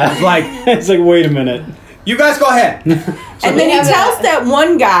stops. Yeah. It's like, It's like, wait a minute. you guys go ahead. And then he have tells a- that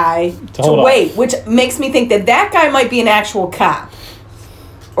one guy to hold wait, which makes me think that that guy might be an actual cop.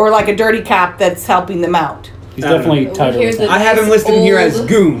 Or like a dirty cop that's helping them out. He's definitely We tighter hear with the- that. I have him listed here as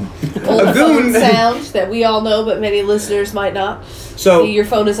goon. Old A goon. phone sound that we all know, but many listeners might not. So, Your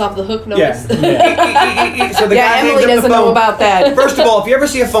phone is off the hook notice. Yeah. so the guy Yeah, hangs Emily up the doesn't know phone. about that. First of all, if you ever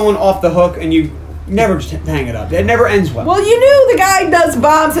see a phone off the hook and you never just hang it up, it never ends well. Well, you knew the guy does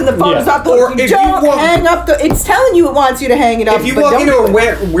bombs and the phone is Yeah. off the Or hook. You if you don't walk- hang up the. It's telling you it wants you to hang it up. If you but walk don't into do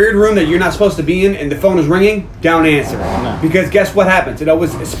a it. weird room that you're not supposed to be in and the phone is ringing, don't answer it. No. Because guess what happens? It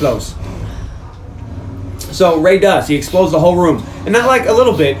always explodes. So Ray does. He explodes the whole room. And not like a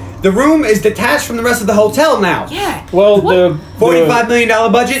little bit. The room is detached from the rest of the hotel now. Yeah. Well, the $45 million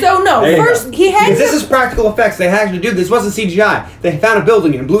budget. So no, There you first go. he hangs Because this up. is practical effects. They had to do this. Wasn't CGI. They found a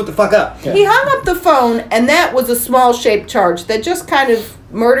building and blew it the fuck up. He hung up the phone, and that was a small shaped charge that just kind of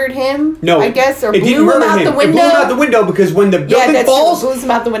murdered him. No, I guess, or it blew didn't him murder out him. the window. It blew him out the window because when the Yeah, building that's falls, true. Blew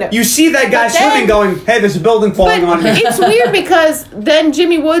him out the window. you see that guy But then- swimming, going, "Hey, there's a building falling But on me." it's weird because then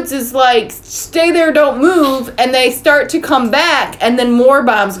Jimmy Woods is like, "Stay there, don't move," and they start to come back, and then more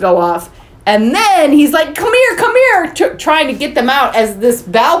bombs go off. And then he's like, come here, trying to get them out as this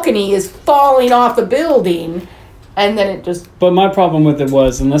balcony is falling off the building. And then it just... But my problem with it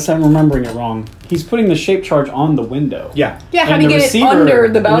was, unless I'm remembering it wrong, he's putting the shape charge on the window. Yeah. Yeah, how And do you the get it under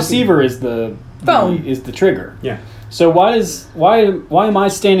the balcony? receiver is the Phone. is the trigger. Yeah. So why am I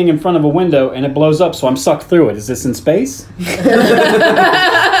standing in front of a window and it blows up so I'm sucked through it? Is this in space?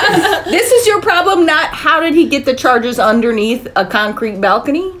 This is your problem problem not how did he get the charges underneath a concrete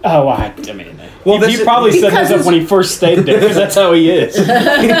balcony? Oh, I mean, Well, he probably set because those up when he first stayed there because that's how he is. He's like,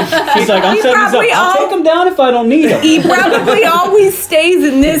 I'm setting these up. probably I'll take them down if I don't need them. He probably always stays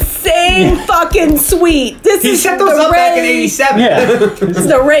in this same fucking suite. This He is set those the up back in Ray- '87. Yeah. This is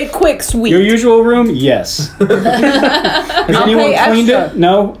the Ray Quick suite. Your usual room? Yes. Has anyone cleaned extra. it?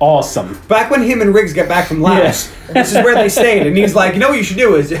 No? Awesome. Back when him and Riggs got back from Laos, this is where they stayed, and he's like, you know what you should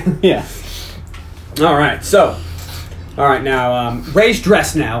do is. Yeah. All right, so. All right, now Ray's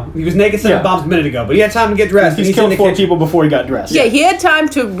dressed now. He was naked setting Yeah. bombs a minute ago, but he had time to get dressed. and He's in killed the 4 kitchen. people before he got dressed. Yeah, he had time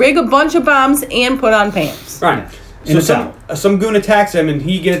to rig a bunch of bombs and put on pants. Right. In So a some goon attacks him, and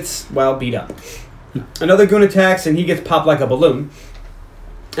he gets, well, beat up. Another goon attacks, and he gets popped like a balloon.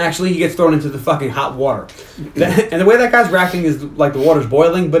 Actually, he gets thrown into the fucking hot water. And the way that guy's reacting is like the water's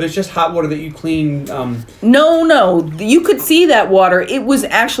boiling, but it's just hot water that you clean. No, you could see that water. It was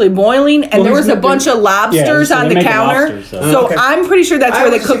actually boiling, and Well, there he's was a making- bunch of lobsters Yeah, on they're the making counter. lobsters, so. So Okay. I'm pretty sure that's I where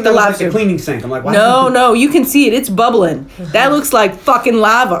they always cooked assumed the that was like lobster. a cleaning sink. I'm like, why? No, you can see it. It's bubbling. That looks like fucking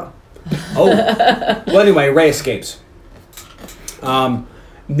lava. Oh. Well, anyway, Ray escapes.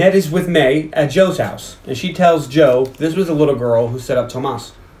 Ned is with May at Joe's house, and she tells Joe this was the little girl who set up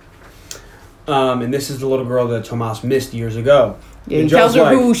Tomas. And this is the little girl that Tomas missed years ago. Yeah, he And tells Joe's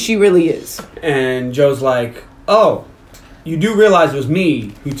her like- who she really is. And Joe's like, oh, you do realize it was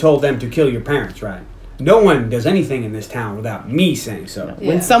me who told them to kill your parents, right? No one does anything in this town without me saying so. Yeah.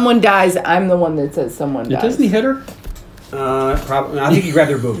 When someone dies, I'm the one that says someone dies. Doesn't he hit her? Probably. I think he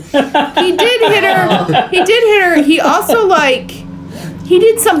grabbed her boob. He did hit her. He did hit her. He also he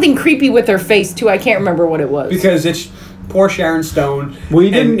did something creepy with her face too. I can't remember what it was. Because it's poor Sharon Stone. Well, he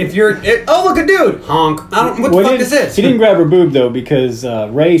And didn't- if you're, oh look a dude, honk. I don't. What the Well, fuck he is didn't- this? He didn't grab her boob though because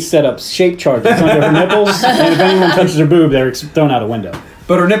Ray set up shape charges under her nipples, and if anyone touches her boob, they're thrown out a window.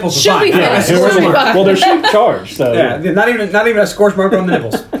 But her nipples are She'll fine. be fine. Yeah, She'll be fine. Well, they're shape charged, so yeah, not even a scorch mark on the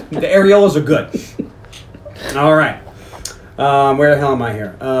nipples. The areolas are good. All right. Where the hell am I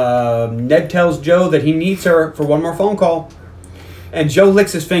here? Ned tells Joe that he needs her for one more phone call, and Joe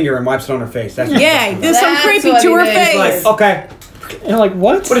licks his finger and wipes it on her face. That's Yeah, there's some That's creepy what to he her did. face. like okay. And like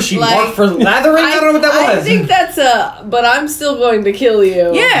what? What is she Like- marked for lathering? I don't know what that I was. think that's but I'm still going to kill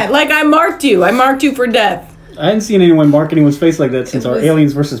you. Yeah, like I marked you. I marked you for death. I hadn't seen anyone mark anyone's face like that since It our was-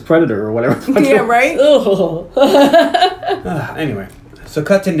 Aliens versus Predator or whatever. Yeah, right? Ugh. Anyway, so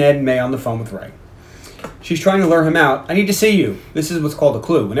cut to Ned and May on the phone with Ray. She's trying to lure him out. I need to see you. This is what's called a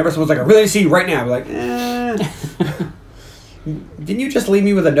clue. Whenever someone's like, I really need to see you right now, we're like, didn't you just leave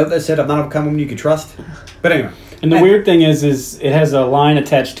me with a note that said I'm not a woman you could trust? But anyway. And the weird thing is it has a line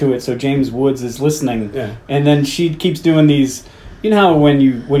attached to it, so James Woods is listening, Yeah. and then she keeps doing these. You know how when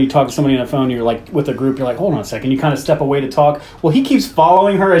you talk to somebody on the phone, you're like with a group, you're like, hold on a second, you kind of step away to talk. Well, he keeps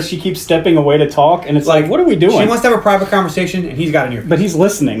following her as she keeps stepping away to talk, and it's like, what are we doing? She wants to have a private conversation, and he's got an earpiece. But he's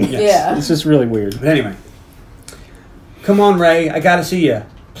listening. Yeah. It's just really weird. But anyway. Come on, Ray. I gotta see you.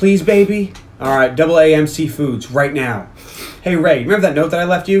 Please, baby. All right, AAMC Foods, right now. Hey, Ray, remember that note that I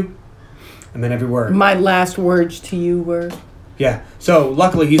left you? And then every word. My last words to you were. Yeah. So,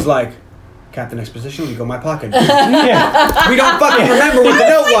 luckily, he's like, Captain Exposition, let me go in my pocket. Yeah. We don't fucking remember what the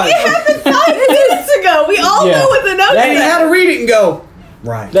note was. 5 minutes ago, we all Yeah. know what the note And he said. had to read it and go,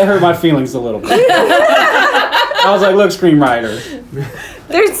 right. That hurt my feelings a little bit. I was like, look, screenwriter.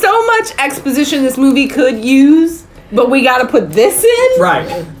 There's so much exposition this movie could use, but we got to put this in.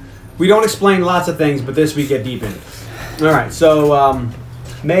 Right. We don't explain lots of things, but this we get deep in. All right, so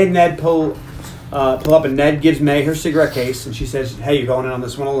May and Ned pull up, and Ned gives May her cigarette case, and she says, hey, you're going in on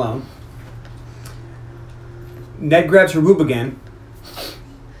this one alone. Ned grabs her boob again.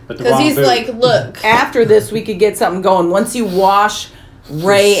 But the Because wrong he's boob. like, look. After this, we could get something going. Once you wash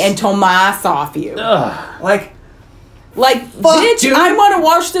Ray and Tomas off you. Like, Like, Fuck, bitch, dude. I want to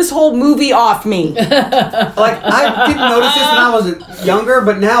watch this whole movie off me. I didn't notice this when I was younger,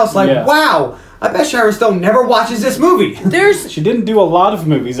 but now it's like, Yeah. wow, I bet Sharon Stone never watches this movie. There's She didn't do a lot of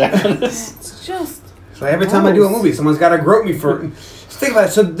movies after this. it's just So every time I do a movie, someone's got to grope me for it. Just think about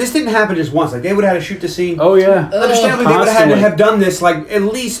it. So this didn't happen just once. Like, they would have had to shoot the scene. Oh, yeah. Understandably, they would have had to have done this like at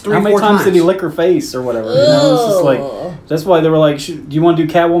least 3 How or many 4 times times. did he lick her face or whatever? You know, it's just like, that's why they were like, do you want to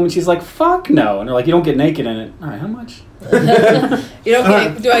do Catwoman? She's like, fuck no. And they're like, you don't get naked in it. All right, how much? You don't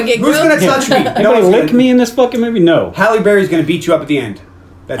get, do I get Who's grilled? gonna touch me? No Anybody one's lick gonna- me in this fucking movie? No. Halle Berry's gonna beat you up at the end.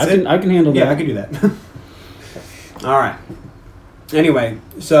 That's it. I can handle Yeah, that. I can do that. All right. Anyway,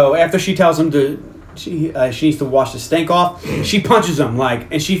 so after she tells him she needs to wash the stink off, she punches him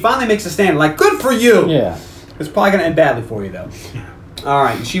and she finally makes a stand. Like, good for you. Yeah. It's probably gonna end badly for you though. All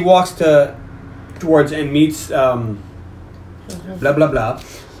right. She walks towards and meets blah blah blah.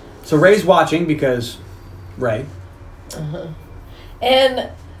 So Ray's watching because Ray. And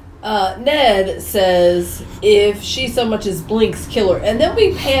Ned says, if she so much as blinks, kill her. And then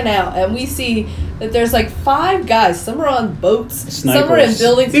we pan out and we see that there's like 5 guys. Some are on boats, some are in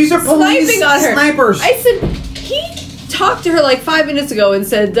buildings. These are police sniping on her. snipers. I said, he talked to her like 5 minutes ago and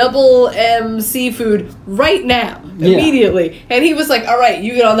said, double M seafood right now, immediately. And he was like, all right,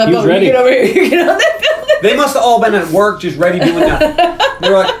 you get on that boat, ready. you get over here, you get on that building. They must have all been at work, just ready doing nothing. They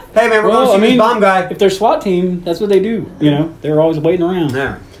were like, "Hey man, we're going to see this bomb guy." If they're SWAT team, that's what they do. You know, they're always waiting around. All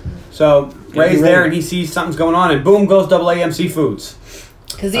right. So Ray's there and he sees something's going on, and boom goes Double AM Seafoods.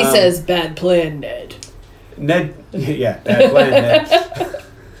 Because he says, bad plan, Ned. Ned, yeah, bad plan, Ned.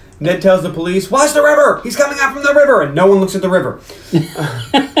 Ned tells the police, "Watch the river! He's coming out from the river!" And no one looks at the river.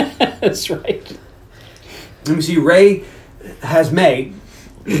 That's right. Let me see. Ray has May,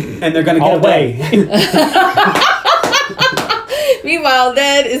 and they're going to get All away. Meanwhile,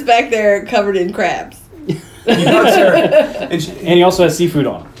 Ned is back there covered in crabs. He hugs her, and he also has seafood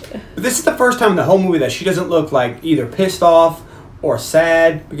on him. But this is the first time in the whole movie that she doesn't look like either pissed off or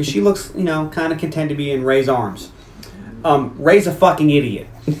sad, because she looks, kind of content to be in Ray's arms. Ray's a fucking idiot.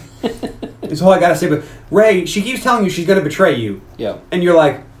 That's all I gotta say. But Ray, she keeps telling you she's gonna betray you. Yeah. And you're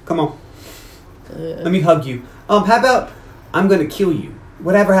like, come on, let me hug you. How about I'm gonna kill you?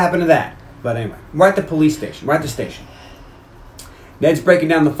 Whatever happened to that? But anyway, we're at the police station. We're at the station. Ned's breaking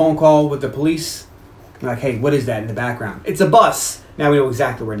down the phone call with the police. Like, hey, what is that in the background? It's a bus. Now we know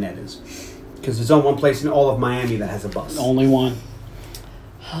exactly where Ned is. Because there's only one place in all of Miami that has a bus. Only one.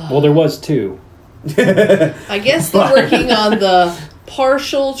 Well, there was 2. I guess they're working on the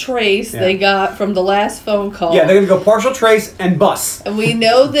partial trace they got from the last phone call. Yeah, they're going to go partial trace and bus. And we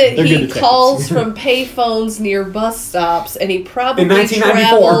know that They're he good detectives. calls from payphones near bus stops, and he probably In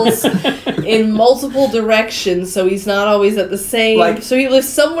 1994. travels in multiple directions, so he's not always at the same. So he lives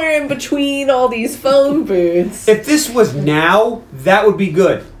somewhere in between all these phone booths. If this was now, that would be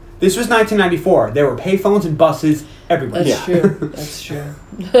good. This was 1994. There were payphones and buses everywhere. That's true. That's true.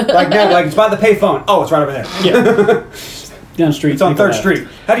 Like now, like it's by the payphone. Oh, it's right over there. Yeah. Down the street. It's on people 3rd left. Street.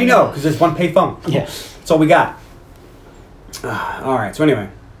 How do you know? Because there's one payphone. Yeah. That's all we got. All right. So anyway,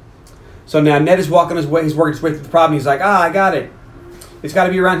 so now Ned is walking his way. He's working his way through the problem. He's like, I got it. It's got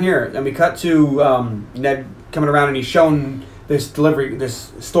to be around here. And we cut to Ned coming around, and he's showing this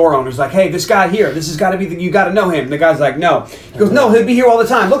store owner. He's like, hey, this guy here. This has got to be. You got to know him. And the guy's like, no. He goes, no, he'll be here all the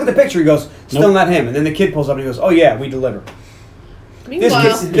time. Look at the picture. He goes, still Nope. not him. And then the kid pulls up and he goes, oh yeah, we deliver. Meanwhile,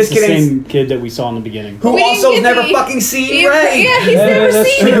 This It's the kid ain't. same kid that we saw in the beginning. Who We didn't also has get never the- fucking seen Ray. Yeah, he's never that's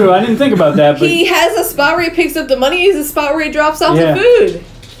seen true. him. I didn't think about that, but He has a spot where he picks up the money. He's a spot where he drops off Yeah. the food.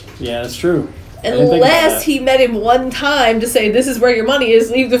 yeah, that's true. I didn't think about Unless that. he met him one time to say, this is where your money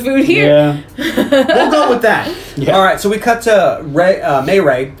is, leave the food here. Yeah. We'll go with that. Yeah. All right, so we cut to May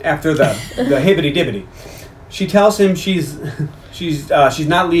Ray after the hibbity dibbity. She tells him she's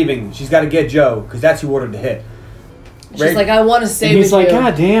not leaving. She's got to get Joe because that's who ordered the hit. She's like, I want to stay And with he's like, you,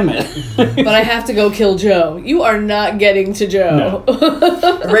 God damn it. but I have to go kill Joe. You are not getting to Joe.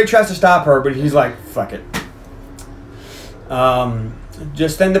 Ray tries to stop her, but he's like, fuck it.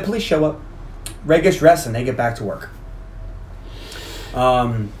 Just then the police show up. Ray gets dressed and they get back to work.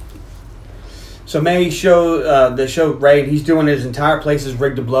 So they show Ray, and he's doing his entire place is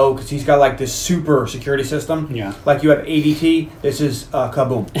rigged to blow because he's got like this super security system. Yeah. Like you have ADT, this is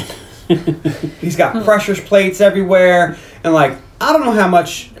kaboom. He's got pressure plates everywhere, and like I don't know how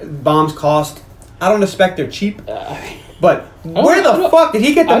much bombs cost. I don't expect they're cheap, but where the fuck did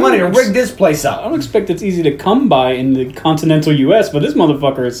he get the money to rig this place I up? don't expect it's easy to come by in the continental U.S., but this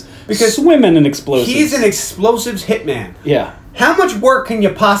motherfucker is swimming in explosives. He's an explosives hitman. Yeah. How much work can you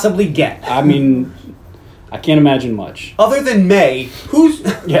possibly get? I mean, I can't imagine much. Other than May, who's...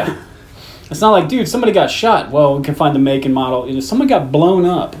 Yeah. It's not like, dude, somebody got shot. Well, we can find the make and model. You know, someone got blown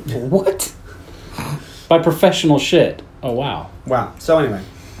up. What? By professional shit. Oh, wow. Wow. So anyway,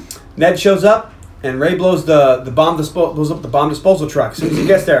 Ned shows up, and Ray blows blows up the bomb disposal truck. As soon as he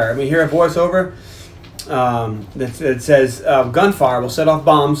gets there, we hear a voiceover that says, gunfire will set off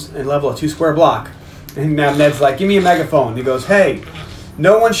bombs and level a 2-square block. And now Ned's like, give me a megaphone. He goes, hey,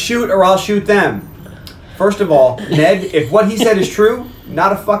 no one shoot or I'll shoot them. First of all, Ned, if what he said is true,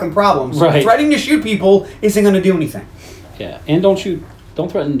 not a fucking problem. So Right. threatening to shoot people isn't going to do anything. Yeah. And don't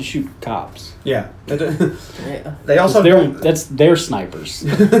threaten to shoot cops. Yeah. Yeah. They also That's their snipers.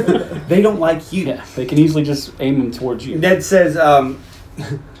 they don't like you. Yeah. They can easily just aim them towards you. Ned says,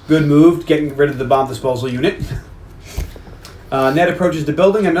 good move, getting rid of the bomb disposal unit. Ned approaches the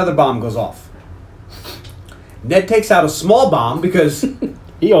building, another bomb goes off. Ned takes out a small bomb because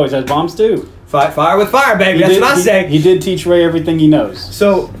He always has bombs, too. Fight fire with fire, baby. That's what I say. He did teach Ray everything he knows.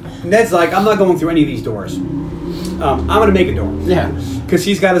 So Ned's like, I'm not going through any of these doors. I'm going to make a door. Yeah. Because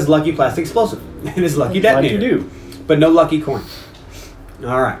he's got his lucky plastic explosive and his lucky detonator. Like you do. But no lucky coin.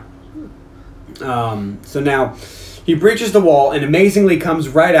 All right. So now he breaches the wall and amazingly comes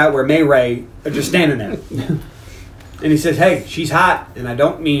right out where May Ray are just standing there. And he says, hey, she's hot. And I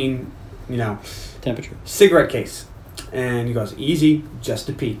don't mean, Temperature. cigarette case. And he goes, easy, just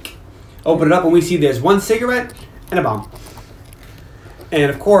a peek. Open it up and we see there's one cigarette and a bomb. And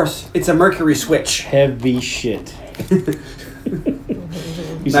of course, it's a mercury switch. Heavy shit.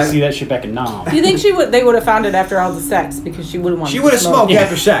 Used to see that shit back in Nam. Do you think they would have found it after all the sex because she wouldn't want? She would have smoked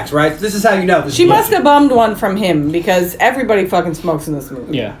after sex, right? This is how you know. She must have bummed one from him because everybody fucking smokes in this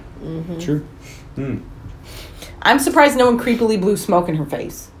movie. Yeah. True. I'm surprised no one creepily blew smoke in her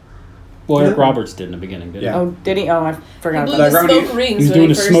face. Well, Eric Roberts did in the beginning, didn't he? Yeah. Oh, did he? Oh, I forgot Blew about the that. smoke rings He's when doing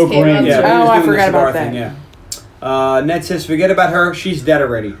he a first smoke came ring. out. Yeah, Oh, he was I doing the forgot about cigar thing, that. yeah. Ned says, forget about her. She's dead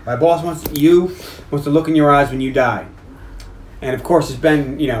already. My boss wants to look in your eyes when you die. And of course, it's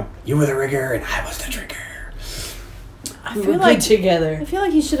been, you were the rigger and I was the trigger. I We feel were like good together. I feel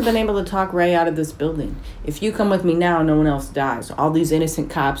like he should have been able to talk Ray out of this building. If you come with me now, no one else dies. All these innocent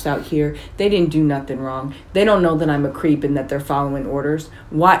cops out here, they didn't do nothing wrong. They don't know that I'm a creep and that they're following orders.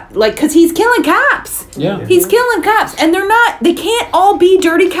 Why? Like, because he's killing cops. Yeah. He's killing cops. And they can't all be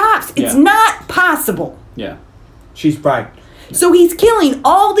dirty cops. It's Yeah. not possible. Yeah. She's bright. So he's killing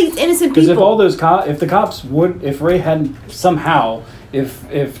all these innocent Because people. if Ray hadn't somehow,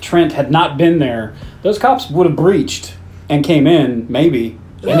 if Trent had not been there, those cops would have breached and came in, maybe.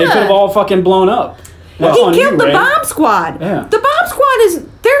 And they could have all fucking blown up. That's on he you, killed the Ray. bomb squad. Yeah. The bomb squad is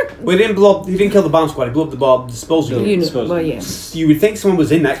Well, he didn't kill the bomb squad. He blew up the bomb disposal you unit. know, Supposedly. well, yes. You would think someone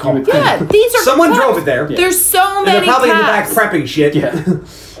was in that car. Yeah, these are Someone cops. drove it there. Yeah. There's so And many they're probably cops. in the back prepping shit. Yeah.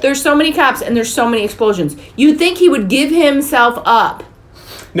 There's so many cops and there's so many explosions. You'd think he would give himself up.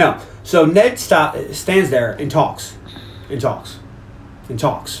 No. So Ned stands there and talks. And talks. And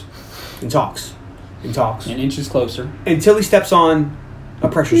talks. And talks. And talks. And inches closer. Until he steps on a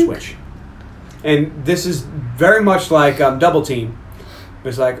pressure switch. And this is very much like Double Team.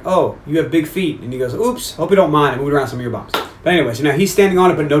 It's like, oh, you have big feet. And he goes, oops, hope you don't mind. I moved around some of your bombs. But anyway, so now he's standing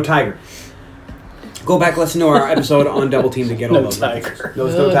on it, but no tiger. Go back, listen to our episode on Double Team to get all No those tiger.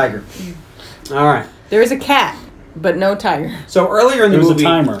 references. No tiger. All right. There is a cat, but no tiger. So earlier in the There was movie... a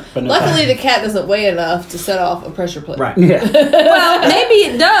timer, but no Luckily, timer. the cat doesn't weigh enough to set off a pressure plate. Right. Yeah. Well,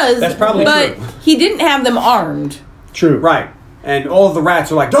 maybe it does. That's probably but true. he didn't have them armed. True. Right. And all of the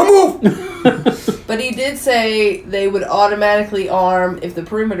rats are like, don't move! But he did say they would automatically arm if the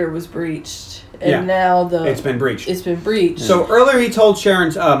perimeter was breached. And Yeah. now It's been breached. It's been breached. So earlier he told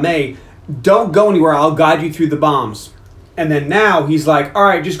Sharon's May, don't go anywhere, I'll guide you through the bombs. And then now he's like, all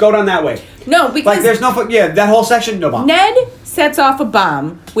right, just go down that way. No, because Like there's no, that whole section, no bomb. Ned sets off a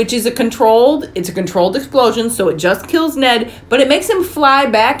bomb, which is a controlled explosion, so it just kills Ned, but it makes him fly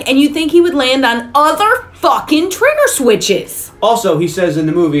back, and you think he would land on other fucking trigger switches. Also, he says in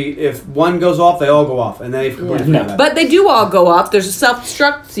the movie, if one goes off, they all go off. And they've completely Yeah. forgot that. But they do all go off. There's a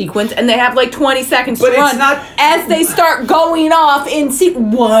self-destruct sequence, and they have like 20 seconds But to it's run not- as they start going off in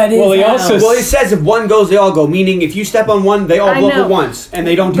what is Well, he that? also Well, it says if one goes, they all go. Meaning, if you step on one, they all I blow up know. at once, and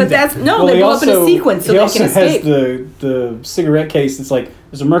they don't do But that. that's no, Well, they he blow up in a sequence so he they also can escape. has the cigarette case. It's like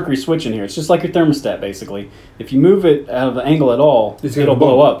there's a mercury switch in here. It's just like your thermostat, basically. If you move it out of the angle at all, It's gonna it'll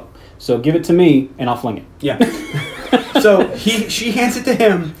blow. blow up. So give it to me, and I'll fling it. Yeah. So she hands it to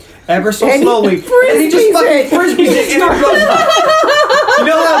him ever so And he slowly, and he just frisbees fucking it. frisbees it, and it goes up. You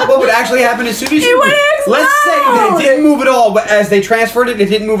know what would actually happen as soon as you... would Let's say that it explode. didn't move at all, but as they transferred it, it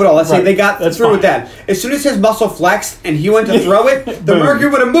didn't move at all. Let's say Right. they got That's through with fine. that. As soon as his muscle flexed and he went to throw it, the Boom. mercury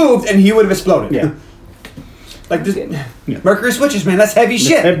would have moved and he would have exploded. Yeah. Like this... Mercury switches, man, that's heavy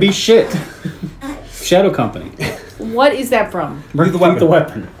shit. That'd be shit. Shadow Company. What is that from? Leave the weapon. The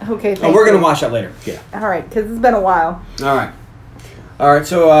weapon. Okay, Oh, we're going to watch that later. All right, because it's been a while. All right,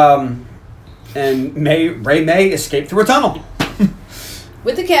 so, and Ray May escaped through a tunnel.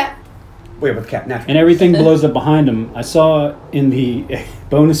 with the cat. Wait, with the cat, naturally. And everything blows up behind him. I saw in the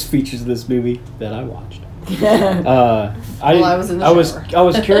bonus features of this movie that I watched. I was in the shower. I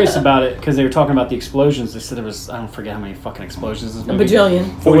was curious about it because they were talking about the explosions. They said there was, I don't forget how many fucking explosions this A movie.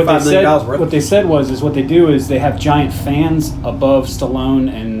 bajillion. But $45 million worth. What they said was what they do is they have giant fans above Stallone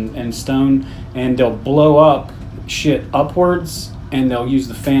and Stone, and they'll blow up shit upwards, and they'll use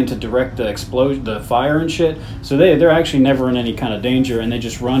the fan to direct the explosion, the fire and shit. So they're actually never in any kind of danger, and they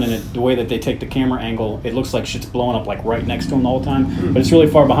just run. And the way that they take the camera angle, it looks like shit's blowing up like right next to them the whole time, but it's really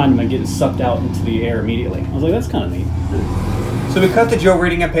far behind them and getting sucked out into the air immediately. I was like, that's kind of neat. So we cut to Joe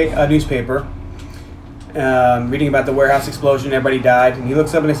reading a newspaper, reading about the warehouse explosion. Everybody died, and he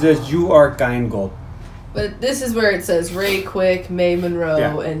looks up and it says, "You are Geingold." But this is where it says Ray Quick, Mae Monroe,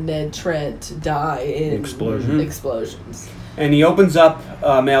 Yeah. and Ned Trent die in explosions. And he opens up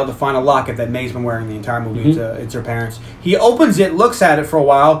mail to find a locket that Mae's been wearing the entire movie. It's her parents. He opens it, looks at it for a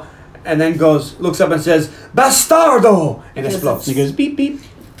while, and then looks up and says, "Bastardo!" and explodes. He goes beep beep.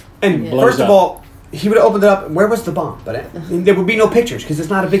 And blows first of up. all, he would have opened it up. Where was the bomb? But there would be no pictures because it's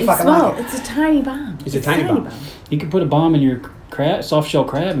not a big fucking small. locket. It's a tiny bomb. It's a tiny bomb. You could put a bomb in your soft shell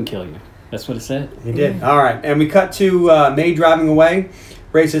crab and kill you. That's what it said. He did. All right. And we cut to Mae driving away.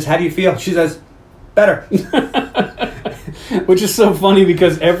 Ray says, "How do you feel?" She says, "Better." Which is so funny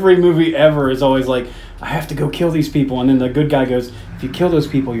because every movie ever is always like, I have to go kill these people. And then the good guy goes, if you kill those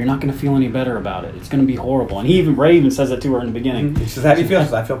people, you're not going to feel any better about it. It's going to be horrible. And Ray even says that to her in the beginning. He says, "How do you feel?" She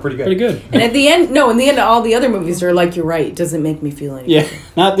says, "I feel pretty good." Pretty good. And at the end, in the end of all the other movies, they're like, you're right. It doesn't make me feel anything. Yeah,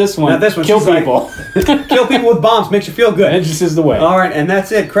 not this one. Not this one. Kill She's like, people. Kill people with bombs makes you feel good. That just is the way. All right. And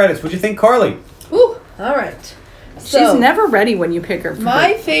that's it. Credits. What'd you think, Carly? Ooh, all right. So, She's never ready when you pick her.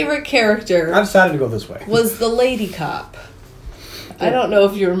 my favorite character I decided to go this way. was the lady cop. I don't know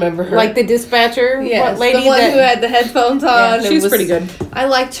if you remember her. Like the dispatcher yes, lady the one that, who had the headphones on. Yeah, and she was pretty good. I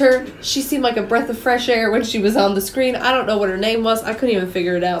liked her. She seemed like a breath of fresh air when she was on the screen. I don't know what her name was. I couldn't even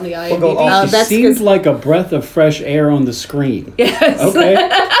figure it out in the IMDb. We'll go off. She that's seemed good. like a breath of fresh air on the screen. Yes. Okay.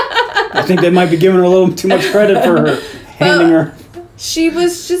 I think they might be giving her a little too much credit for her handing her. She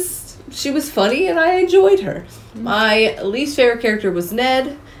was funny and I enjoyed her. My least favorite character was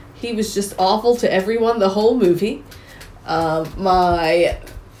Ned. He was just awful to everyone the whole movie. My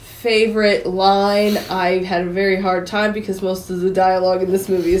favorite line, I had a very hard time because most of the dialogue in this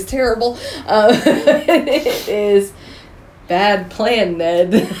movie is terrible. It is bad plan,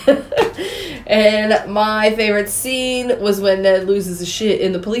 Ned. And my favorite scene was when Ned loses his shit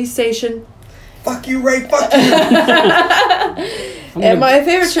in the police station. Fuck you, Ray. Fuck you. And my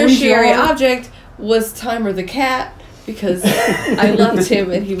favorite squeeze your tertiary arm. object was Timer the cat because I loved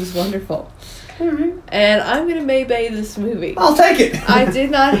him and he was wonderful. And I'm gonna May-Bay this movie. I'll take it. I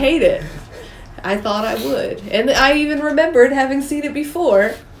did not hate it. I thought I would, and I even remembered having seen it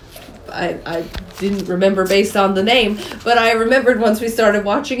before. I didn't remember based on the name, but I remembered once we started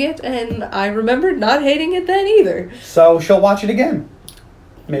watching it, and I remembered not hating it then either. So she'll watch it again.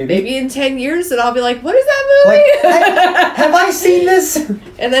 Maybe in 10 years, and I'll be like, what is that movie? Like, have I seen this?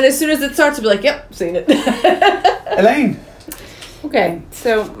 And then as soon as it starts, I'll be like, yep, seen it. Elaine. Okay,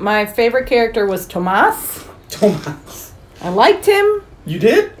 so my favorite character was Tomas. Thomas. I liked him. You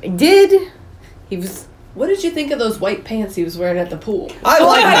did? I did. He was. What did you think of those white pants he was wearing at the pool? I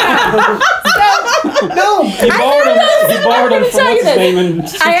like that. No. He borrowed them from tell you what's his name in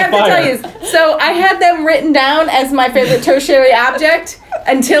Streets I of have to Fire. tell you this. So I had them written down as my favorite tertiary object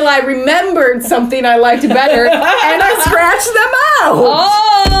until I remembered something I liked better, and I scratched them out.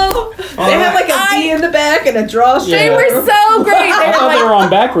 Oh! They had like a D in the back and a drawstring. They were so great. I thought they were on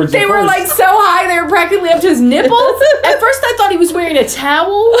backwards. They at were first. like so high, they were practically up to his nipples. At first I thought he was wearing a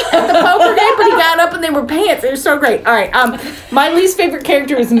towel at the poker game, but he got up and they were pants. They were so great. All right, my least favorite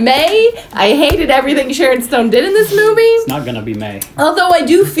character is Mae. I hated everything Sharon Stone did in this movie. It's not gonna be May. Although I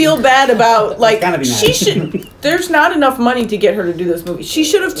do feel bad about, like, gotta be nice. she should, there's not enough money to get her to do this movie. She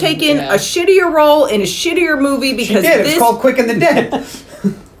should have taken Yeah. a shittier role in a shittier movie She because did. It's this, called Quick and the Dead.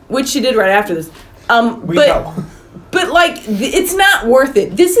 which she did right after this. We know. But like, it's not worth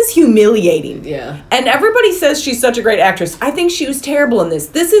it. This is humiliating. Yeah. And everybody says she's such a great actress. I think she was terrible in this.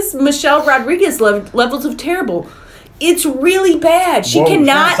 This is Michelle Rodriguez levels of terrible. It's really bad. She Whoa,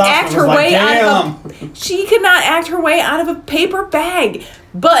 cannot Sharon act Stone her was like, way out of "Damn." she could not act her way out of a paper bag.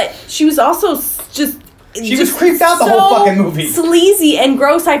 But she was also just She was creeped out the whole fucking movie. Sleazy and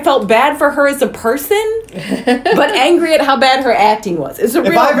gross. I felt bad for her as a person, but angry at how bad her acting was. It's a If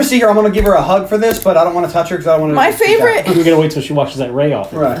real. I ever see her, I'm going to give her a hug for this, but I don't want to touch her because I don't want to. My favorite. We gotta wait till she watches that Ray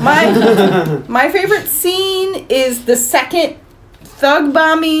off. Right. My favorite scene is the second thug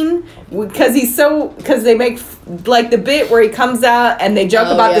bombing because they make like the bit where he comes out and they joke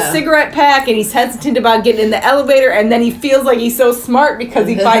about the cigarette pack and he's hesitant about getting in the elevator and then he feels like he's so smart because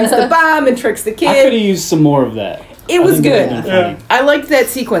he finds the bomb and tricks the I could have kid. used some more of that. It I was think good. would've been funny. I liked that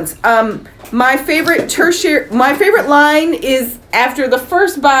sequence. My favorite line is after the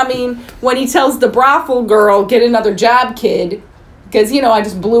first bombing when he tells the brothel girl, "Get another job, kid," because I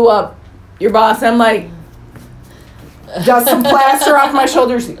just blew up your boss. I'm like, dust some plaster off my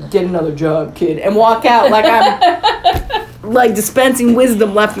shoulders, "Get another job, kid," and walk out like I'm like dispensing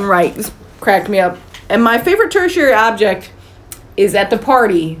wisdom left and right. Just cracked me up. And my favorite tertiary object is at the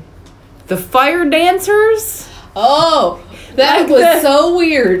party, the fire dancers. Oh, That was so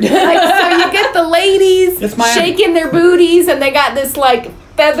weird. Like, so you get the ladies It's Miami. shaking their booties, and they got this like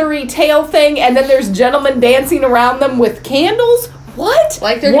feathery tail thing, and then there's gentlemen dancing around them with candles. What?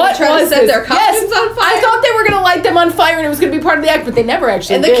 Like they're gonna try to set their costumes on fire? I thought they were gonna light them on fire and it was gonna be part of the act, but they never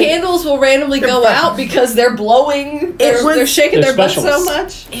actually And the did. candles will randomly go out because they're blowing. They're shaking They're their butts so specials.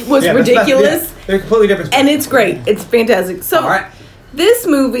 much. It was Yeah, ridiculous, they're completely different. and it's great. It's fantastic. So All right. this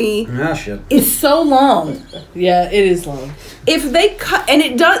movie Ah, shit. is so long. Yeah, it is long. If they cut, and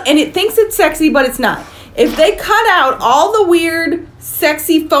it thinks it's sexy, but it's not. If they cut out all the weird,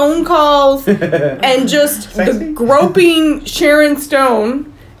 sexy phone calls and just Sexy? the groping Sharon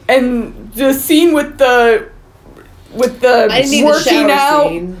Stone and the scene with the I didn't need the working shower out.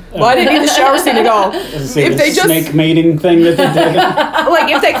 scene. Well, I didn't need the shower scene at all. If they just- snake mating thing that they did. Like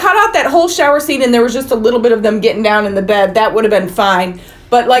if they cut out that whole shower scene and there was just a little bit of them getting down in the bed, that would have been fine.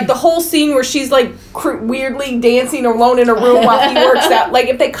 But like the whole scene where she's like weirdly dancing alone in a room while he works out, like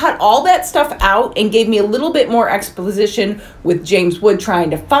if they cut all that stuff out and gave me a little bit more exposition with James Wood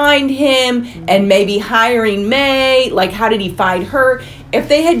trying to find him and maybe hiring May, like how did he find her? If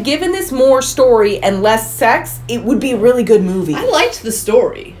they had given this more story and less sex, it would be a really good movie. I liked the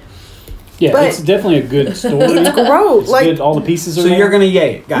story. Yeah, But- it's definitely a good story. It's gross. It's Like good. All the pieces are So there. you're gonna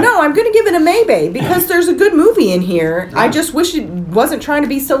yay it. Got it. no, I'm going to give it a maybe because there's a good movie in here. I just wish it wasn't trying to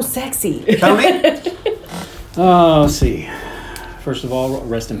be so sexy. Tony? Let's see. First of all,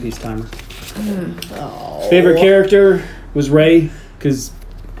 rest in peace, Timer. Favorite character was Ray, because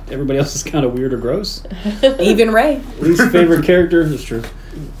everybody else is kind of weird or gross. Even Ray. Least favorite character, that's true.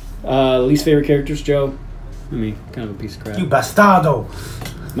 Least favorite character is Joe. I mean, kind of a piece of crap. You bastardo.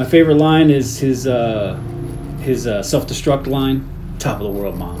 My favorite line is his self-destruct line, "Top of the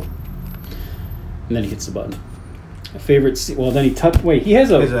world, mom." And then he hits the button. My favorite. Then he he has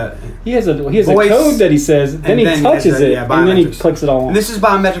Is a that- he has a Voice, code that he says. Then he then he touches has a- it, yeah, and then he biometrics. clicks it all on. And this is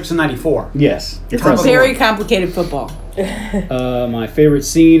biometrics in '94. Yes. It's Top a of the very world. complicated football. My favorite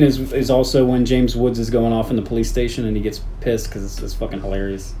scene is also when James Woods is going off in the police station and he gets pissed because it's fucking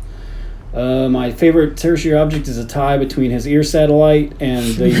hilarious. My favorite tertiary object is a tie between his ear satellite and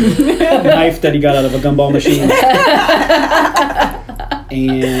the knife that he got out of a gumball machine.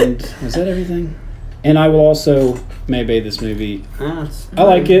 And was that everything? And I will also maybe this movie. I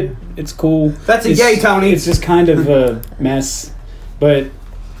like it. It's cool. That's a It's- yay, Tony. It's just kind of a mess, but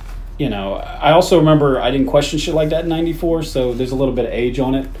you know, I also remember I didn't question shit like that in '94, so there's a little bit of age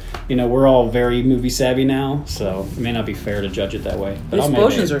on it. You know, we're all very movie savvy now, so it may not be fair to judge it that way. The But I'll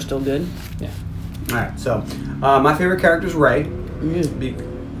explosions maybe- are still good. Yeah. All right, so my favorite character is Ray.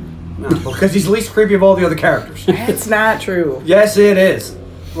 Because he's the least creepy of all the other characters. That's not true. Yes, it is.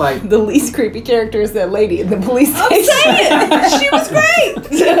 Like, The least creepy character is that lady in the police station. I'm saying she was great.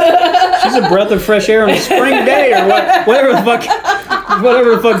 She's a breath of fresh air on a spring day, or whatever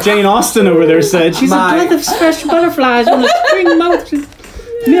the fuck Jane Austen over there said. She's My- a breath of fresh butterflies on a spring milk.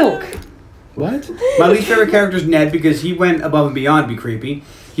 What? my least favorite character is Ned because he went above and beyond to be creepy.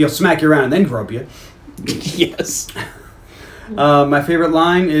 He'll smack you around and then grope you. Yes. My favorite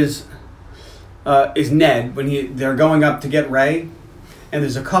line is Ned when they're going up to get Ray, and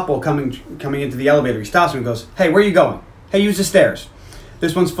there's a couple coming into the elevator. He stops him and goes, "Hey, where are you going? Hey, use the stairs.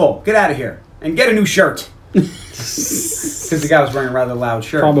 This one's full. Get out of here and get a new shirt." Because the guy was wearing a rather loud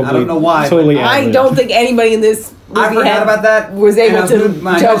shirt. Probably. I don't know why. Totally. but I don't think anybody in this movie I forgot about that. was able And to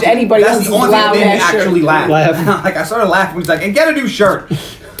my judge notes- anybody That's else's the only thing loud that made me ass shirt. actually laugh. Laugh. Like I started laughing when he's like, "And get a new shirt."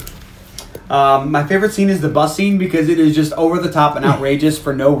 My favorite scene is the bus scene because it is just over the top and outrageous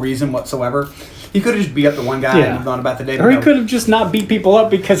for no reason whatsoever. He could have just beat up the one guy Yeah. and moved on about the day. Or he could have just not beat people up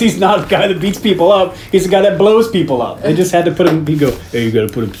because he's not a guy that beats people up. He's a guy that blows people up. They just had to put him. He go, "Hey, you got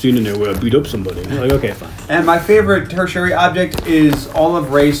to put a scene in there where I beat up somebody." I'm like, okay, fine. And my favorite tertiary object is all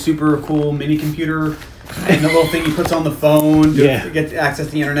of Ray's super cool mini computer and the little thing he puts on the phone to Yeah. get access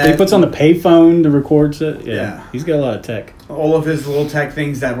to the internet. He puts on the payphone to record it. Yeah. Yeah. He's got a lot of tech. all of his little tech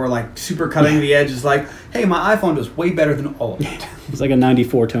things that were like super cutting the edge. Is like, hey, my iPhone does way better than all of it. He's like a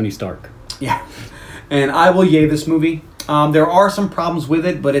 '94 Tony Stark. Yeah. And I will yay this movie. There are some problems with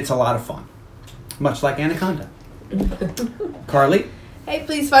it, but it's a lot of fun. Much like Anaconda. Carly? Hey,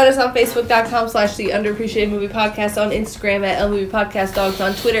 please find us on Facebook.com/The Underappreciated Movie Podcast, on Instagram at UnmoviePodcastDogs,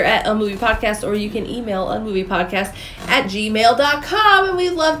 on Twitter at UnmoviePodcast, or you can email unmoviepodcast@gmail.com, and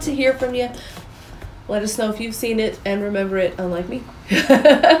we'd love to hear from you. Let us know if you've seen it and remember it, unlike me.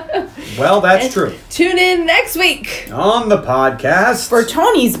 Well, that's And true. Tune in next week. On the podcast. For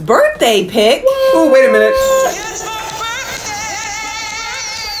Tony's birthday pick. Oh, wait a minute.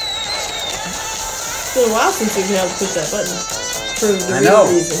 It's been a while since we've been able to push that button. prove the I real know.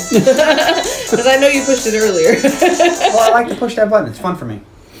 reason. Because I know you pushed it earlier. Well, I like to push that button. It's fun for me.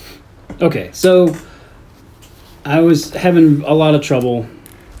 Okay, so I was having a lot of trouble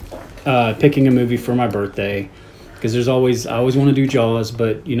picking a movie for my birthday because I always want to do Jaws,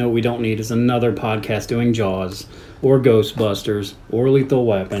 but you know what we don't need is another podcast doing Jaws or Ghostbusters or Lethal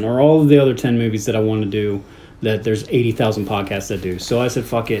Weapon or all of the other 10 movies that I want to do that there's 80,000 podcasts that do. So I said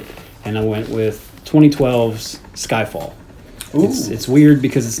fuck it, and I went with 2012's Skyfall. It's weird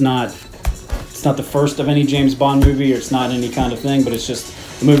because it's not the first of any James Bond movie, or it's not any kind of thing, but it's just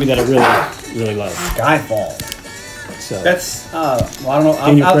a movie that I really love. Skyfall. So That's, well, I don't know.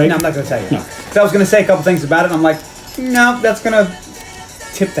 Daniel Craig? No, I'm not going to tell you. No. So I was going to say a couple things about it, and I'm like, no, that's going to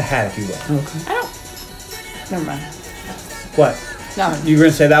tip the hat, if you will. okay. I don't. Never mind. What? No, You were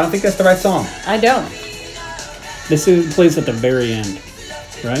going to say that? I don't think that's the right song. I don't. This plays at the very end,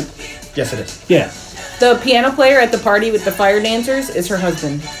 right? Yes, it is. Yeah. The piano player at the party with the fire dancers is her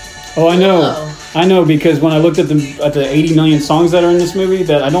husband. Oh, I know. Oh. I know because when I looked at the 80 million songs that are in this movie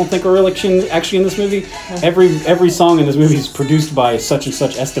that I don't think are actually in this movie, every song in this movie is produced by such and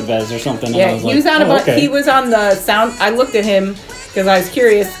such Estevez or something. Yeah, and I was he like, was on oh, okay. he was on the sound. I looked at him because I was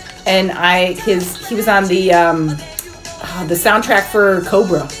curious, and he was on the soundtrack for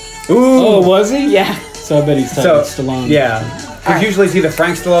Cobra. Ooh. Oh, was he? Yeah. So I bet he's tied So, with Stallone. yeah. Because usually it's either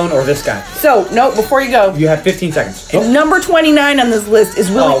Frank Stallone or this guy. So no, before you go, You have 15 seconds. number 29 on this list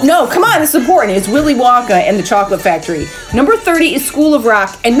is Willy. Oh. No, come on, this is important. It's Willy Wonka and the Chocolate Factory. Number 30 is School of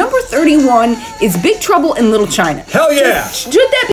Rock, and number 31 is Big Trouble in Little China. Hell yeah! Should that